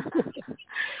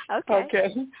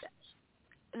 Okay.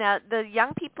 Now, the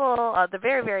young people, the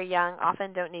very, very young,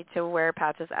 often don't need to wear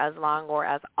patches as long or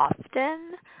as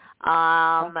often.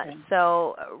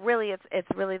 So really, it's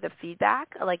really the feedback.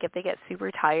 Like if they get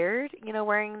super tired,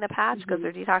 wearing the patch because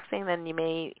they're detoxing, then you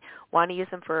may want to use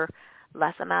them for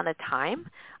less amount of time.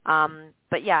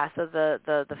 But yeah, so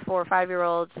the 4 or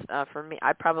 5-year-olds, for me,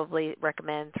 I probably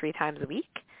recommend 3 times a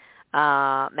week.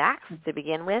 Max to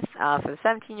begin with. For the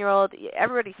 17-year-old,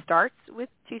 everybody starts with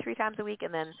 2-3 times a week,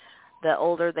 and then the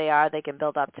older they are, they can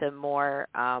build up to more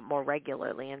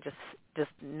regularly, and just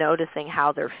noticing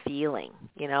how they're feeling,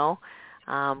 because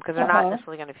they're not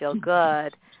necessarily going to feel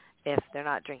good if they're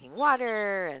not drinking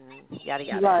water and yada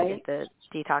yada. Right. If the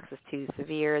detox is too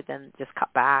severe, then just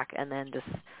cut back, and then just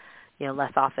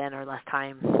less often or less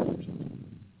time.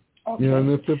 Okay. Yeah, and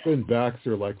if they've been vaxxed,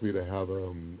 they're likely to have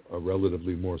a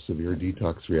relatively more severe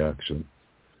detox reaction.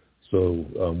 So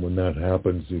when that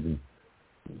happens, you can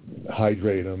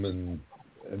hydrate them, and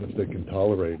if they can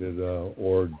tolerate it,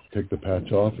 or take the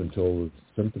patch off until the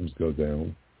symptoms go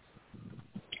down.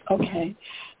 Okay,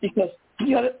 because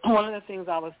one of the things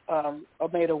I was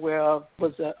made aware of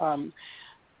was the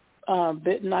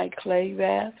bentonite clay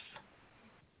baths.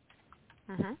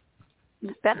 Mm-hmm.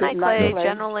 Bentonite clay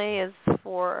generally is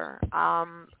for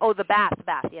the bath.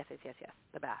 Yes,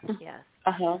 the bath. Yes.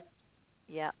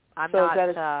 Yeah, I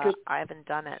haven't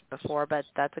done it before, but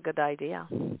that's a good idea.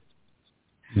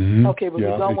 Mm-hmm. Okay, but you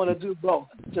don't want to do both.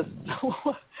 Just no,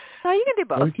 you can do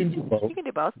both. No, you can do both.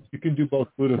 You can do both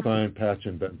glutathione patch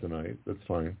and bentonite. That's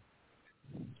fine.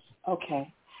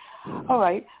 Okay. All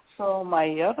right. So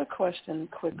my other question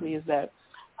quickly is that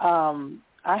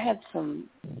I had some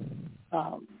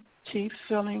teeth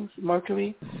fillings,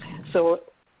 mercury. So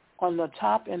on the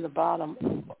top and the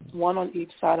bottom, one on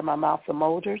each side of my mouth, the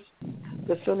molars,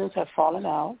 the fillings have fallen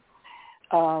out.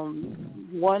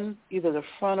 One, either the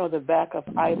front or the back of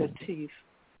either tooth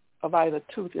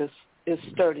is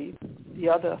sturdy. The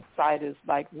other side is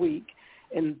like weak,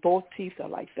 and both teeth are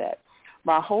like that.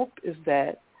 My hope is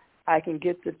that I can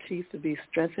get the teeth to be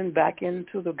strengthened back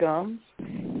into the gums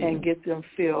and get them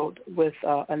filled with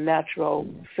a natural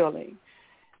filling.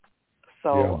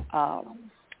 So,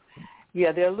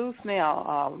 Yeah, they're loose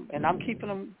now, and I'm keeping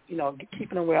them,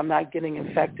 keeping them where I'm not getting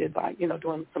infected by,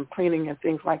 doing some cleaning and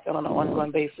things like that on an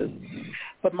ongoing basis.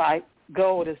 But my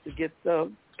goal is to get the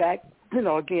back,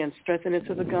 again, strengthen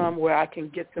into the gum where I can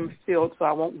get them filled so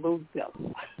I won't lose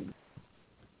them.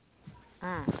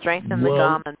 Strengthen the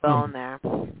gum and bone there.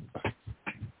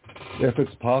 If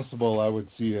it's possible, I would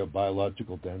see a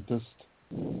biological dentist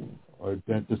or a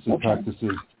dentist who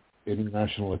practices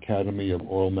International Academy of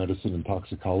Oral Medicine and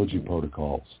Toxicology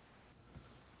protocols,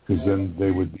 because then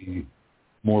they would be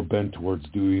more bent towards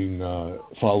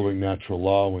following natural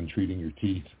law when treating your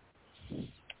teeth.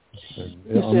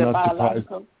 And I'm not surprised.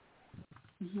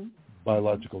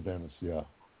 Biological dentist, yeah.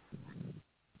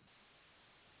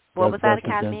 What was that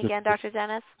academy again, Dr.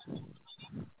 Dennis?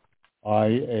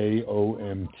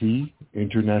 IAOMT,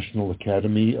 International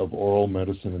Academy of Oral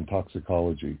Medicine and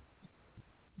Toxicology.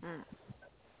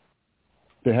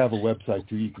 They have a website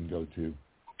too you can go to.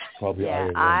 Probably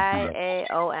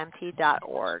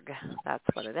IAOMT.org. That's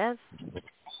what it is.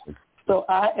 So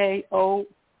IAOMT?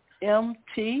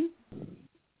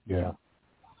 Yeah.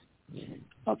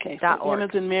 Okay. So M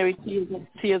as in Mary, T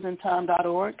as in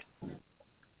Tom.org?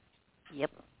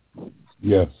 Yep.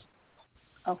 Yes.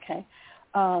 Okay.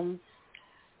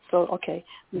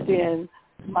 Then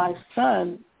my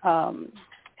son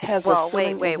has a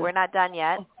wait, we're not done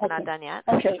yet. We're not done yet.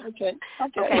 Okay,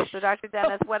 so Dr.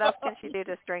 Dennis, what else can she do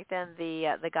to strengthen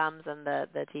the gums and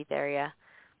the teeth area?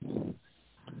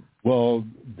 Well,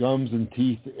 gums and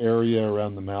teeth area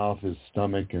around the mouth is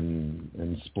stomach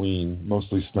and spleen,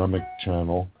 mostly stomach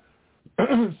channel.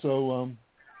 So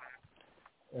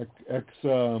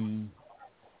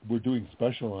we're doing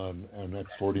special on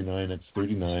X49,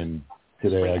 X39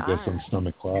 today, I guess, on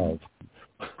stomach 5.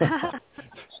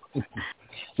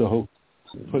 So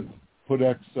put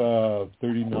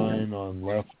X39 on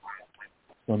left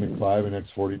stomach 5 and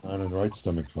X49 on right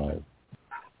stomach 5.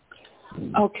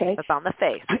 Okay. That's on the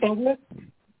face. And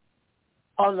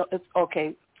it's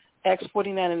okay.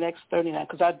 X49 and X39,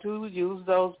 because I do use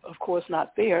those, of course,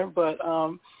 not there, but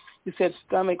you said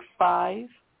stomach 5.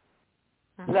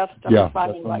 Left stomach 5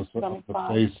 and right stomach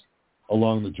 5. The face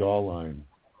along the jawline,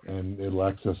 and it'll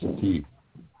access the teeth.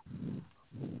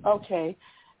 Okay.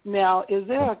 Now, is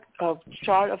there a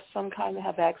chart of some kind to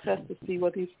have access to see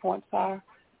what these points are,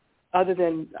 other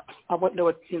than I wouldn't know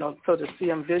what so to see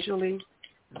them visually?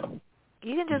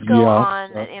 You can just go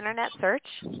on an internet search,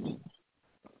 and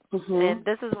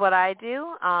this is what I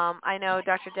do. I know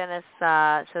Dr. Dennis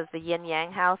says the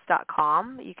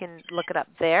yinyanghouse.com. You can look it up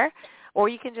there, or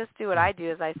you can just do what I do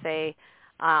is I say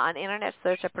on internet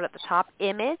search, I put at the top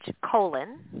image,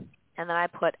 and then I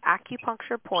put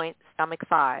acupuncture point, stomach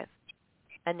 5.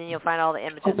 And then you'll find all the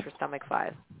images for stomach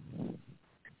 5.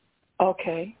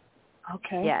 Okay.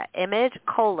 Yeah, image,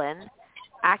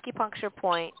 acupuncture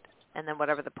point, and then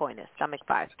whatever the point is, stomach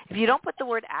 5. If you don't put the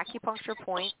word acupuncture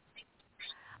point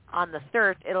on the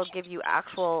search, it'll give you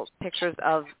actual pictures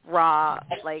of raw,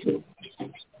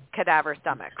 cadaver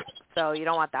stomach. So you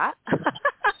don't want that.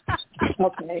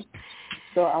 Okay.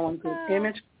 So I want to do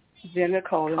image, then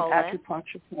colon,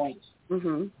 acupuncture point.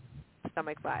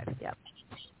 Stomach 5, yep.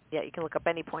 Yeah, you can look up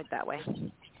any point that way.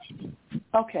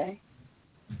 Okay.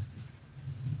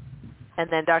 And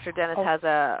then Dr. Dennis has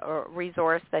a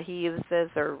resource that he uses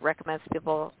or recommends to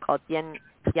people called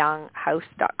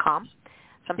yinyanghouse.com.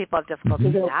 Some people have difficulty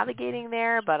navigating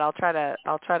there, but I'll try to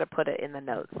put it in the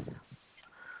notes.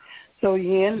 So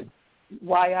yin,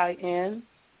 Y-I-N,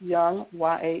 young,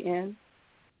 Y-A-N.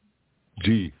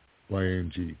 G,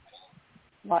 Y-A-N-G.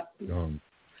 Young.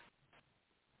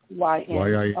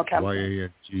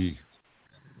 Y-A-N-G.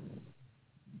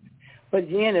 But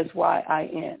yin is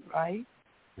Y-I-N, right?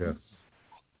 Yes.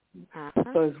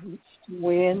 So it's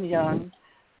Yin Yang.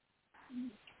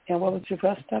 And what was your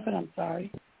rest of it? I'm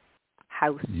sorry.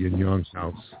 House. Yin Yang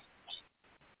House.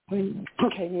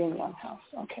 Okay, Yin Yang House.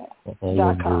 Okay. All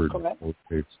one word. Correct?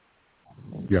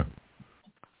 Yeah.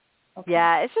 Okay.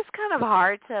 Yeah, it's just kind of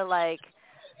hard to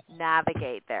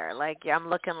navigate there. I'm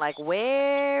looking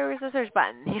where is the search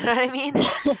button? You know what I mean?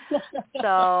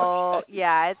 So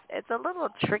yeah, it's a little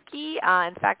tricky.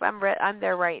 In fact, I'm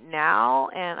there right now,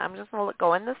 and I'm just gonna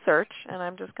go in the search, and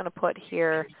I'm just gonna put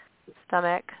here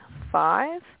stomach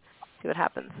 5. See what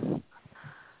happens.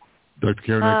 Dr.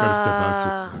 Karen, I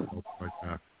gotta step out. Right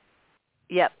back.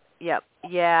 Yep.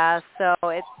 Yeah. So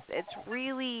it's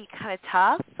really kind of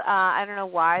tough. I don't know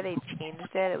why they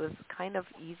changed it. It was kind of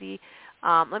easy.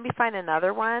 Let me find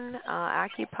another one.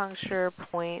 Acupuncture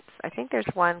points. I think there's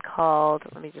one called,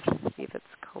 let me just see if it's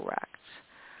correct.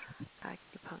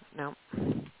 No.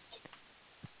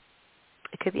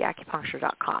 It could be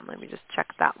acupuncture.com. Let me just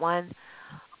check that one.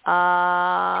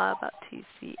 About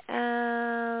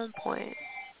TCM point.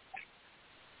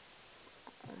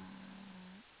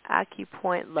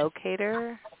 AcuPoint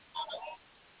locator.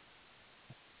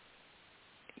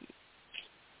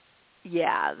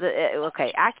 Yeah.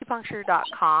 Okay.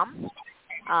 Acupuncture.com.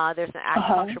 There's an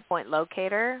acupuncture point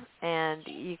locator, and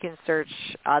you can search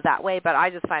that way. But I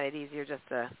just find it easier just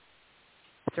to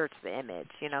search the image,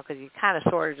 because you kind of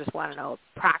sort of just want to know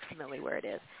approximately where it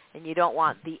is, and you don't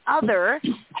want the other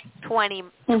 20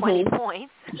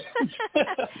 points.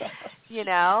 There.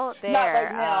 Not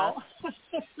right now.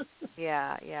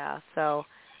 Yeah. So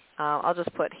I'll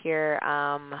just put here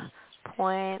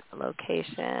point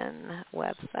location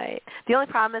website. The only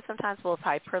problem is sometimes we'll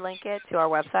hyperlink it to our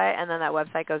website, and then that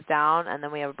website goes down, and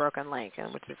then we have a broken link,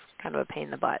 which is kind of a pain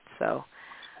in the butt. So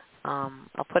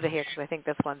I'll put it here because I think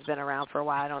this one's been around for a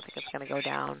while. I don't think it's going to go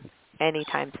down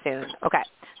anytime soon. Okay.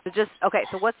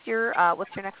 So what's your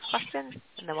next question?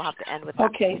 And then we'll have to end with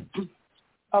that.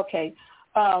 Okay.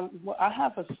 Well, I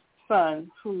have a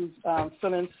son who's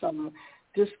feeling some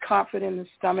discomfort in his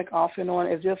stomach off and on,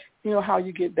 as if, how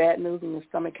you get bad news and your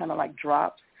stomach kind of like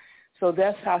drops. So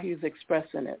that's how he's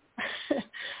expressing it.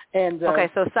 And okay,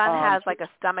 so son has like a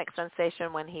stomach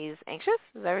sensation when he's anxious?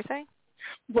 Is that what you're saying?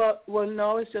 Well,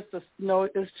 no, it's just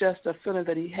a feeling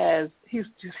that he has.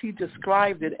 He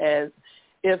described it as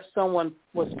if someone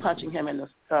was punching him in the,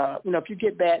 if you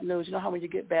get bad news, how when you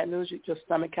get bad news, your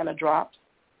stomach kind of drops.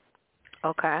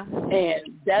 Okay.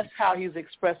 And that's how he's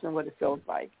expressing what it feels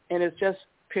like. And it's just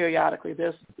periodically.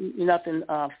 There's nothing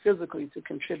physically to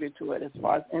contribute to it as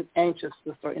far as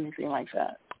anxiousness or anything like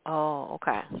that. Oh,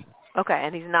 okay. Okay,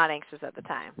 and he's not anxious at the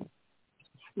time.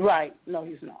 Right. No,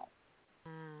 he's not.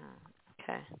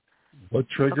 Okay. What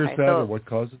triggers that or what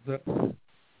causes that?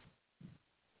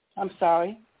 I'm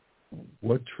sorry?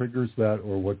 What triggers that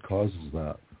or what causes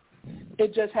that?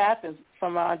 It just happens.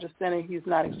 From my understanding, he's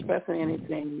not expressing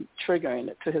anything triggering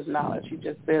it to his knowledge. He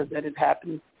just says that it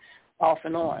happens off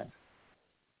and on.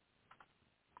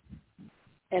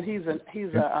 And he's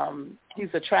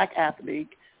a track athlete,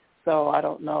 so I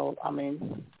don't know. I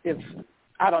mean,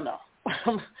 I don't know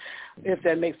if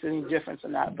that makes any difference or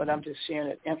not. But I'm just sharing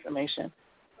that information.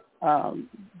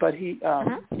 But he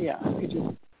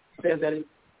just says that it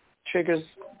triggers,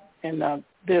 and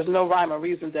there's no rhyme or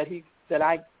reason that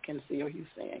I can see or he's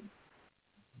seeing.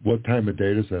 What time of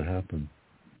day does that happen?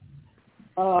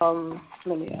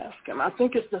 Let me ask him. I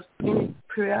think it's just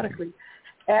periodically.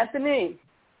 Anthony,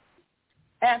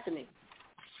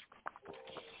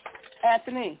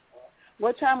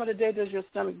 what time of the day does your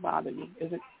stomach bother you?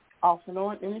 Is it off and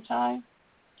on any time?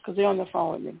 Because they're on the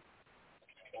phone with me.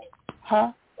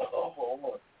 Huh?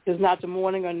 It's not the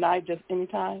morning or night, just any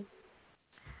time?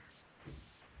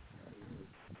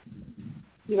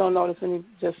 You don't notice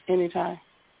just any time?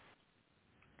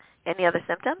 Any other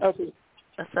symptoms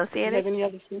associated? Do you have any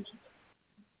other symptoms?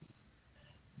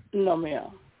 No,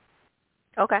 ma'am.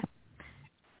 Okay.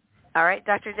 All right,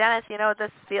 Dr. Dennis, you know what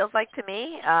this feels like to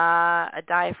me? A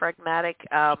diaphragmatic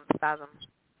spasm.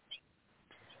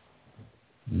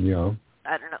 Yeah.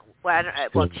 I don't know.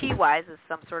 Well, chi-wise is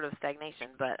some sort of stagnation,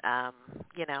 but,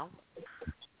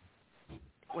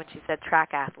 when she said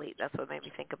track athlete, that's what made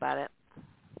me think about it.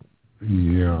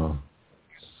 Yeah.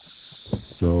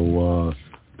 So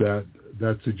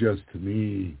that suggests to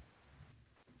me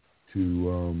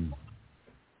to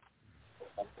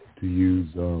use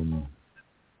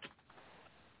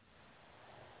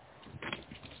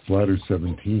bladder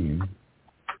 17.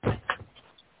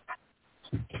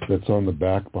 That's on the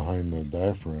back behind the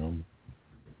diaphragm,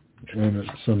 and it's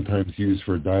sometimes used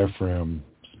for diaphragm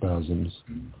spasms.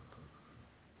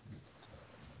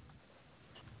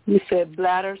 You said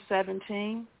bladder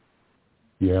 17?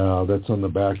 Yeah, that's on the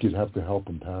back. You'd have to help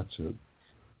them patch it.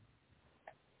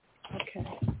 Okay.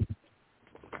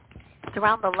 It's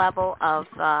around the level of,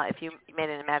 if you made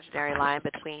an imaginary line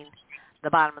between the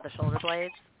bottom of the shoulder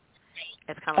blades.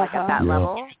 It's kind of like at that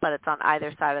level, but it's on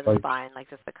either side of the spine, like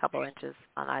just a couple inches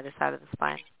on either side of the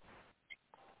spine.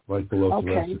 Right below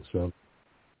thoracic septum.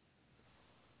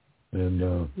 And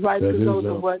right below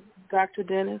the what, Dr.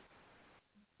 Dennis?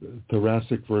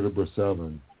 Thoracic vertebra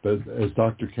 7. But as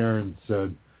Dr. Karen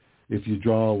said, if you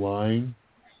draw a line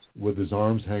with his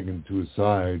arms hanging to his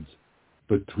sides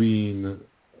between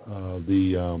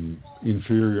the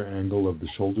inferior angle of the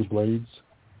shoulder blades,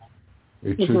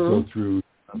 it should go through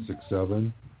thoracic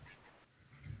 7.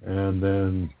 And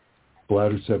then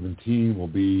bladder 17 will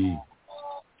be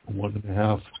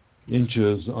 1.5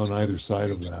 inches on either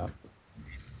side of that.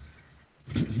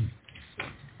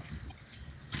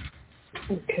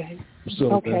 Okay.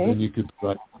 So then you could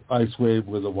like ice wave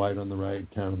with a white on the right,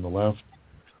 tan on the left,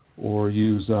 or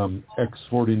use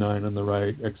X49 on the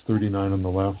right, X39 on the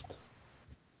left,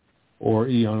 or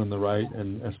Eon on the right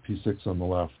and SP6 on the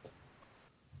left.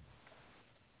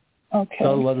 Okay.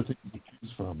 Got a lot of things to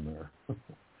choose from there.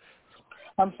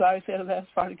 I'm sorry, say the last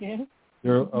part again.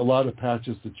 There are a lot of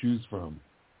patches to choose from,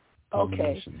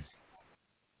 combinations.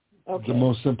 Okay. The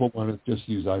most simple one is just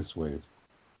use Ice Wave.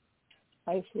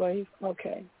 Ice Wave,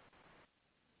 okay.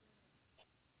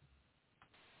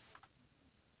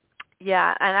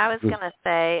 Yeah, and I was gonna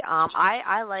say,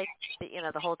 I like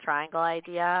the whole triangle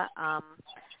idea. I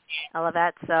love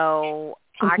that. So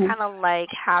I kind of like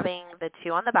having the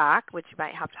two on the back, which you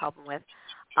might have to help them with,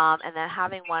 and then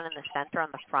having one in the center on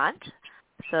the front.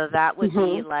 So that would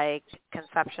be like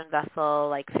conception vessel,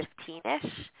 like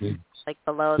 15-ish, like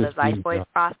below the xiphoid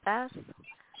process.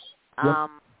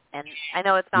 And I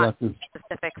know it's not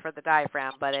specific for the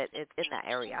diaphragm, but it's in that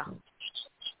area.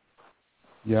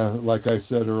 Yeah, like I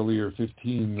said earlier,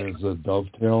 15 is a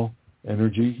dovetail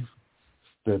energy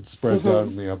that spreads out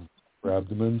in the upper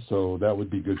abdomen, so that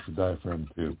would be good for diaphragm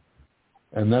too.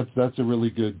 And that's a really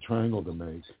good triangle to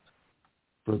make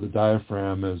for the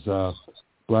diaphragm is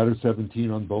bladder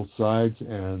 17 on both sides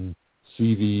and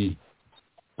CV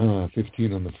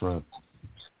 15 on the front.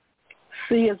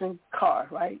 C is in car,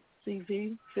 right?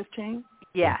 CV 15?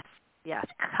 Yes.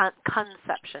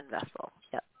 Conception vessel.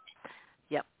 Yep.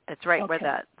 It's right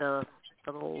where the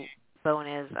little bone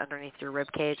is underneath your rib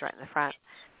cage, right in the front.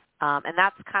 And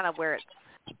that's kind of where it's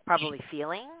probably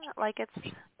feeling like it's,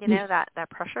 that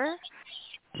pressure.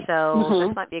 So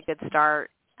this might be a good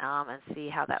start and see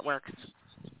how that works.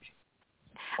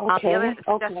 The other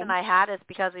suggestion I had is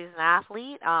because he's an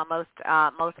athlete,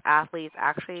 most athletes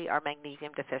actually are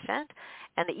magnesium deficient,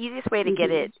 and the easiest way to get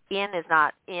it in is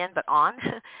not in but on.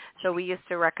 So we used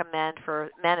to recommend for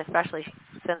men, especially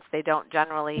since they don't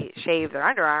generally shave their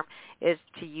underarm, is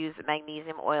to use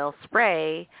magnesium oil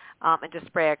spray and just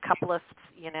spray a couple of,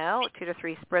 2 to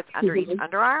 3 spritz under each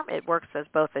underarm. It works as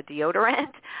both a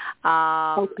deodorant,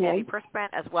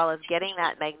 antiperspirant, as well as getting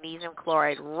that magnesium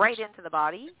chloride right into the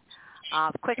body.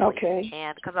 Quickly,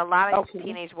 and because a lot of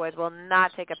teenage boys will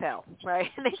not take a pill, right?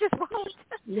 They just won't.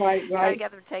 Right. Try to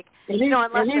get them to take,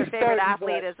 unless their favorite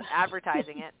athlete is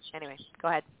advertising it. Anyway, go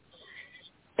ahead.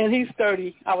 And he's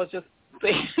 30. I was just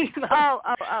saying. Oh,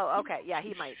 okay. Yeah,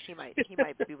 he might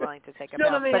be willing to take a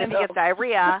pill. But if he gets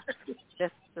diarrhea,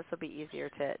 this will be easier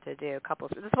to do.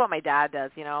 This is what my dad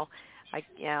does. He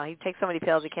takes so many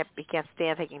pills he can't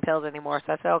stand taking pills anymore.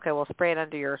 So I said, okay, well, spray it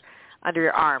under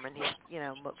your arm, and he's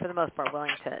for the most part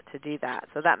willing to do that.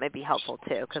 So that may be helpful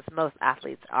too, because most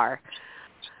athletes are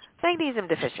magnesium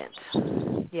deficient.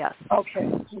 Yes. Okay.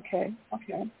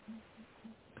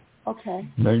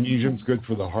 Magnesium's good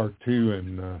for the heart too,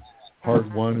 and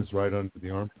heart 1 is right under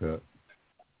the armpit.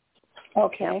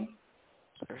 Okay.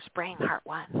 We're spraying heart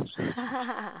 1.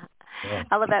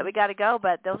 I love that. We got to go,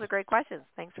 but those are great questions.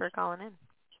 Thanks for calling in.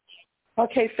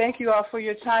 Okay, thank you all for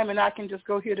your time, and I can just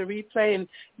go here to replay. And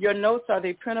your notes, are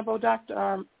they printable,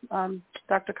 Dr.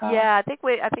 Khan? Yeah, I think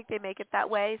they make it that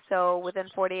way. So within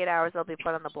 48 hours, they'll be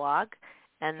put on the blog,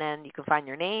 and then you can find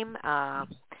your name,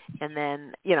 and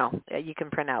then you can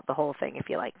print out the whole thing if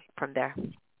you like from there.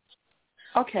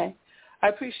 Okay, I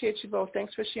appreciate you both.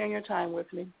 Thanks for sharing your time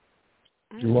with me.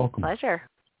 You're welcome. Pleasure.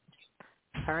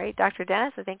 All right, Dr.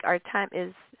 Dennis, I think our time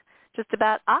is just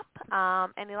about up.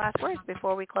 Any last words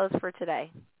before we close for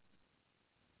today?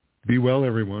 Be well,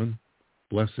 everyone.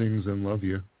 Blessings and love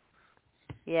you.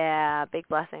 Yeah, big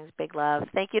blessings, big love.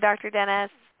 Thank you, Dr.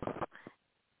 Dennis.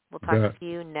 We'll talk to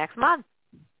you next month.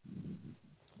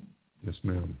 Yes,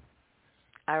 ma'am.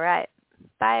 All right.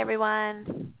 Bye,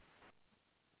 everyone.